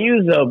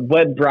a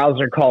web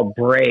browser called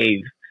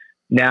Brave.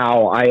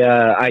 Now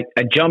I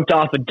jumped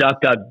off of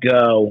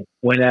DuckDuckGo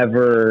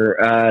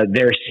whenever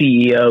their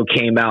CEO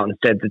came out and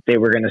said that they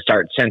were going to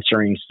start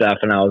censoring stuff,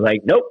 and I was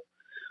like, nope.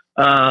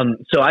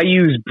 So I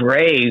use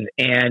Brave,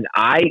 and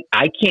I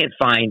can't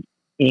find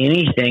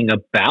anything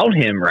about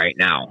him right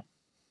now.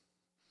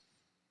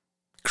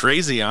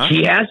 Crazy, huh?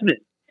 He's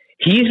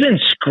been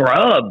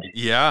scrubbed.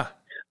 Yeah.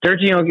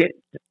 13 will get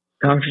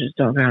conferences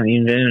talking about the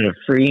invented a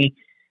free.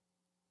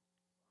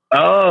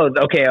 Oh,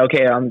 okay.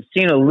 I'm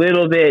seeing a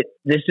little bit.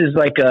 This is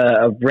like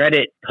a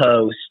Reddit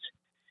post.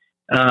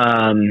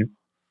 A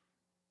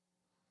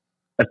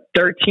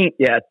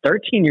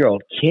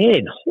 13-year-old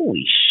kid.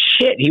 Holy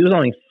shit. He was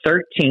only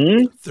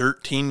 13?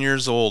 13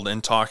 years old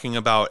and talking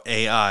about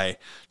AI,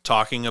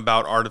 talking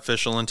about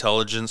artificial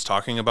intelligence,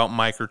 talking about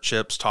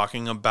microchips,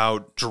 talking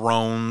about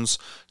drones,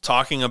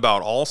 talking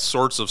about all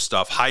sorts of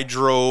stuff.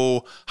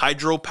 Hydro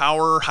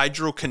power,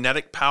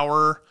 hydrokinetic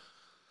power,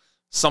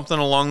 something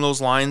along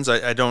those lines.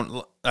 I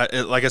don't,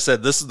 like I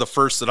said, this is the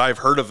first that I've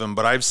heard of him,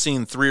 but I've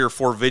seen 3 or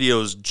 4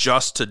 videos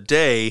just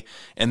today,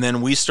 and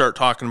then we start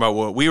talking about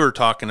what we were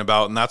talking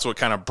about, and that's what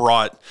kind of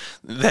brought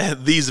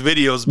these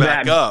videos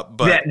back up.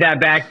 But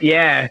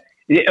yeah.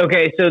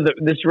 Okay, so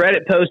this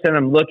Reddit post that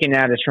I'm looking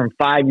at is from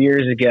 5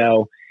 years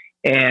ago,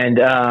 and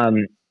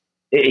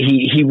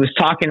he was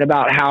talking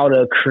about how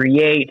to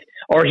create,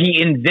 or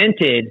he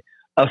invented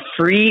a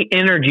free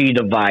energy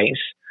device,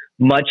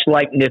 much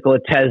like Nikola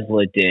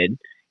Tesla did,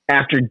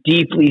 after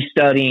deeply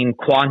studying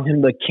quantum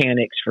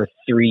mechanics for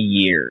 3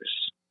 years.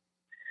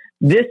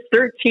 This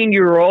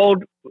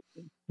 13-year-old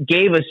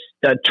gave us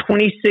a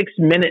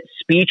 26-minute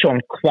speech on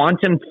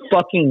quantum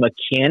fucking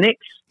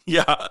mechanics.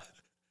 Yeah.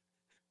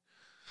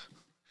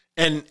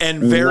 And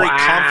very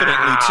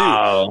confidently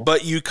too.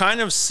 But you kind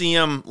of see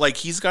him, like,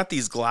 he's got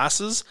these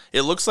glasses.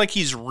 It looks like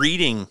he's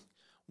reading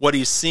what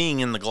he's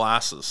seeing in the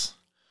glasses.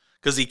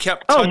 because he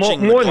kept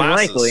touching more the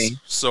glasses. than likely.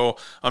 So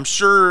I'm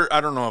sure,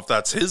 I don't know if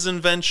that's his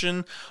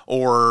invention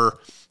or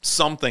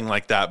something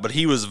like that, but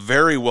he was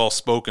very well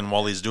spoken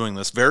while he's doing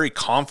this, very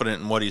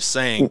confident in what he's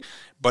saying.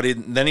 But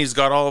then he's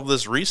got all of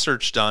this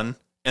research done,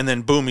 and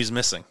then boom, he's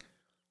missing.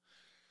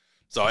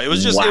 So it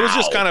was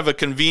just kind of a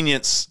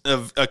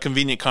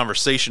convenient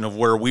conversation of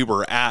where we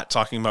were at,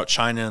 talking about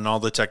China and all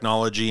the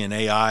technology and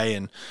AI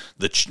and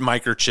the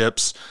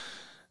microchips,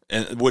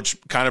 and which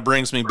kind of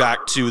brings me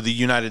back to the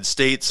United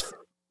States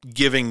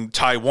giving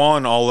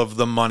Taiwan all of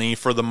the money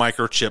for the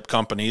microchip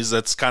companies.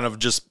 That's kind of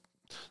just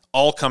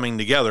all coming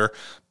together.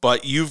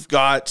 But you've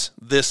got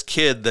this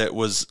kid that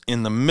was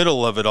in the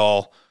middle of it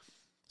all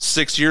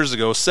 6 years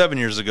ago, 7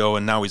 years ago,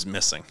 and now he's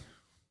missing.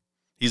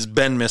 He's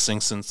been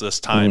missing since this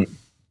time.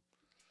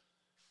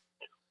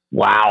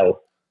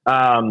 Wow.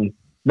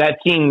 That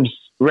seems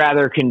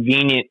rather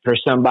convenient for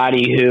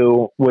somebody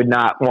who would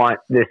not want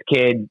this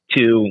kid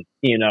to,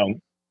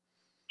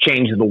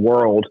 change the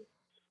world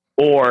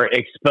or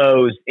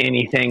expose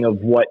anything of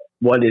what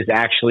is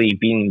actually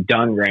being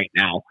done right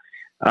now.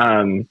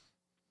 I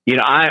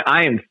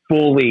am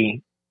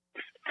fully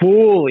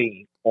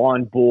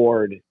on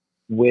board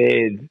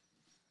with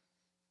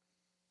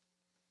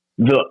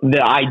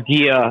the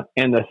idea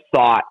and the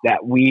thought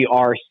that we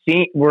are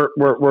seeing. We're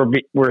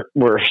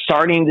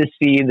starting to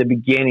see the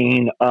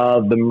beginning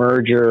of the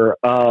merger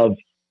of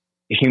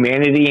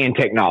humanity and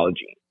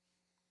technology.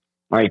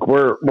 Like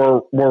we're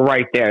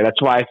right there.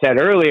 That's why I said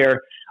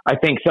earlier, I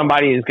think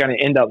somebody is going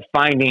to end up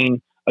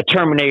finding a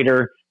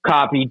Terminator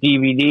copy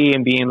DVD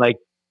and being like,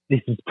 this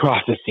is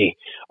prophecy.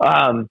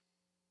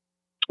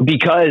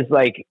 Because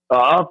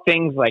of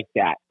things like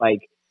that, like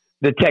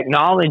the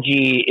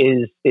technology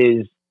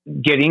is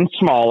getting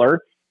smaller,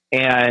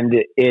 and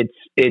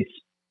it's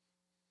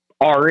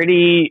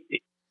already,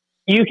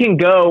 you can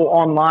go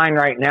online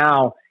right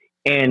now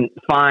and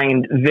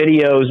find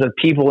videos of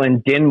people in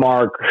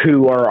Denmark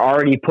who are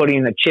already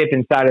putting a chip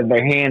inside of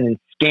their hand and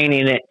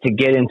scanning it to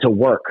get into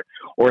work,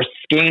 or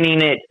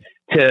scanning it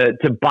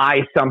to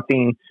buy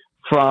something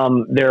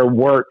from their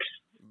works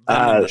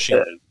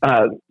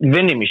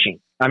vending machine.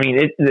 I mean,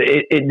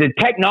 the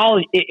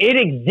technology, it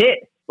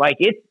exists. Like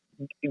it's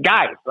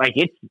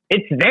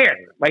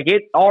there. Like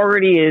it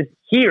already is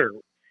here.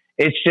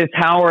 It's just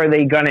how are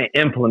they going to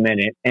implement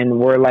it? And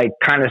we're like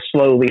kind of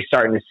slowly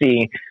starting to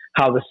see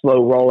how the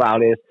slow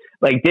rollout is.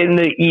 Like, didn't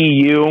the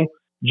EU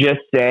just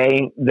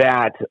say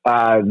that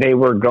they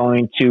were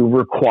going to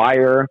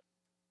require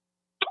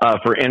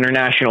for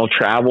international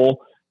travel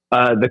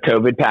the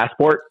COVID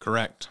passport?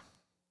 Correct.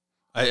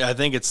 I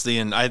think it's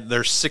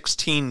there's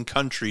 16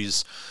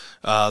 countries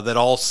that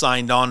all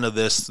signed on to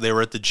this. They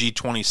were at the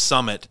G20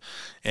 summit,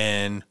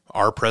 and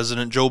our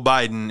President Joe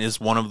Biden is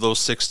one of those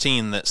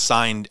 16 that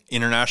signed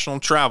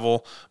international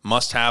travel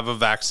must have a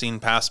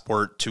vaccine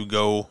passport to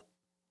go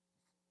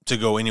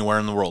anywhere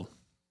in the world.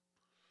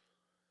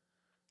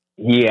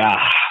 Yeah.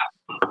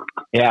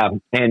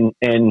 And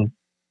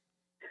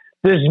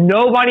does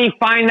nobody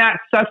find that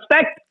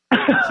suspect?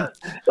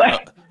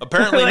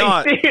 Apparently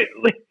not.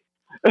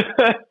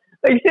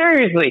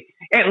 Seriously.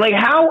 And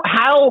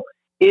how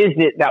is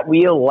it that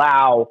we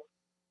allow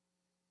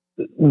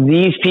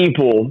these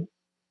people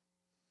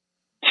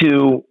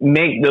to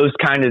make those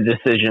kind of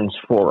decisions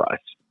for us?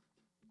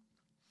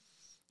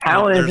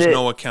 There's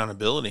no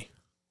accountability.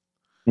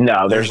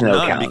 No, there's no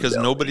accountability, because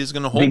nobody's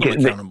going to hold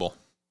them accountable.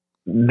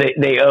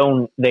 They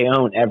own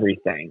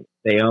everything.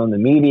 They own the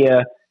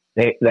media.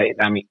 They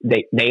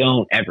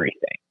own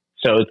everything.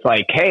 So it's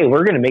like, hey,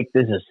 we're going to make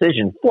this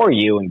decision for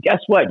you, and guess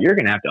what? You're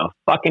going to have to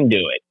fucking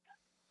do it.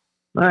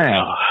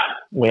 Oh,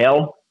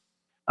 well,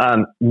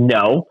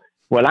 no.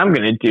 What I'm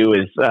going to do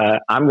is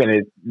I'm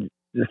going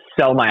to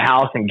sell my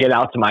house and get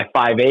out to my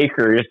 5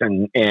 acres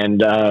and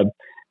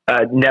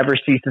never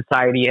see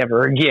society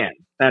ever again.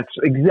 That's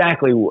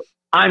exactly what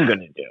I'm going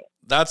to do.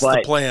 That's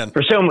the plan.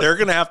 They're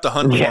going to have to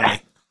hunt for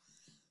me.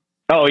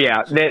 Oh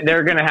yeah,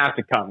 they're going to have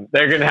to come.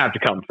 They're going to have to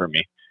come for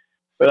me.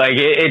 Like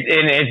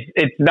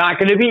it's not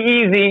going to be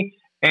easy,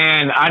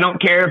 and I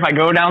don't care if I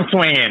go down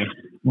swinging,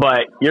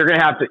 but you're going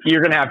to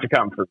have to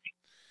come for me.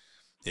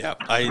 Yeah,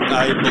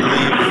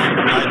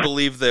 I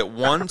believe that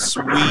once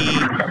we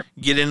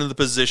get into the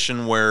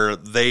position where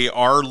they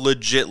are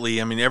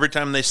legitly, I mean, every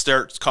time they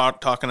start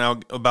talking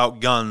about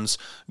guns,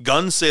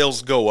 gun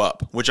sales go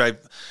up, which I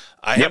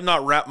have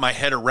not wrapped my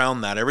head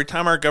around that. Every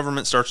time our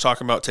government starts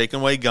talking about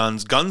taking away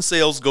guns, gun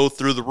sales go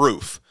through the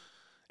roof,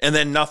 and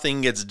then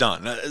nothing gets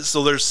done.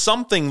 So there's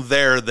something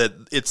there that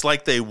it's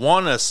like they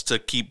want us to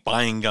keep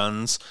buying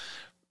guns,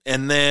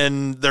 and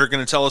then they're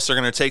going to tell us they're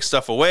going to take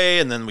stuff away,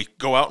 and then we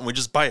go out and we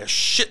just buy a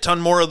shit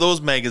ton more of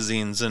those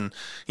magazines and,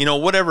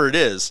 whatever it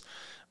is.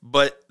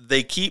 But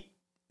they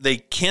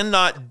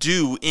cannot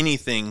do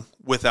anything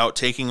without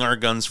taking our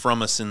guns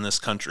from us in this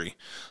country.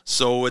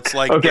 So it's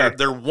like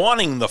they're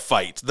wanting the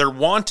fight. They're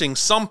wanting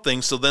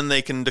something so then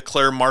they can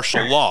declare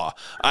martial law.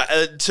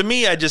 To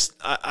me, I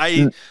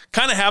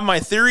kind of have my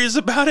theories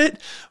about it,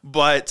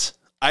 but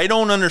I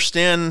don't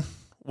understand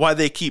why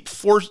they keep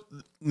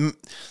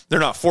they're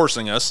not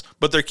forcing us,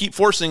 but they keep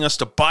forcing us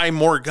to buy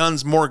more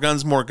guns,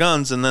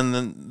 and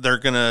then they're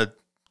going to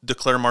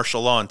declare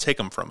martial law and take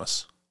them from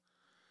us.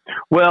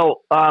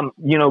 Well,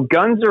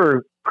 guns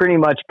are pretty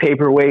much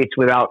paperweights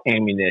without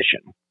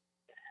ammunition.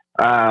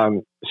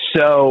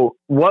 So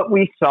what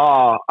we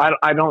saw,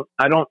 I don't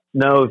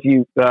know if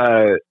you,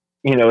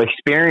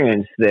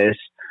 experienced this,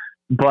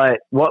 but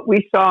what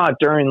we saw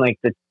during like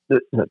the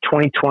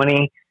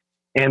 2020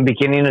 and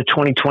beginning of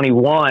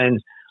 2021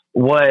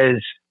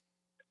 was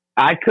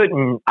I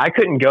couldn't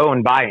go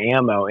and buy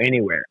ammo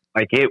anywhere.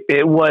 Like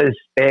it was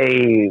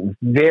a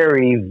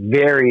very,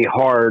 very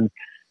hard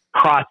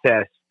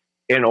process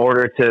in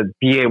order to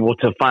be able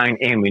to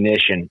find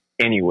ammunition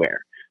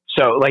anywhere.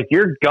 So like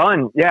your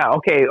gun, yeah,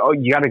 okay. Oh,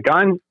 you got a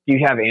gun? Do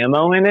you have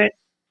ammo in it?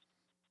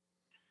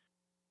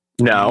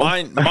 No.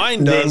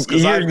 Mine does,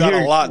 because I've got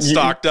a lot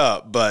stocked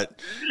up,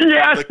 but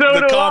yeah,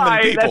 the common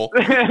people.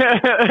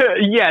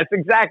 Yes,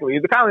 exactly.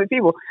 The common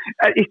people.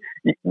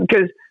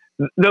 Because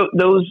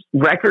those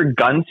record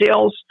gun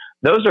sales,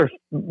 those are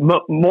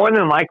more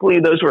than likely,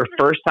 those were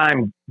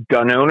first-time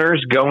gun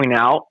owners going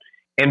out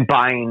and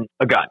buying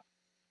a gun.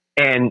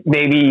 And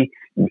maybe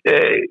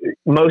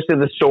most of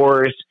the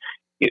stores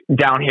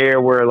down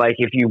here where, like,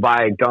 if you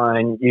buy a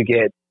gun, you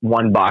get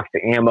 1 box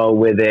of ammo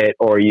with it,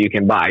 or you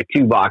can buy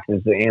 2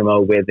 boxes of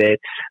ammo with it.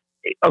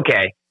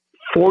 Okay,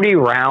 40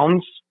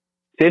 rounds,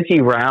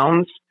 50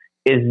 rounds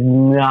is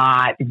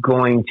not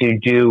going to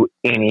do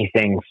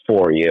anything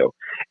for you.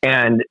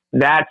 And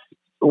that's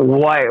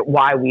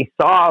why we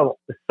saw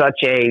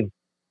such a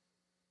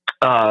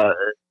run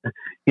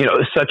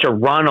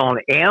on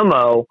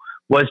ammo,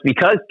 was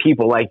because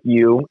people like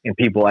you and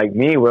people like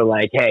me were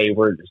like, hey,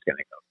 we're just going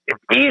to go get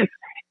these.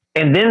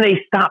 And then they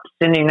stopped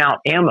sending out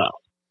ammo.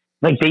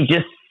 Like, they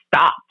just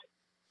stopped.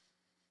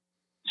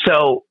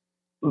 So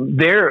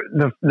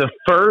the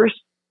first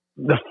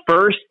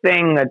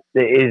thing that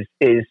is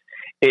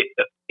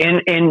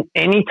in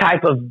any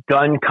type of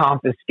gun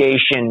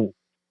confiscation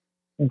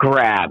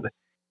grab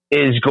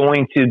is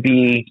going to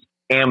be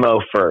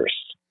ammo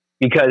first,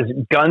 because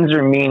guns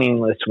are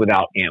meaningless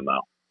without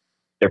ammo.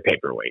 They're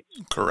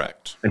paperweights.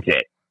 Correct. That's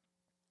it.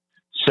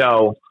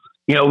 So,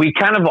 we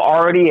kind of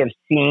already have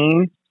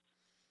seen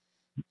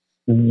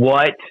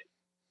what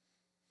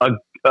a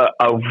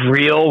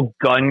real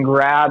gun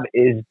grab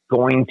is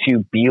going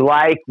to be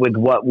like with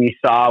what we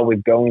saw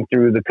with going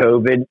through the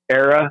COVID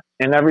era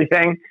and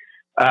everything.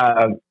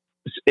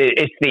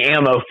 It's the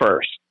ammo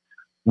first.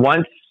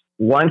 Once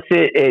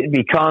it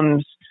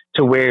becomes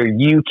to where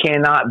you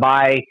cannot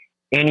buy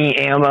any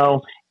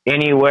ammo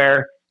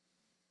anywhere,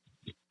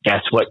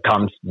 guess what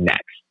comes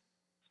next?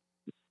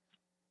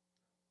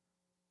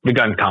 The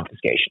gun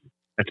confiscation.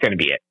 That's going to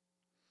be it.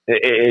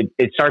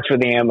 It starts with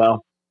the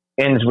ammo,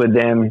 ends with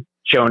them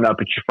showing up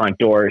at your front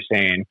door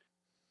saying,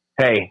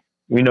 hey,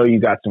 we know you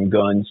got some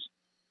guns.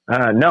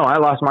 No, I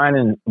lost mine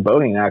in a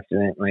boating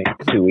accident like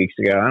 2 weeks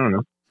ago. I don't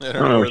know. I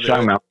don't know what you're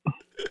talking about.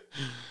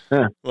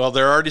 Yeah. Well,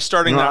 they're already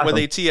starting that with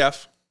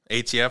ATF.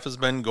 ATF has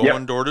been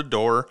going door to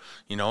door.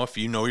 If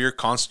you know your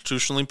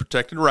constitutionally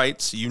protected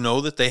rights, you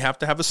know that they have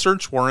to have a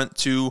search warrant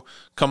to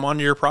come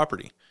onto your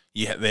property.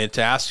 They have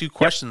to ask you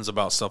questions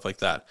about stuff like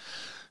that.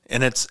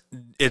 And it's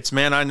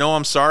man, I know,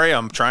 I'm sorry.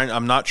 I'm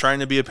not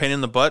trying to be a pain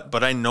in the butt,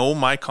 but I know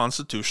my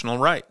constitutional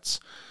rights.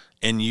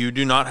 And you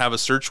do not have a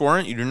search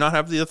warrant. You do not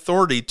have the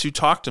authority to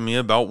talk to me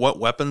about what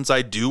weapons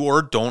I do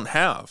or don't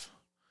have.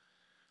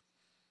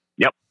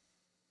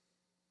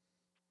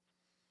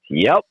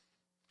 Yep.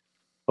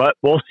 But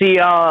we'll see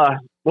how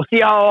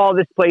all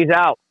this plays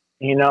out.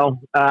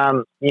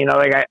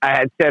 Like I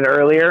had said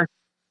earlier,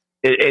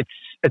 it's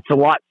a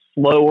lot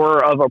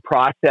slower of a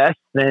process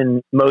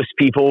than most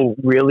people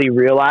really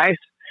realize.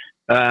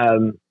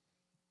 Like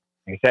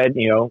I said,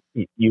 you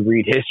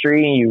read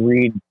history, you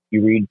read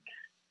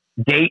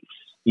dates,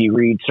 you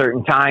read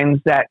certain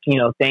times that,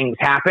 things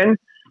happen,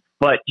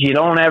 but you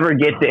don't ever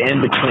get the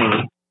in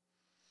between.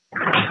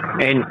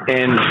 And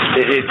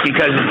it's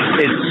because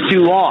it's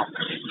too long.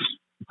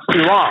 It's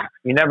too long.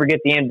 You never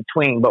get the in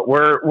between, but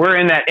we're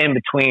in that in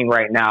between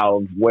right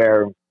now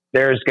where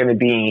there's going to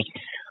be,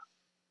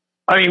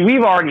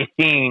 we've already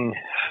seen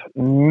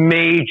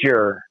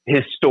major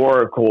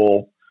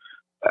historical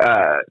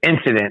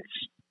incidents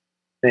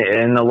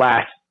in the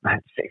last, I'd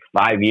say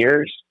 5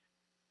 years,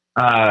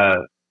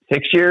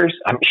 6 years.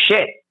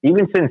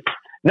 Even since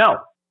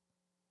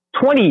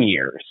 20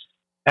 years,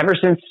 ever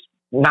since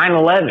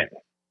 9/11.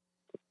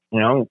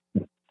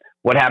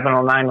 What happened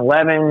on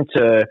 9/11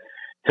 to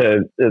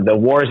the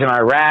wars in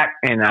Iraq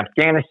and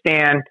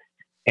Afghanistan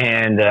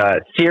and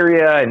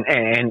Syria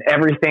and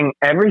everything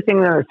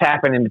that has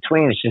happened in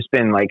between has just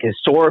been like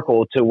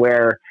historical, to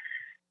where,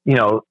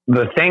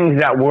 the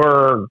things that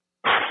we're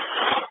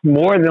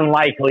more than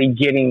likely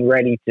getting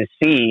ready to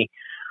see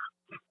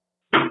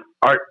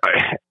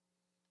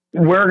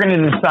we're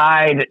going to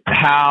decide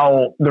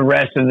how the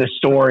rest of the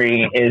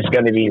story is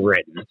going to be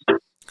written.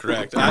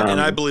 Correct.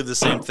 And I believe the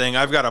same thing.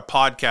 I've got a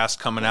podcast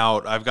coming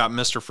out. I've got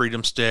Mr.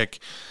 Freedom Stick,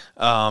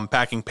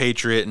 Packing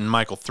Patriot, and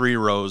Michael Three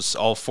Rose.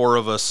 All four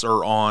of us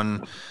are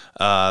on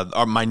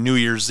my New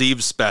Year's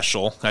Eve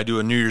special. I do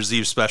a New Year's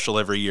Eve special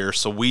every year.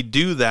 So we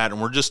do that,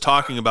 and we're just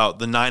talking about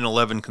the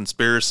 9/11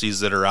 conspiracies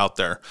that are out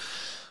there.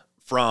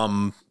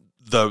 From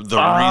the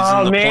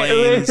reason the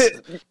planes.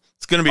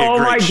 It's going to be a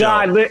great show.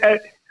 Oh my God.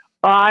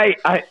 I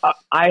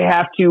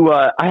have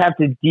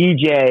to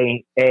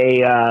DJ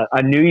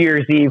a New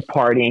Year's Eve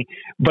party,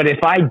 but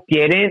if I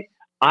didn't,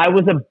 I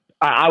was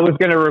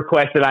going to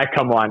request that I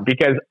come on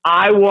because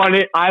I want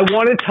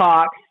to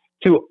talk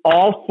to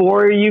all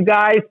four of you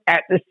guys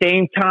at the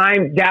same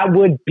time. That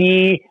would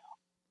be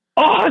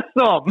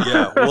awesome.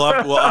 Yeah,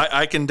 well,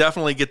 I can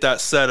definitely get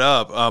that set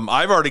up.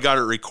 I've already got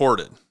it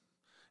recorded.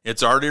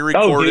 It's already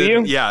recorded. Oh, do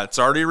you? Yeah, it's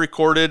already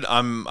recorded.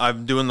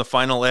 I'm doing the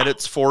final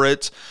edits for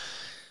it.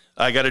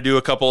 I got to do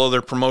a couple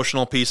other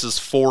promotional pieces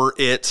for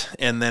it,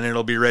 and then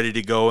it'll be ready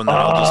to go, and then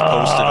I'll just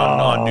post it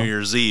on New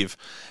Year's Eve.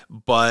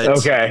 But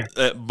okay.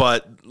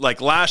 But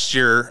like last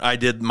year, I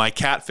did my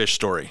catfish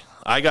story.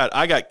 I got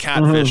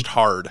catfished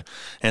hard,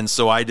 and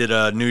so I did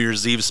a New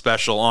Year's Eve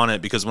special on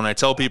it because when I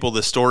tell people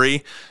this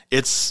story,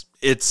 it's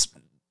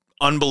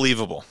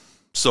unbelievable.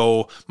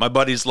 So my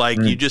buddy's like,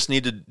 you just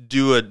need to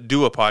do a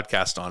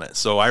podcast on it.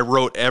 So I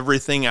wrote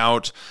everything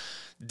out,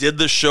 did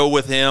the show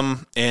with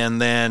him,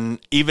 and then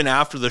even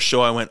after the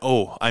show, I went,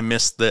 oh, I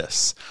missed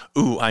this.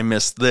 Ooh, I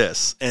missed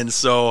this. And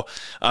so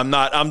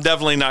I'm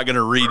definitely not going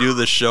to redo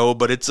the show,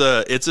 but it's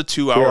a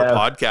 2-hour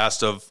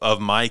podcast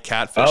of my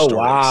catfish story.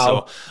 Wow.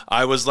 So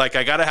I was like,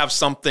 I got to have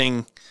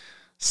something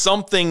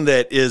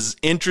that is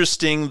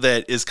interesting,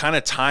 that is kind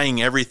of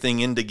tying everything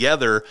in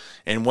together.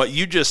 And what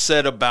you just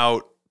said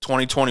about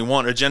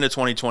 2021, Agenda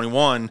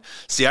 2021.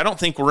 See, I don't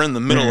think we're in the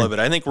middle of it.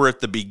 I think we're at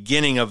the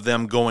beginning of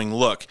them going,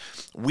 look,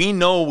 we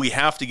know we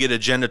have to get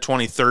Agenda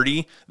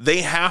 2030.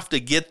 They have to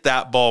get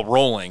that ball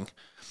rolling.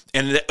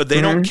 And they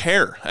don't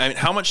care. I mean,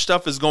 how much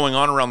stuff is going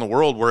on around the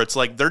world where it's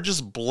like they're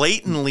just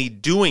blatantly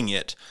doing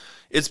it.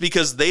 It's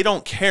because they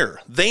don't care.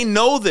 They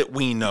know that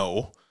we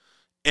know.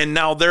 And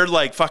now they're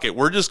like, fuck it,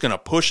 we're just going to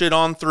push it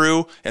on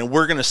through and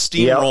we're going to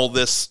steamroll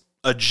this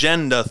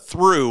agenda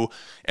through,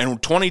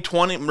 and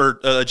 2020 or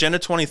Agenda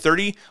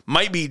 2030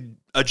 might be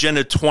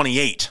Agenda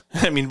 28.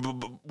 I mean,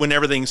 when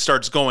everything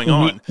starts going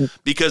on,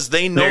 because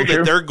they know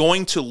that they're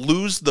going to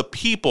lose the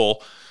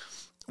people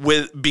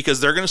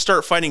because they're going to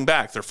start fighting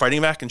back. They're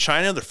fighting back in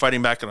China. They're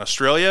fighting back in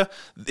Australia.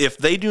 If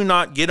they do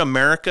not get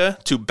America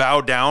to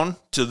bow down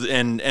to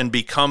and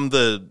become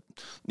the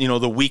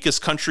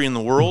weakest country in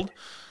the world,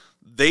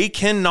 they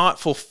cannot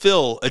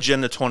fulfill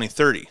Agenda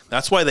 2030.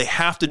 That's why they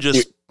have to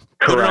just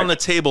put it on the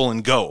table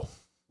and go.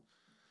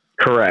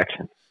 Correct.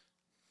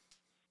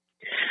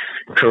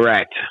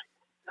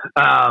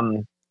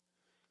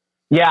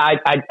 Yeah,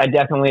 I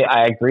definitely,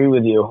 I agree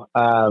with you.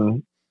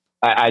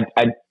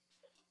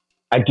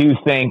 I do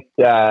think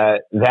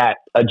that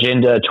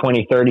Agenda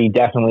 2030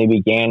 definitely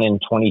began in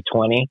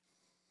 2020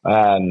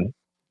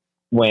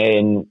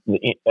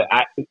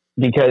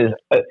 because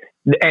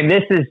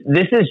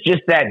this is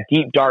just that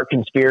deep, dark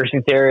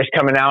conspiracy theorist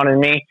coming out in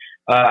me.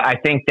 I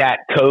think that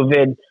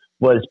COVID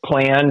was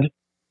planned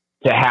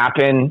to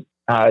happen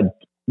in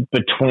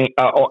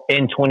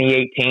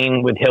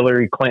 2018 with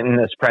Hillary Clinton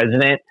as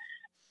president,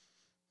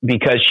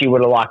 because she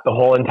would have locked the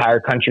whole entire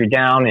country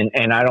down.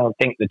 And I don't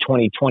think the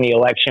 2020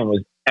 election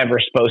was ever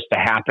supposed to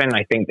happen.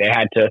 I think they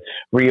had to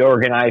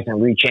reorganize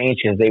and rechange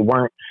because they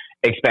weren't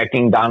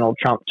expecting Donald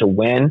Trump to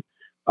win.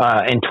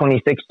 In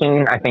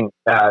 2016, I think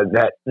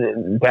that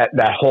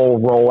whole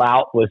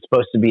rollout was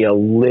supposed to be a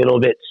little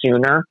bit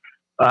sooner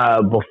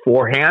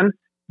beforehand,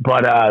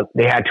 but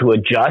they had to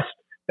adjust.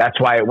 That's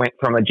why it went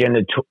from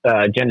Agenda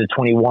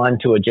 21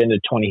 to Agenda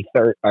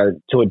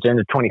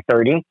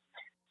 2030.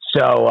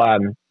 So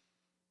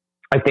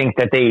I think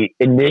that they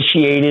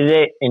initiated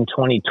it in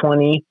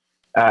 2020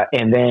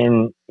 and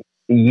then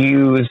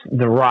used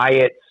the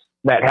riots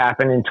that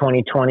happened in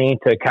 2020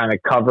 to kind of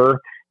cover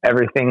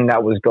everything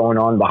that was going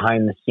on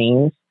behind the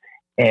scenes.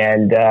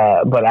 And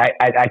but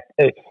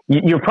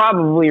you're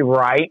probably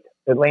right,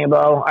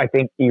 Lambo. I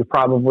think you're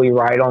probably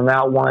right on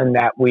that one,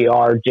 that we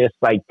are just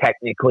like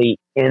technically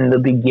in the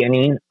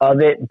beginning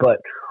of it,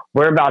 but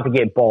we're about to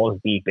get balls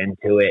deep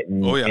into it.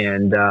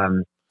 And,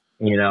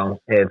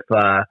 if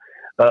the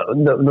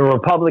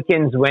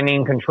Republicans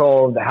winning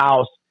control of the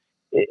House,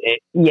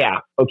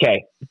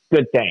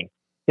 good thing.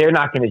 They're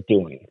not going to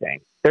do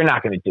anything.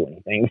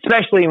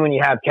 Especially when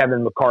you have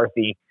Kevin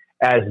McCarthy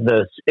as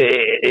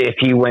if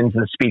he wins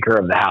the Speaker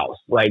of the House.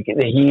 Like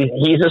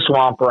he's a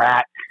swamp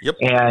rat. Yep.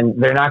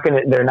 And they're not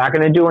going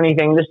to do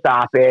anything to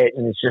stop it.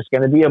 And it's just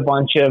going to be a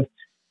bunch of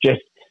just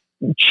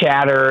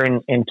chatter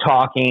and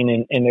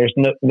talking. And there's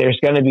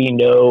going to be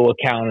no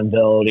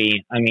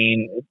accountability. I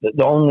mean,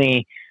 the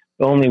only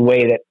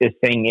way that this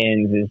thing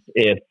ends is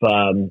if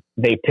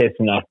they piss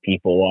enough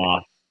people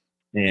off.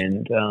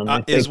 And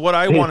is what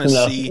I want to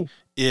see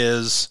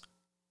is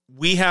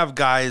we have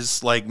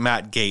guys like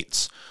Matt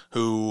Gaetz,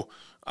 who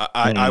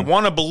I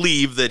want to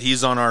believe that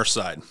he's on our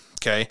side,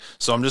 Okay.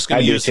 So I'm just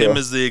going to use him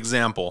as the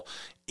example.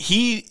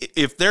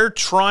 If they're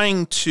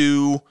trying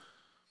to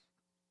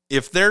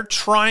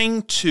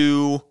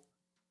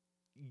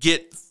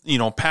get,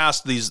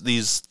 past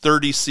these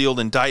 30 sealed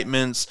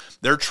indictments,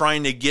 they're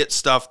trying to get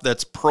stuff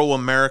that's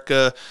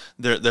pro-America,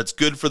 that's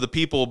good for the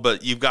people,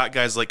 but you've got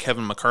guys like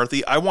Kevin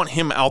McCarthy. I want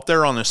him out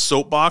there on his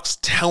soapbox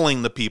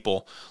telling the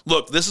people,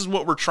 look, this is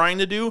what we're trying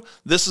to do.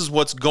 This is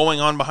what's going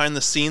on behind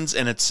the scenes,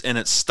 and it's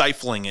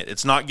stifling it.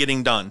 It's not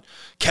getting done.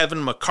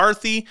 Kevin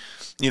McCarthy,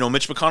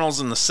 Mitch McConnell's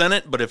in the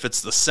Senate, but if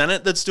it's the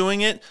Senate that's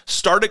doing it,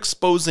 start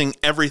exposing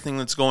everything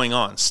that's going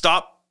on.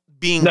 Stop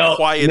being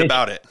quiet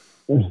about it.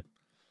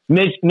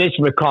 Mitch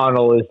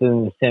McConnell is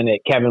in the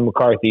Senate. Kevin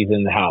McCarthy's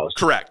in the House.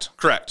 Correct.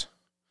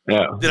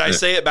 Yeah. Did I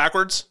say it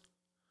backwards?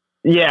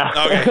 Yeah.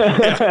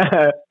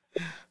 Okay.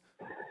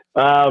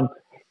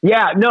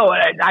 Yeah.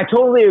 I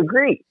totally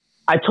agree.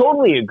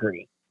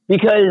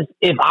 Because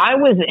if I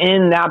was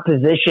in that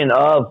position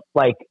of,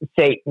 like,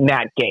 say,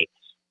 Matt Gaetz,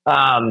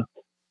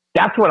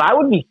 that's what I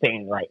would be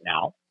saying right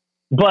now.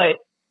 But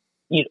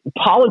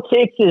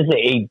politics is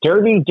a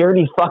dirty,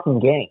 dirty fucking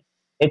game.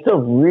 It's a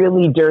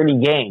really dirty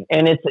game,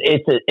 and it's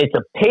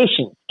a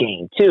patience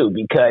game too,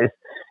 because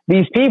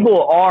these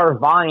people are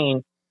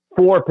vying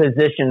for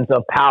positions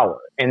of power,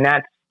 and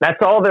that's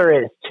all there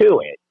is to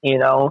it.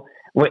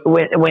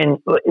 When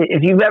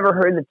if you've ever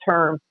heard the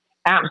term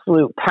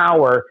 "absolute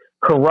power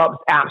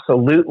corrupts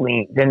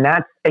absolutely," then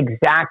that's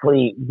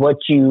exactly what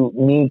you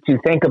need to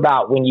think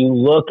about when you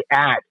look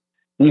at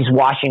these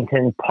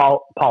Washington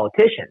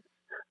politicians.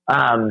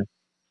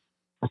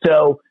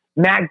 So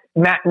Matt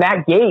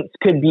Gaetz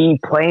could be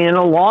playing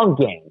a long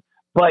game,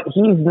 but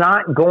he's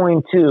not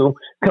going to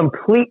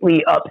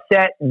completely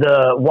upset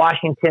the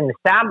Washington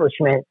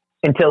establishment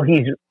until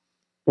he's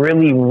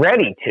really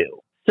ready to.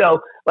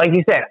 So, like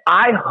you said,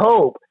 I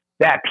hope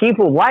that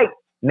people like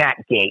Matt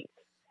Gaetz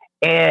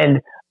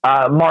and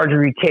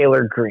Marjorie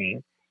Taylor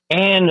Greene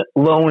and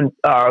Lauren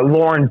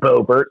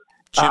Boebert,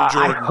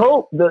 I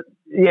hope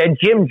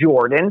Jim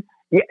Jordan,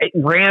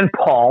 Rand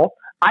Paul,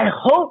 I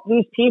hope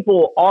these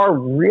people are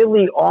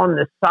really on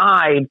the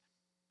side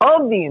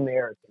of the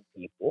American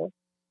people.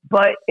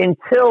 But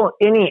until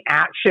any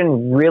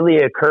action really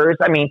occurs,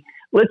 I mean,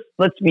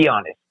 let's be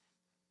honest.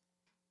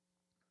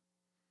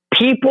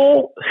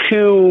 People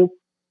who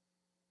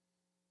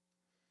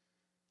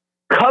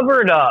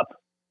covered up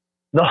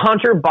the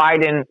Hunter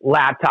Biden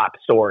laptop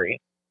story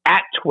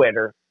at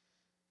Twitter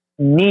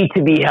need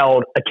to be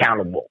held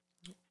accountable.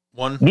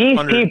 100%. These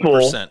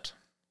people,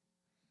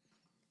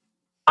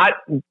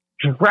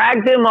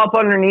 drag them up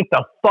underneath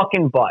the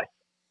fucking bus.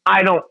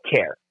 I don't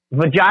care.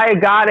 Vijaya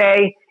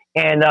Gadde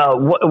and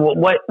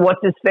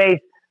what's his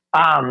face?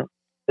 That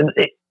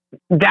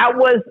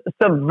was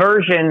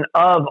subversion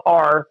of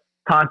our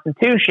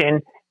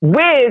Constitution,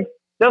 with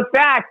the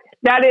fact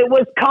that it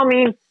was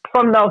coming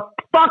from the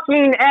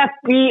fucking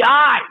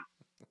FBI.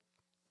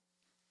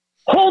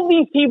 Hold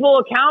these people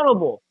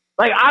accountable.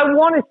 Like, I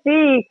want to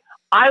see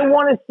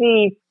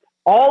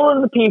all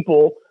of the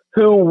people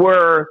who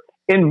were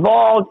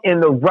involved in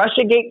the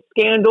Russiagate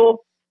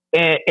scandal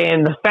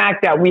and the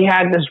fact that we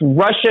had this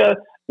Russia,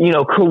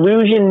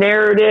 collusion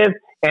narrative,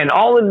 and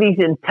all of these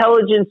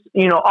intelligence,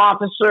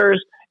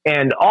 officers,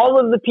 and all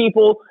of the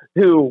people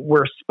who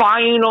were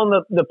spying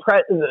on the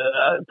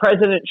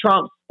President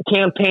Trump's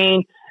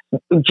campaign,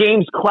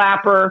 James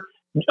Clapper,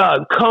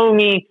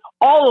 Comey,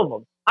 all of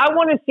them. I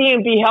want to see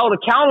them be held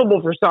accountable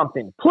for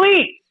something.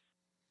 Please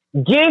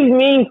give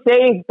me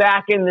faith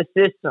back in the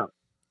system.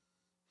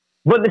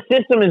 But the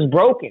system is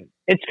broken.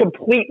 It's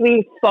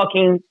completely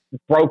fucking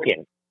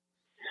broken.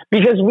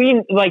 Because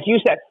like you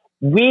said,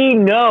 we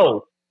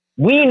know,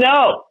 we've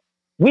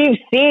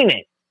seen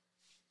it.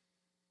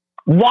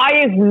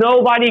 Why is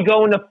nobody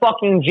going to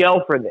fucking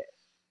jail for this?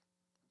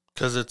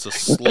 Because it's a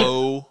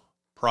slow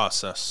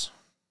process.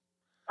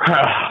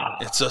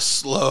 It's a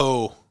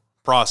slow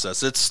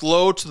process. It's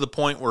slow to the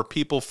point where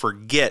people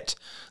forget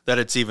that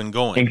it's even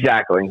going.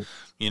 Exactly.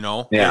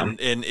 Yeah.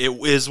 And it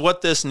is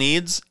what this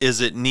needs.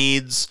 It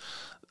needs,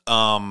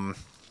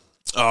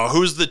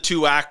 who's the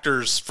two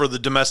actors for the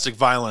domestic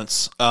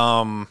violence?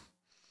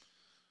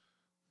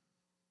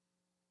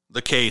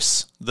 The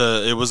case,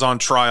 it was on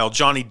trial.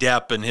 Johnny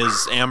Depp and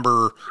his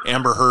Amber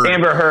Heard.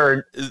 Amber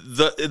Heard.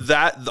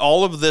 That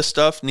all of this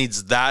stuff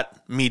needs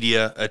that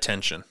media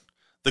attention.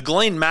 The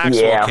Ghislaine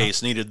Maxwell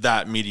case needed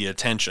that media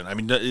attention. I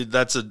mean,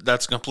 that's a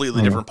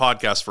completely different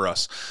podcast for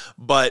us.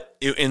 But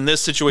in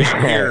this situation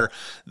here,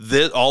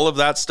 all of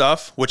that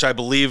stuff, which I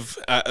believe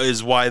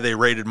is why they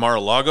raided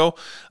Mar-a-Lago,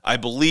 I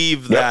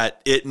believe that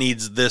it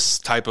needs this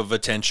type of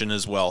attention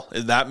as well.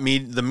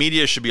 The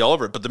media should be all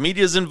over it, but the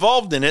media is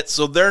involved in it,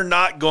 so they're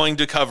not going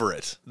to cover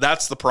it.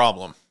 That's the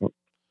problem.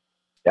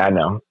 I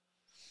know.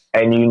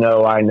 And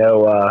I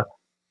know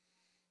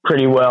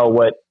pretty well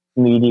what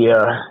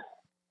media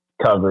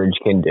coverage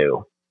can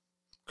do.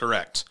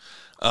 Correct.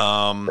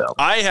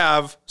 I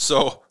have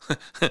so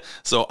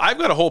I've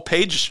got a whole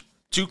page,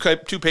 two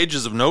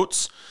pages of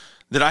notes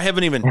that I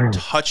haven't even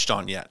touched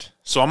on yet.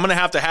 So I'm going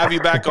to have you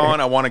back on.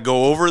 I want to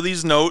go over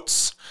these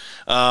notes.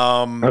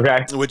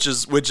 Okay. Which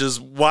is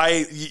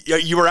why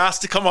you were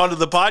asked to come onto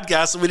the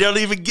podcast and we don't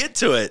even get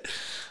to it.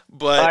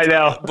 But I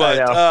know.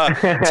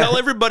 Tell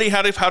everybody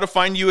how to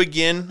find you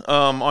again,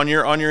 on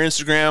your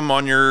Instagram,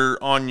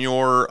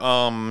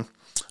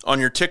 on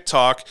your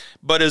TikTok,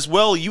 but as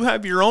well, you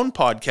have your own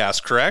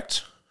podcast,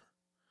 correct?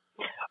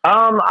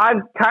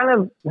 I've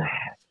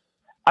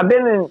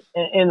been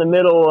in the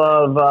middle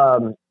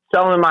of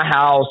selling my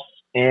house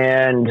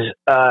and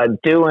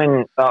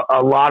doing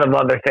a lot of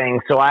other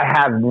things. So I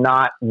have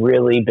not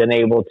really been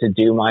able to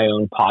do my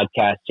own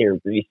podcast here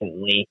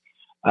recently,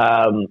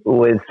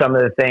 with some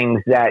of the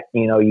things that,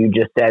 you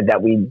just said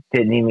that we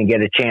didn't even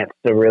get a chance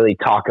to really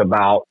talk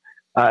about,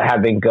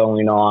 have been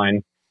going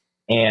on.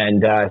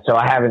 And so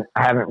I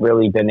haven't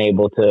really been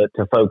able to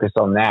focus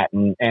on that.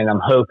 And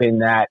I'm hoping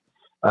that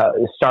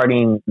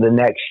starting the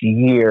next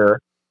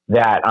year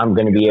that I'm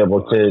going to be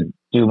able to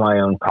do my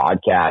own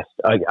podcast,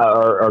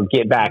 or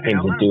get back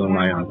into doing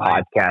my own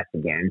podcast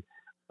again.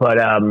 But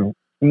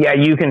yeah,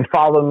 you can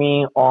follow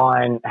me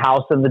on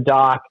House of the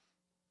Doc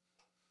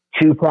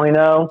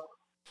 2.0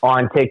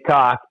 on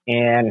TikTok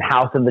and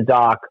House of the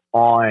Doc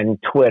on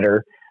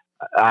Twitter.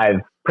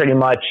 I've pretty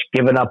much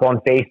given up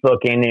on Facebook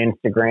and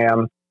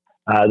Instagram.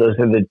 Those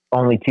are the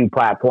only two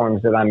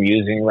platforms that I'm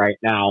using right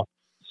now.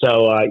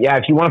 So yeah,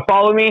 if you want to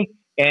follow me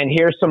and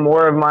hear some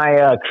more of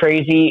my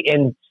crazy,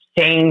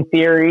 insane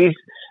theories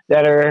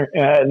that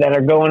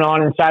are going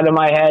on inside of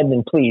my head,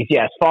 then please,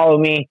 yes, follow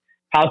me,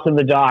 House of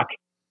the Doc,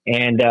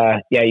 and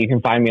yeah, you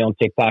can find me on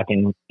TikTok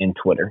and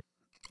Twitter.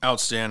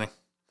 Outstanding.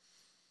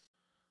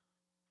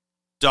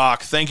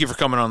 Doc, thank you for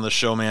coming on the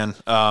show, man.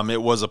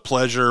 It was a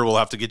pleasure. We'll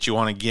have to get you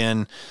on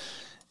again.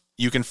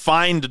 You can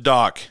find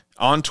Doc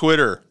on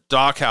Twitter,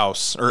 Doc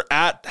House, or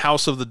at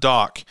House of the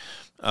Doc.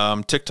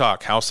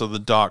 TikTok, House of the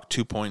Doc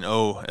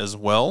 2.0 as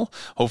well.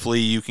 Hopefully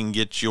you can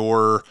get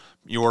your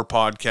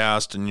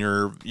podcast and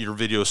your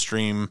video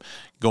stream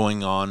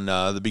going on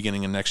the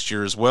beginning of next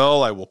year as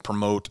well. I will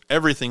promote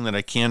everything that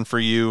I can for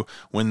you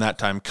when that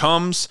time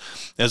comes,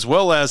 as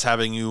well as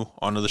having you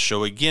onto the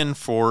show again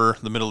for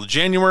the middle of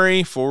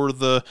January for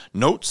the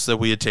notes that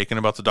we had taken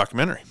about the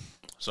documentary.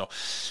 So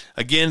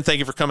again, thank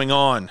you for coming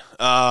on.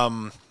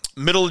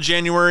 Middle of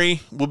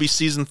January will be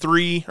season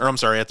 3, or I'm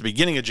sorry, at the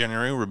beginning of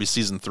January will be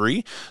season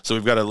 3. So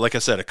we've got, like I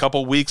said, a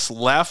couple weeks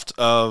left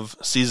of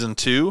season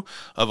 2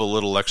 of A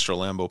Little Extra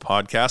Lambo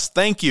podcast.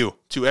 Thank you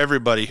to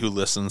everybody who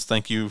listens.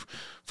 Thank you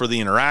for the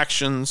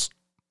interactions.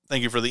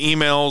 Thank you for the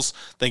emails.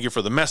 Thank you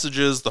for the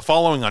messages, the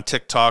following on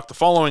TikTok, the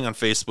following on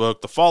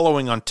Facebook, the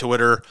following on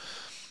Twitter.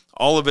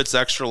 All of it's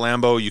Extra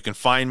Lambo. You can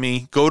find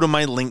me. Go to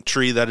my link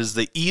tree. That is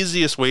the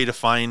easiest way to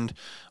find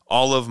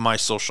all of my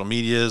social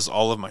medias,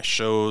 all of my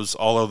shows,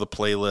 all of the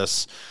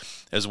playlists,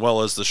 as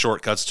well as the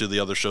shortcuts to the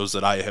other shows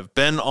that I have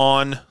been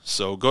on.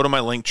 So go to my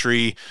link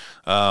tree,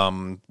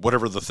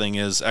 whatever the thing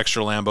is,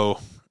 Extra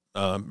Lambo, /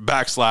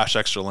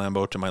 Extra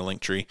Lambo to my link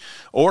tree,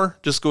 or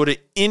just go to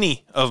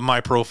any of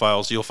my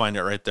profiles. You'll find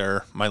it right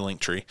there, my link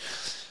tree.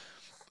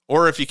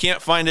 Or if you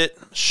can't find it,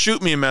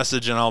 shoot me a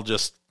message and I'll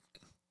just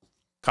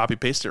copy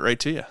paste it right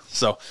to you.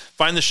 So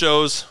find the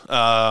shows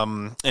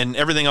and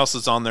everything else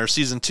that's on there.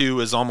 Season 2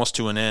 is almost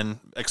to an end.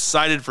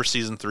 Excited for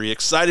season 3,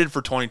 excited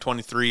for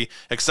 2023,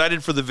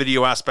 excited for the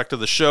video aspect of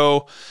the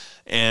show,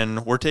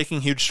 and we're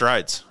taking huge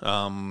strides.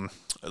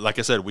 Like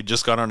I said, we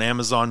just got on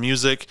Amazon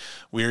Music.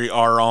 We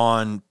are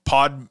on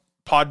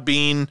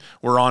Podbean.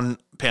 We're on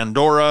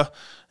Pandora.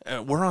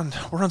 We're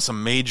on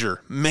some major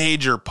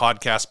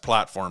podcast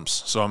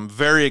platforms. So I'm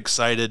very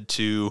excited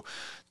to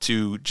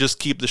just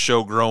keep the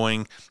show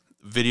growing.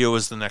 Video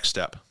is the next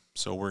step.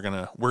 So we're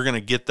gonna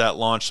get that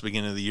launched at the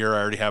beginning of the year. I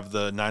already have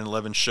the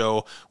 9/11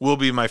 show. Will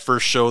be my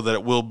first show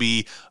that will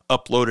be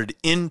uploaded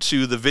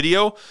into the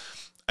video.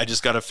 I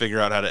just got to figure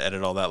out how to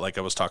edit all that like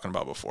I was talking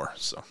about before.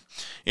 So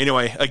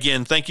anyway,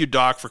 again, thank you,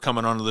 Doc, for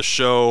coming onto the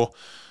show.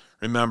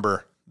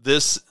 Remember,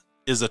 this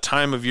is a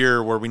time of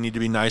year where we need to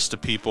be nice to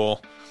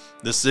people.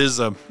 This is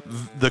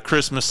the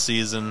Christmas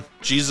season.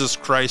 Jesus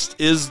Christ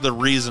is the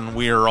reason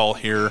we are all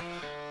here.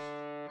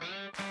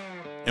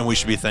 And we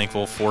should be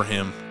thankful for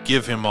him.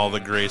 Give him all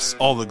the grace,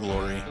 all the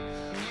glory.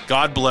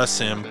 God bless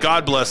him.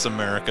 God bless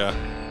America.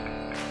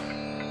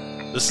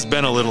 This has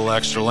been A Little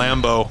Extra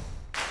Lambo.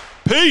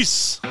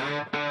 Peace!